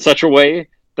in such a way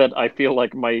that I feel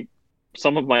like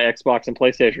some of my Xbox and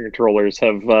PlayStation controllers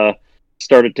have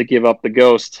started to give up the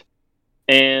ghost.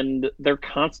 And they're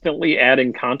constantly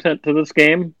adding content to this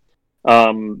game.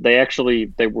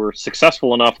 They were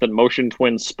successful enough that Motion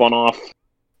Twin spun off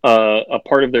a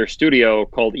part of their studio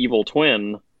called Evil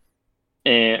Twin,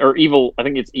 I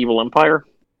think it's Evil Empire,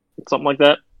 something like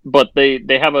that. But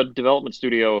they have a development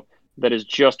studio that is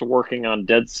just working on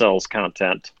Dead Cells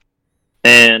content,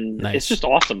 and nice. It's just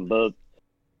awesome.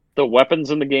 The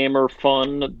weapons in the game are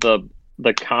fun.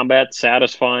 The combat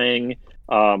satisfying.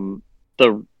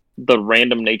 The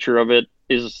random nature of it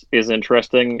is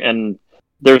interesting, and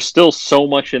there's still so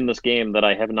much in this game that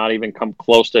I have not even come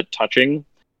close to touching,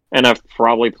 and I've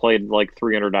probably played like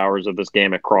 300 hours of this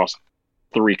game across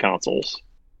 3 consoles.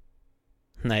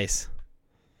 Nice.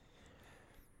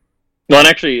 No, and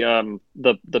actually,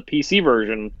 the PC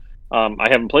version, I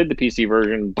haven't played the PC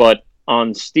version, but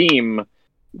on Steam,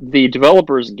 the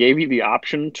developers gave you the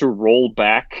option to roll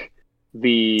back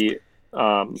the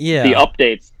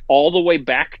updates all the way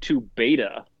back to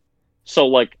beta. So,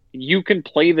 like, you can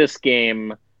play this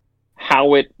game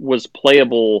how it was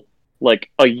playable like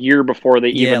a year before they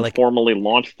even formally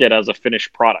launched it as a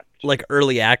finished product. Like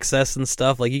early access and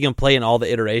stuff. Like, you can play in all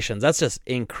the iterations. That's just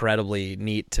incredibly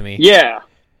neat to me. Yeah.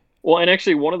 Well, and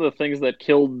actually one of the things that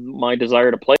killed my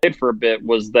desire to play it for a bit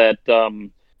was that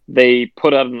they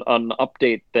put out an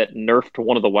update that nerfed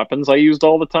one of the weapons I used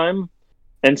all the time.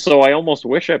 And so I almost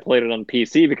wish I played it on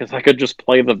PC because I could just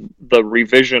play the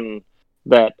revision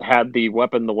that had the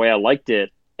weapon the way I liked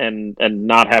it and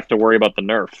not have to worry about the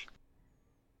nerf.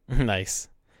 Nice.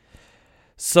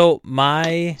 So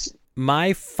my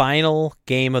final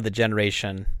game of the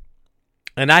generation,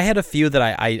 and I had a few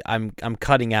that I'm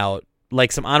cutting out.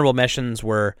 Like, some honorable mentions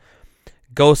were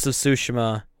Ghost of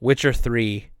Tsushima, Witcher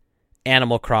 3,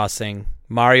 Animal Crossing,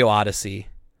 Mario Odyssey.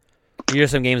 These are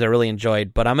some games I really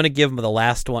enjoyed, but I'm going to give them the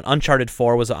last one. Uncharted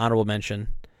 4 was an honorable mention.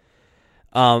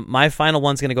 My final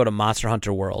one's going to go to Monster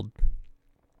Hunter World.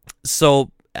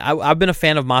 So I've been a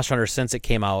fan of Monster Hunter since it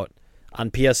came out on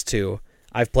PS2.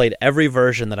 I've played every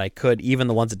version that I could, even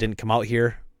the ones that didn't come out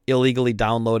here, illegally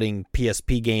downloading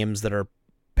PSP games that are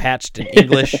patched in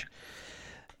English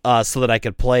so that I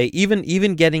could play.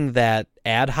 Even getting that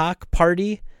ad hoc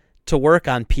party to work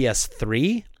on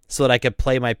PS3 so that I could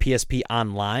play my PSP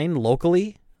online,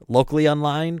 locally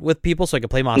online with people, so I could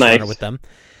play Monster Hunter with them.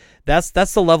 That's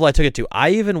the level I took it to. I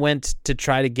even went to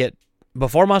try to get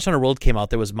before Monster Hunter World came out,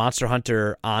 there was Monster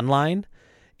Hunter Online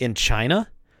in China.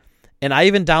 And I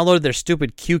even downloaded their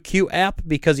stupid QQ app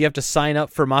because you have to sign up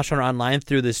for Monster Hunter Online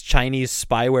through this Chinese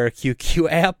spyware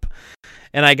QQ app.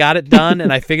 And I got it done,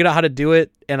 and I figured out how to do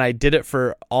it, and I did it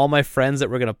for all my friends that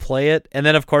were going to play it. And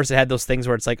then, of course, it had those things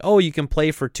where it's like, oh, you can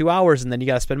play for 2 hours, and then you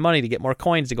got to spend money to get more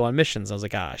coins to go on missions. I was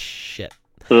like, ah, shit.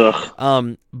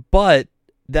 Ugh. But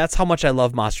that's how much I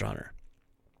love Monster Hunter.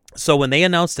 So when they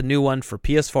announced a new one for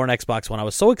PS4 and Xbox One, I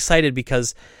was so excited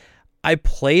because I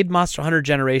played Monster Hunter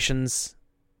Generations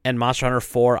and Monster Hunter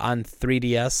 4 on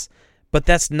 3DS, but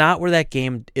that's not where that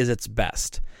game is its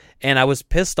best. And I was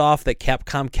pissed off that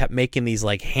Capcom kept making these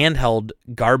like handheld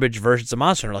garbage versions of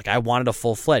Monster Hunter. Like I wanted a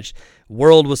full-fledged.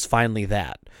 World was finally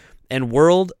that. And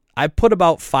World, I put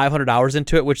about 500 hours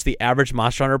into it, which the average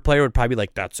Monster Hunter player would probably be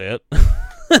like, that's it.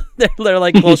 they're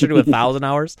like closer to 1,000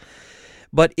 hours.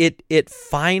 But it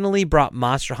finally brought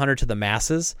Monster Hunter to the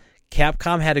masses.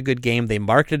 Capcom had a good game. They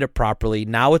marketed it properly.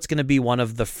 Now it's going to be one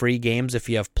of the free games if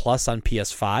you have Plus on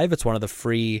PS5. It's one of the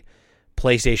free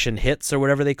PlayStation hits or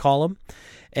whatever they call them.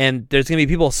 And there's going to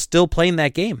be people still playing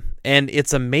that game. And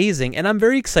it's amazing. And I'm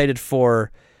very excited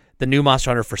for the new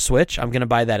Monster Hunter for Switch. I'm going to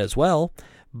buy that as well.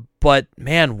 But,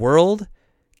 man, World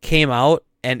came out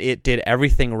and it did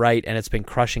everything right. And it's been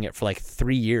crushing it for like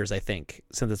 3 years, I think,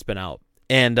 since it's been out.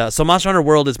 And so Monster Hunter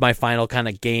World is my final kind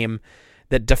of game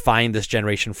that defined this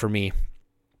generation for me.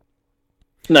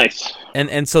 Nice.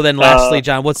 And so then lastly,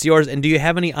 John, what's yours? And do you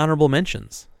have any honorable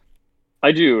mentions?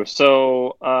 I do.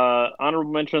 So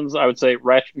honorable mentions, I would say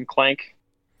Ratchet and Clank.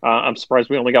 I'm surprised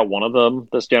we only got one of them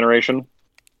this generation.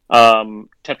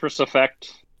 Tetris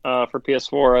Effect for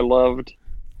PS4 I loved.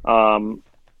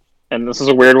 And this is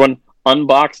a weird one.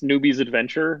 Unboxed Newbie's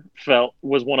Adventure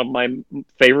was one of my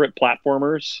favorite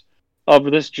platformers of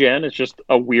this gen. It's just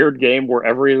a weird game where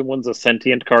everyone's a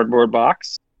sentient cardboard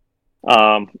box.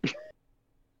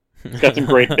 It's got some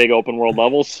great big open world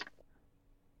levels.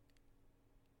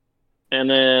 And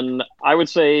then I would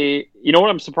say, you know what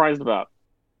I'm surprised about?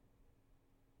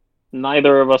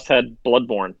 Neither of us had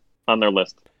Bloodborne on their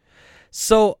list.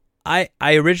 So I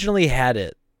originally had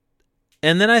it.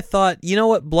 And then I thought, you know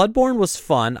what? Bloodborne was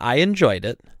fun. I enjoyed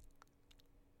it.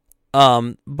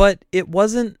 But it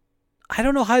wasn't, I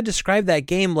don't know how to describe that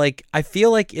game. Like, I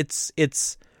feel like it's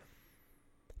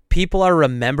people are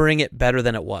remembering it better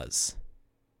than it was.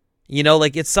 You know,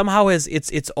 like it somehow it's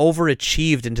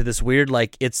overachieved into this weird,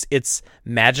 like it's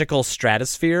magical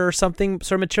stratosphere or something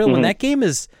sort of material. Mm-hmm. When that game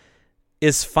is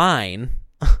fine,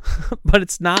 but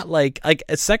it's not like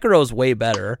Sekiro is way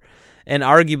better, and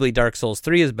arguably Dark Souls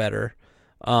 3 is better.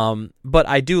 But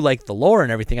I do like the lore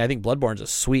and everything. I think Bloodborne's a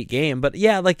sweet game. But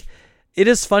yeah, like it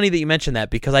is funny that you mentioned that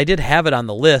because I did have it on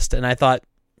the list, and I thought,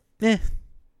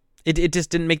 it just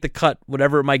didn't make the cut.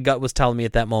 Whatever my gut was telling me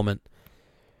at that moment.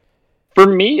 For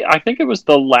me, I think it was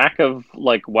the lack of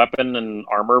like weapon and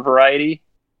armor variety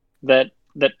that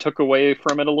took away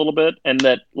from it a little bit, and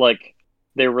that like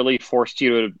they really forced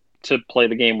you to play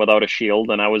the game without a shield.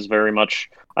 And I was very much,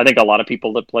 I think a lot of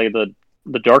people that play the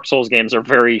Dark Souls games are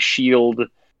very shield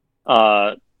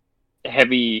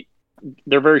heavy.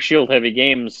 They're very shield heavy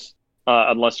games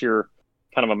unless you're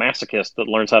kind of a masochist that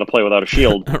learns how to play without a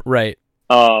shield. Right.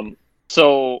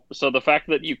 So the fact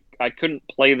that I couldn't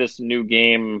play this new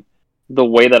game the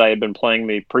way that I had been playing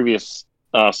the previous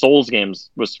Souls games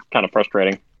was kind of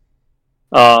frustrating.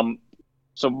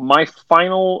 So my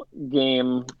final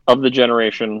game of the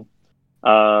generation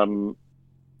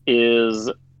is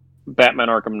Batman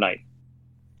Arkham Knight.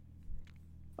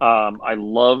 I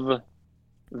love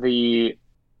the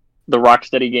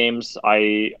Rocksteady games.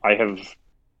 I have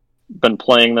been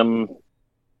playing them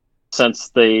since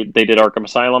they did Arkham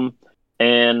Asylum,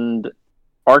 and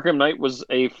Arkham Knight was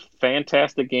a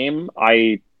fantastic game.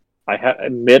 I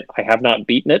admit I have not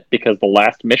beaten it because the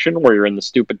last mission where you're in the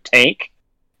stupid tank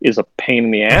is a pain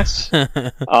in the ass.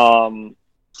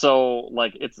 So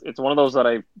like it's one of those that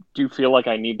I do feel like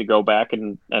I need to go back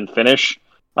and finish.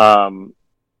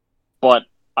 But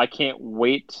I can't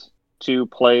wait to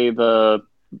play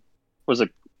is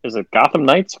it Gotham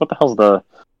Knights? What the hell's the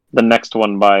next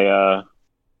one by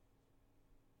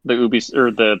the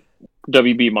the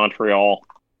WB Montreal?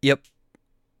 Yep.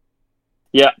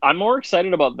 Yeah, I'm more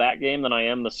excited about that game than I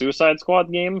am the Suicide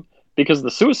Squad game, because the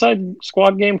Suicide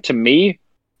Squad game to me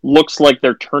looks like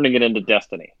they're turning it into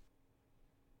Destiny.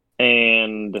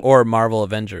 Or Marvel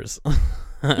Avengers.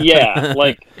 Yeah,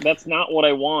 like that's not what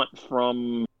I want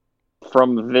from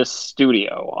this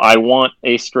studio. I want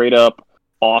a straight up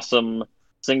awesome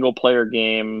single player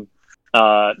game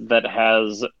that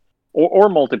has or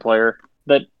multiplayer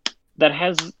that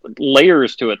has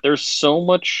layers to it. There's so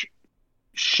much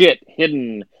shit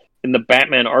hidden in the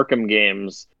Batman Arkham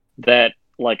games that,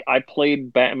 like, I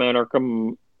played Batman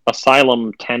Arkham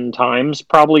Asylum 10 times,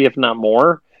 probably, if not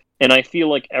more. And I feel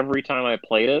like every time I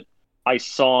played it, I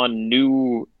saw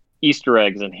new Easter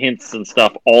eggs and hints and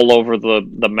stuff all over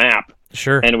the map.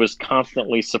 Sure. And was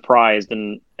constantly surprised.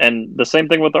 And the same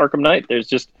thing with Arkham Knight.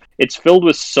 It's filled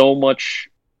with so much,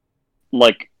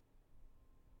 like,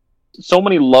 so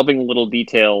many loving little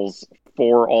details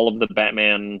for all of the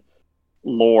Batman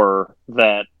lore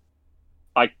that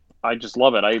I just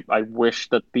love it. I wish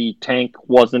that the tank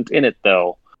wasn't in it,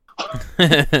 though.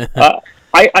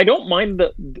 I don't mind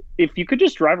if you could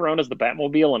just drive around as the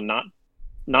Batmobile and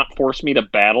not force me to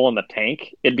battle in the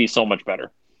tank, it'd be so much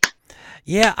better.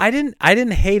 Yeah, I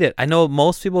didn't hate it. I know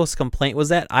most people's complaint was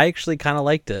that. I actually kind of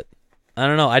liked it. I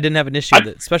don't know. I didn't have an issue with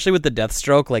it, especially with the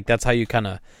Deathstroke. Like, that's how you kind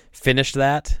of finished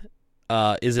that.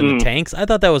 Is in the tanks. I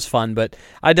thought that was fun, but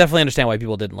I definitely understand why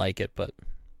people didn't like it. But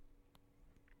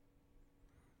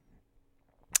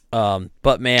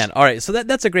man, all right. So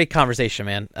that's a great conversation,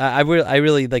 man. I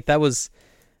really like that was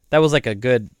like a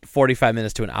good 45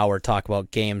 minutes to an hour talk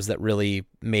about games that really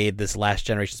made this last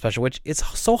generation special. Which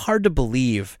it's so hard to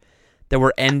believe that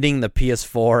we're ending the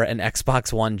PS4 and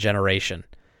Xbox One generation.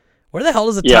 Where the hell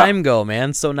does the time go,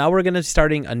 man? So now we're going to be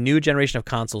starting a new generation of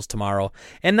consoles tomorrow.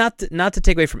 And not to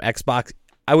take away from Xbox,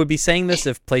 I would be saying this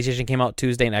if PlayStation came out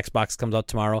Tuesday and Xbox comes out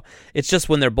tomorrow. It's just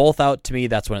when they're both out, to me,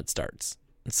 that's when it starts.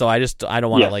 So I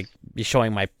don't want to like be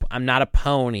showing I'm not a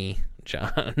pony,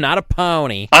 John. I'm not a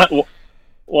pony.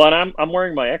 Well, and I'm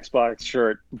wearing my Xbox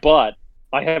shirt, but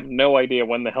I have no idea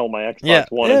when the hell my Xbox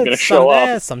One is going to show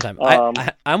up. Sometime.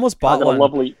 I almost bought one.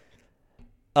 Lovely.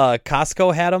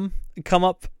 Costco had them come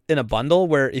up in a bundle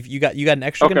where if you got an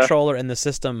extra controller in the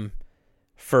system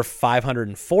for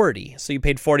 $540, so you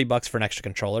paid $40 for an extra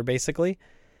controller basically,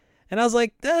 and I was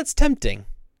like, that's tempting.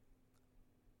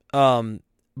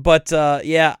 But I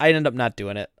ended up not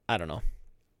doing it. I don't know.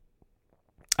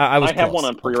 I have one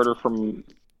on pre-order from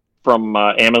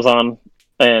Amazon,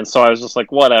 and so I was just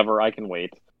like, whatever, I can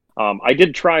wait. I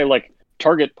did try, like,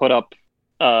 Target put up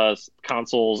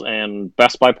consoles and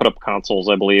Best Buy put up consoles,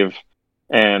 I believe,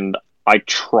 and I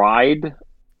tried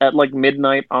at like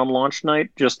midnight on launch night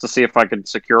just to see if I could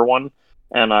secure one,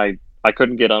 and I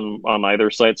couldn't get on either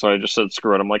site, so I just said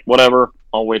screw it. I'm like, whatever,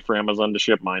 I'll wait for Amazon to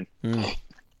ship mine.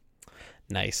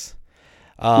 Nice.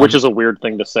 Which is a weird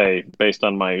thing to say based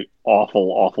on my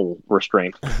awful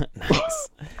restraint. Nice.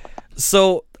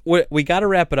 So we got to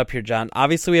wrap it up here, John.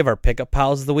 Obviously, we have our pickup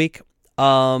pals of the week.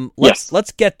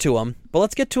 Let's get to them, but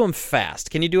let's get to them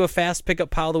fast. Can you do a fast pickup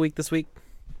pile of the week this week?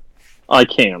 I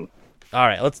can. All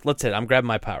right, let's hit it. I'm grabbing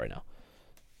my pile right now.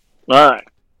 All right.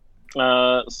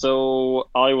 So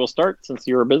I will start since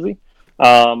you were busy.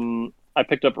 I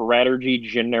picked up Raturgy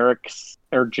generic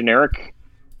for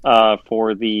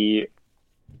the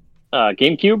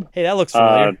GameCube. Hey, that looks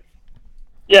familiar.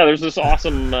 Yeah, there's this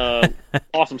awesome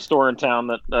awesome store in town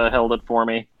that held it for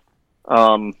me.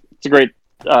 It's a great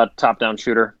top-down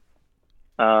shooter.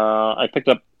 I picked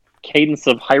up Cadence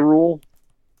of Hyrule,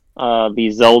 the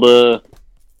Zelda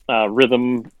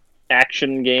rhythm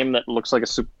action game that looks like a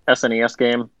SNES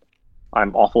game.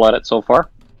 I'm awful at it so far.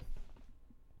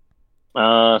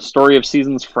 Story of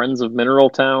Seasons Friends of Mineral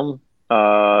Town,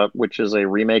 which is a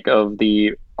remake of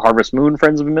the Harvest Moon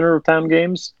Friends of Mineral Town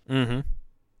games. Mm-hmm.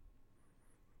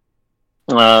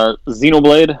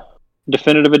 Xenoblade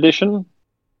Definitive Edition.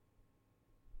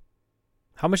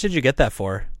 How much did you get that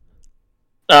for?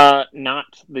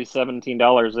 Not the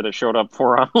 $17 that it showed up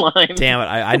for online. Damn it!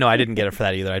 I know I didn't get it for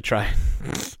that either. I tried.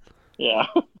 Yeah.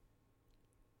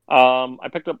 I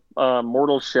picked up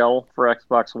Mortal Shell for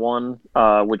Xbox One,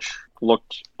 which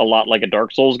looked a lot like a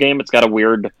Dark Souls game. It's got a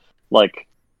weird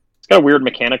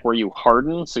mechanic where you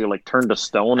harden, so you like turn to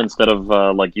stone instead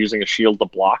of like using a shield to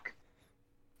block.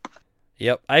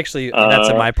 Yep, that's in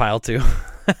my pile too.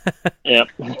 Yep.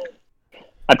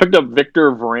 I picked up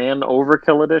Victor Vran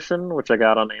Overkill Edition, which I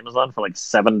got on Amazon for like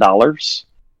 $7.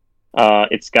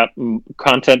 It's got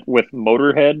content with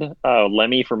Motorhead.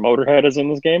 Lemmy from Motorhead is in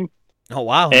this game. Oh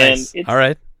wow! And nice. All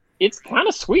right. It's kind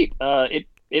of sweet.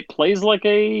 It plays like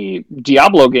a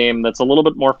Diablo game that's a little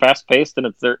bit more fast paced, and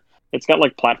it's got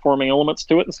like platforming elements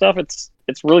to it and stuff. It's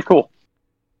really cool.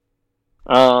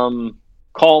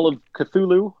 Call of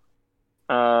Cthulhu,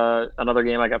 another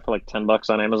game I got for like $10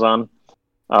 on Amazon.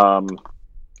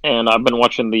 And I've been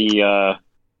watching the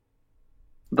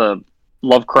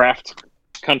Lovecraft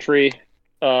Country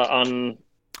on.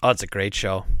 Oh, it's a great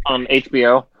show on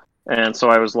HBO, and so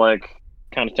I was like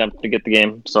kind of tempted to get the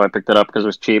game, so I picked it up because it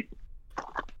was cheap.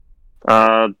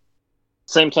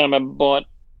 Same time I bought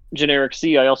generic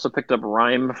C, I also picked up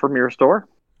Rhyme from your store.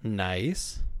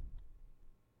 Nice.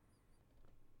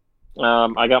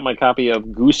 I got my copy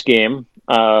of Goose Game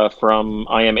from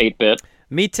I Am 8-Bit.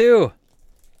 Me too.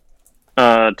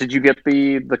 Did you get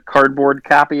the cardboard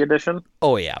copy edition?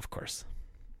 Oh yeah, of course.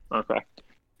 Okay.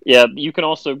 Yeah, you can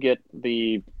also get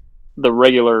the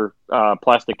regular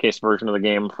plastic case version of the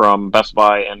game from Best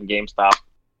Buy and GameStop.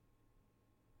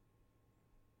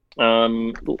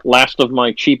 Last of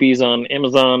my cheapies on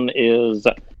Amazon is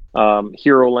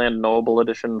Hero Land Noble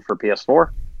Edition for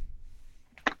PS4.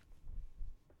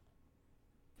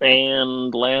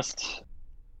 And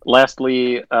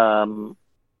lastly, I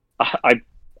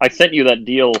sent you that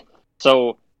deal.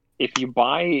 So if you do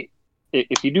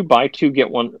buy two get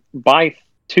one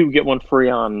free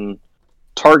on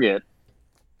Target,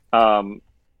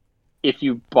 if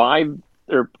you buy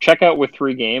or check out with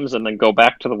 3 games and then go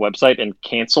back to the website and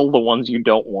cancel the ones you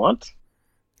don't want,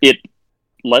 it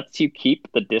lets you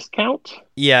keep the discount.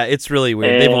 Yeah, it's really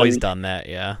weird. They've always done that.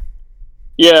 Yeah.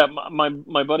 Yeah,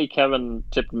 my buddy Kevin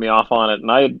tipped me off on it,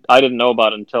 and I didn't know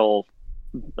about it until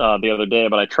the other day,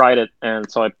 but I tried it,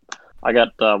 and so I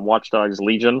got Watch Dogs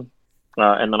Legion,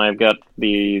 and then I've got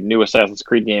the new Assassin's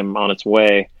Creed game on its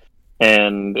way,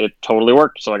 and it totally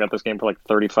worked. So I got this game for like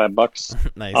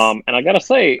 $35. Nice. And I gotta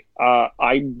say,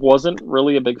 I wasn't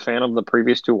really a big fan of the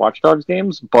previous 2 Watch Dogs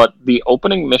games, but the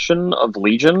opening mission of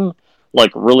Legion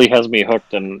like really has me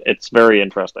hooked, and it's very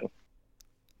interesting.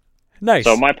 Nice.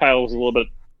 So my pile was a little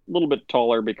bit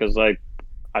taller because I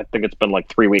think it's been like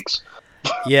 3 weeks.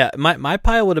 Yeah, my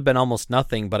pile would have been almost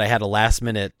nothing, but I had a last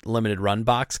minute limited run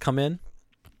box come in.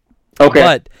 Okay,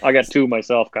 but I got 2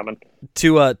 myself coming.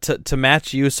 To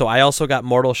match you, so I also got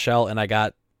Mortal Shell and I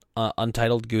got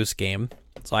Untitled Goose Game.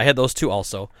 So I had those 2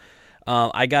 also.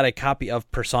 I got a copy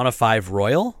of Persona 5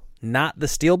 Royal, not the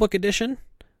Steelbook edition,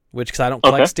 because I don't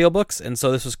collect Steelbooks, and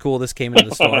so this was cool. This came into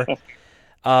the store.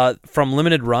 From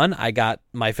Limited Run, I got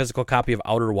my physical copy of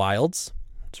Outer Wilds.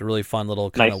 It's a really fun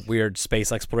little kind of weird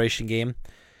space exploration game.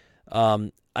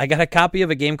 I got a copy of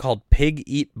a game called Pig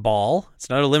Eat Ball. It's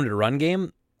another Limited Run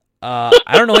game. I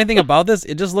don't know anything about this.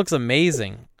 It just looks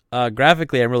amazing.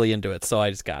 Graphically, I'm really into it, so I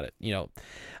just got it.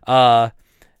 I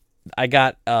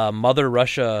got Mother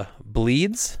Russia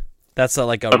Bleeds. That's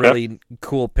like a really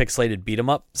cool pixelated beat 'em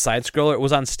up side scroller. It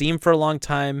was on Steam for a long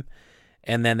time,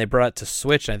 and then they brought it to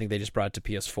Switch, and I think they just brought it to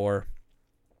PS4.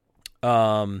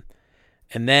 And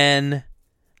then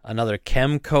another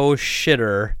Kemco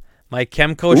shitter. My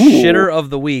Kemco shitter of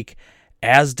the week,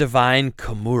 As Divine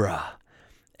Kimura.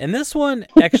 And this one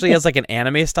actually has like an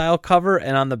anime style cover,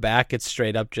 and on the back it's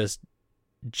straight up just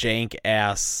jank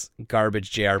ass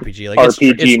garbage JRPG. Like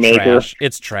RPG it's Maker. trash.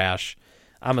 It's trash.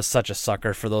 I'm such a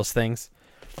sucker for those things.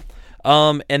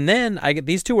 And then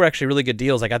these 2 were actually really good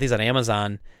deals. I got these on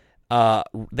Amazon.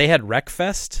 They had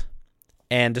Wreckfest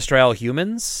and Destroy All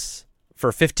Humans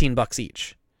for $15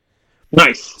 each.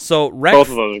 Nice. So both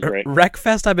of those are great.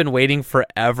 Wreckfest I've been waiting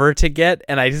forever to get,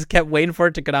 and I just kept waiting for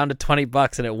it to go down to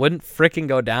 $20, and it wouldn't freaking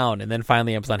go down. And then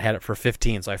finally Amazon had it for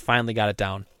 $15, so I finally got it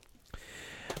down.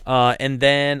 And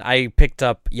then I picked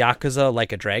up Yakuza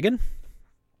Like a Dragon.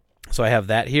 So I have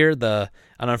that here. And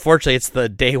unfortunately it's the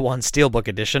Day 1 Steelbook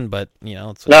edition, but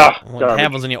it's what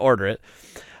happens when you order it.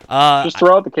 Just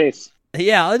throw out the case.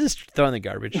 Yeah, I'll just throw in the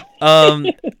garbage.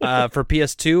 For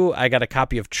PS2, I got a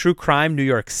copy of True Crime New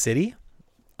York City.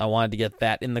 I wanted to get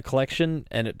that in the collection,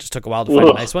 and it just took a while to find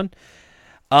a nice one.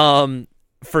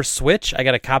 For Switch, I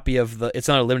got a copy of it's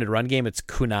not a limited run game, it's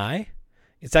Kunai.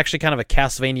 It's actually kind of a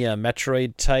Castlevania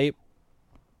Metroid type,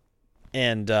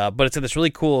 and but it's in this really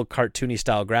cool cartoony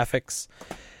style graphics.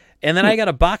 And then I got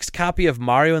a boxed copy of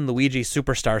Mario and Luigi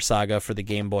Superstar Saga for the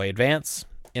Game Boy Advance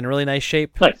in really nice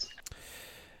shape. Nice.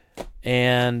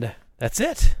 And that's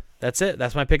it.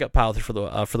 That's my pickup pile for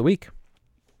the week.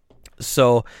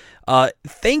 So,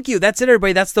 thank you. That's it,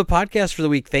 everybody. That's the podcast for the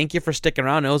week. Thank you for sticking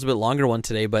around. It was a bit longer one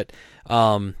today, but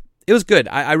it was good.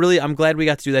 I'm glad we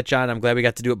got to do that, John. I'm glad we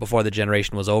got to do it before the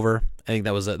generation was over. I think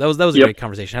that was a great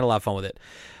conversation. I had a lot of fun with it.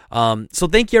 So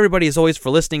thank you, everybody, as always, for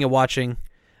listening and watching.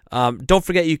 Don't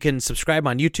forget you can subscribe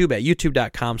on YouTube at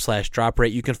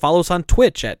youtube.com/droprate. You can follow us on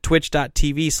Twitch at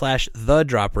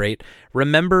twitch.tv/thedroprate.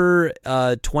 Remember,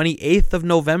 28th of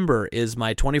November is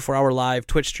my 24-hour live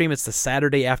Twitch stream. It's the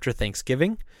Saturday after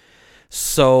Thanksgiving.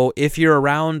 So if you're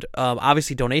around,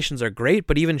 obviously donations are great,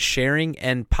 but even sharing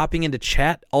and popping into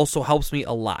chat also helps me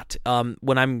a lot.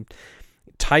 When I'm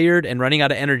tired and running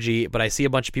out of energy, but I see a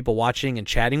bunch of people watching and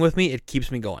chatting with me, it keeps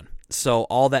me going. So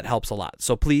all that helps a lot.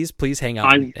 So please hang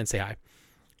out and say hi.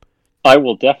 I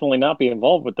will definitely not be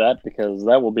involved with that because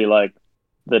that will be like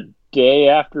the day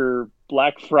after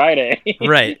Black Friday.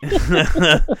 Right.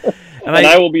 And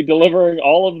I will be delivering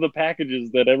all of the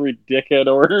packages that every dickhead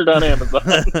ordered on Amazon.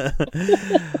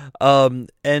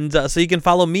 So you can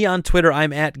follow me on Twitter.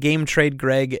 I'm at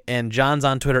GameTradeGreg, and John's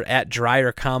on Twitter at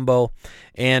DryerCombo.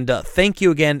 And thank you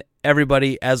again,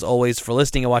 everybody, as always, for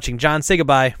listening and watching. John, say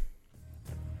goodbye.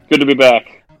 Good to be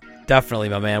back. Definitely,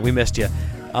 my man. We missed you.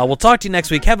 We'll talk to you next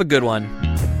week. Have a good one.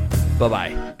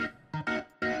 Bye-bye.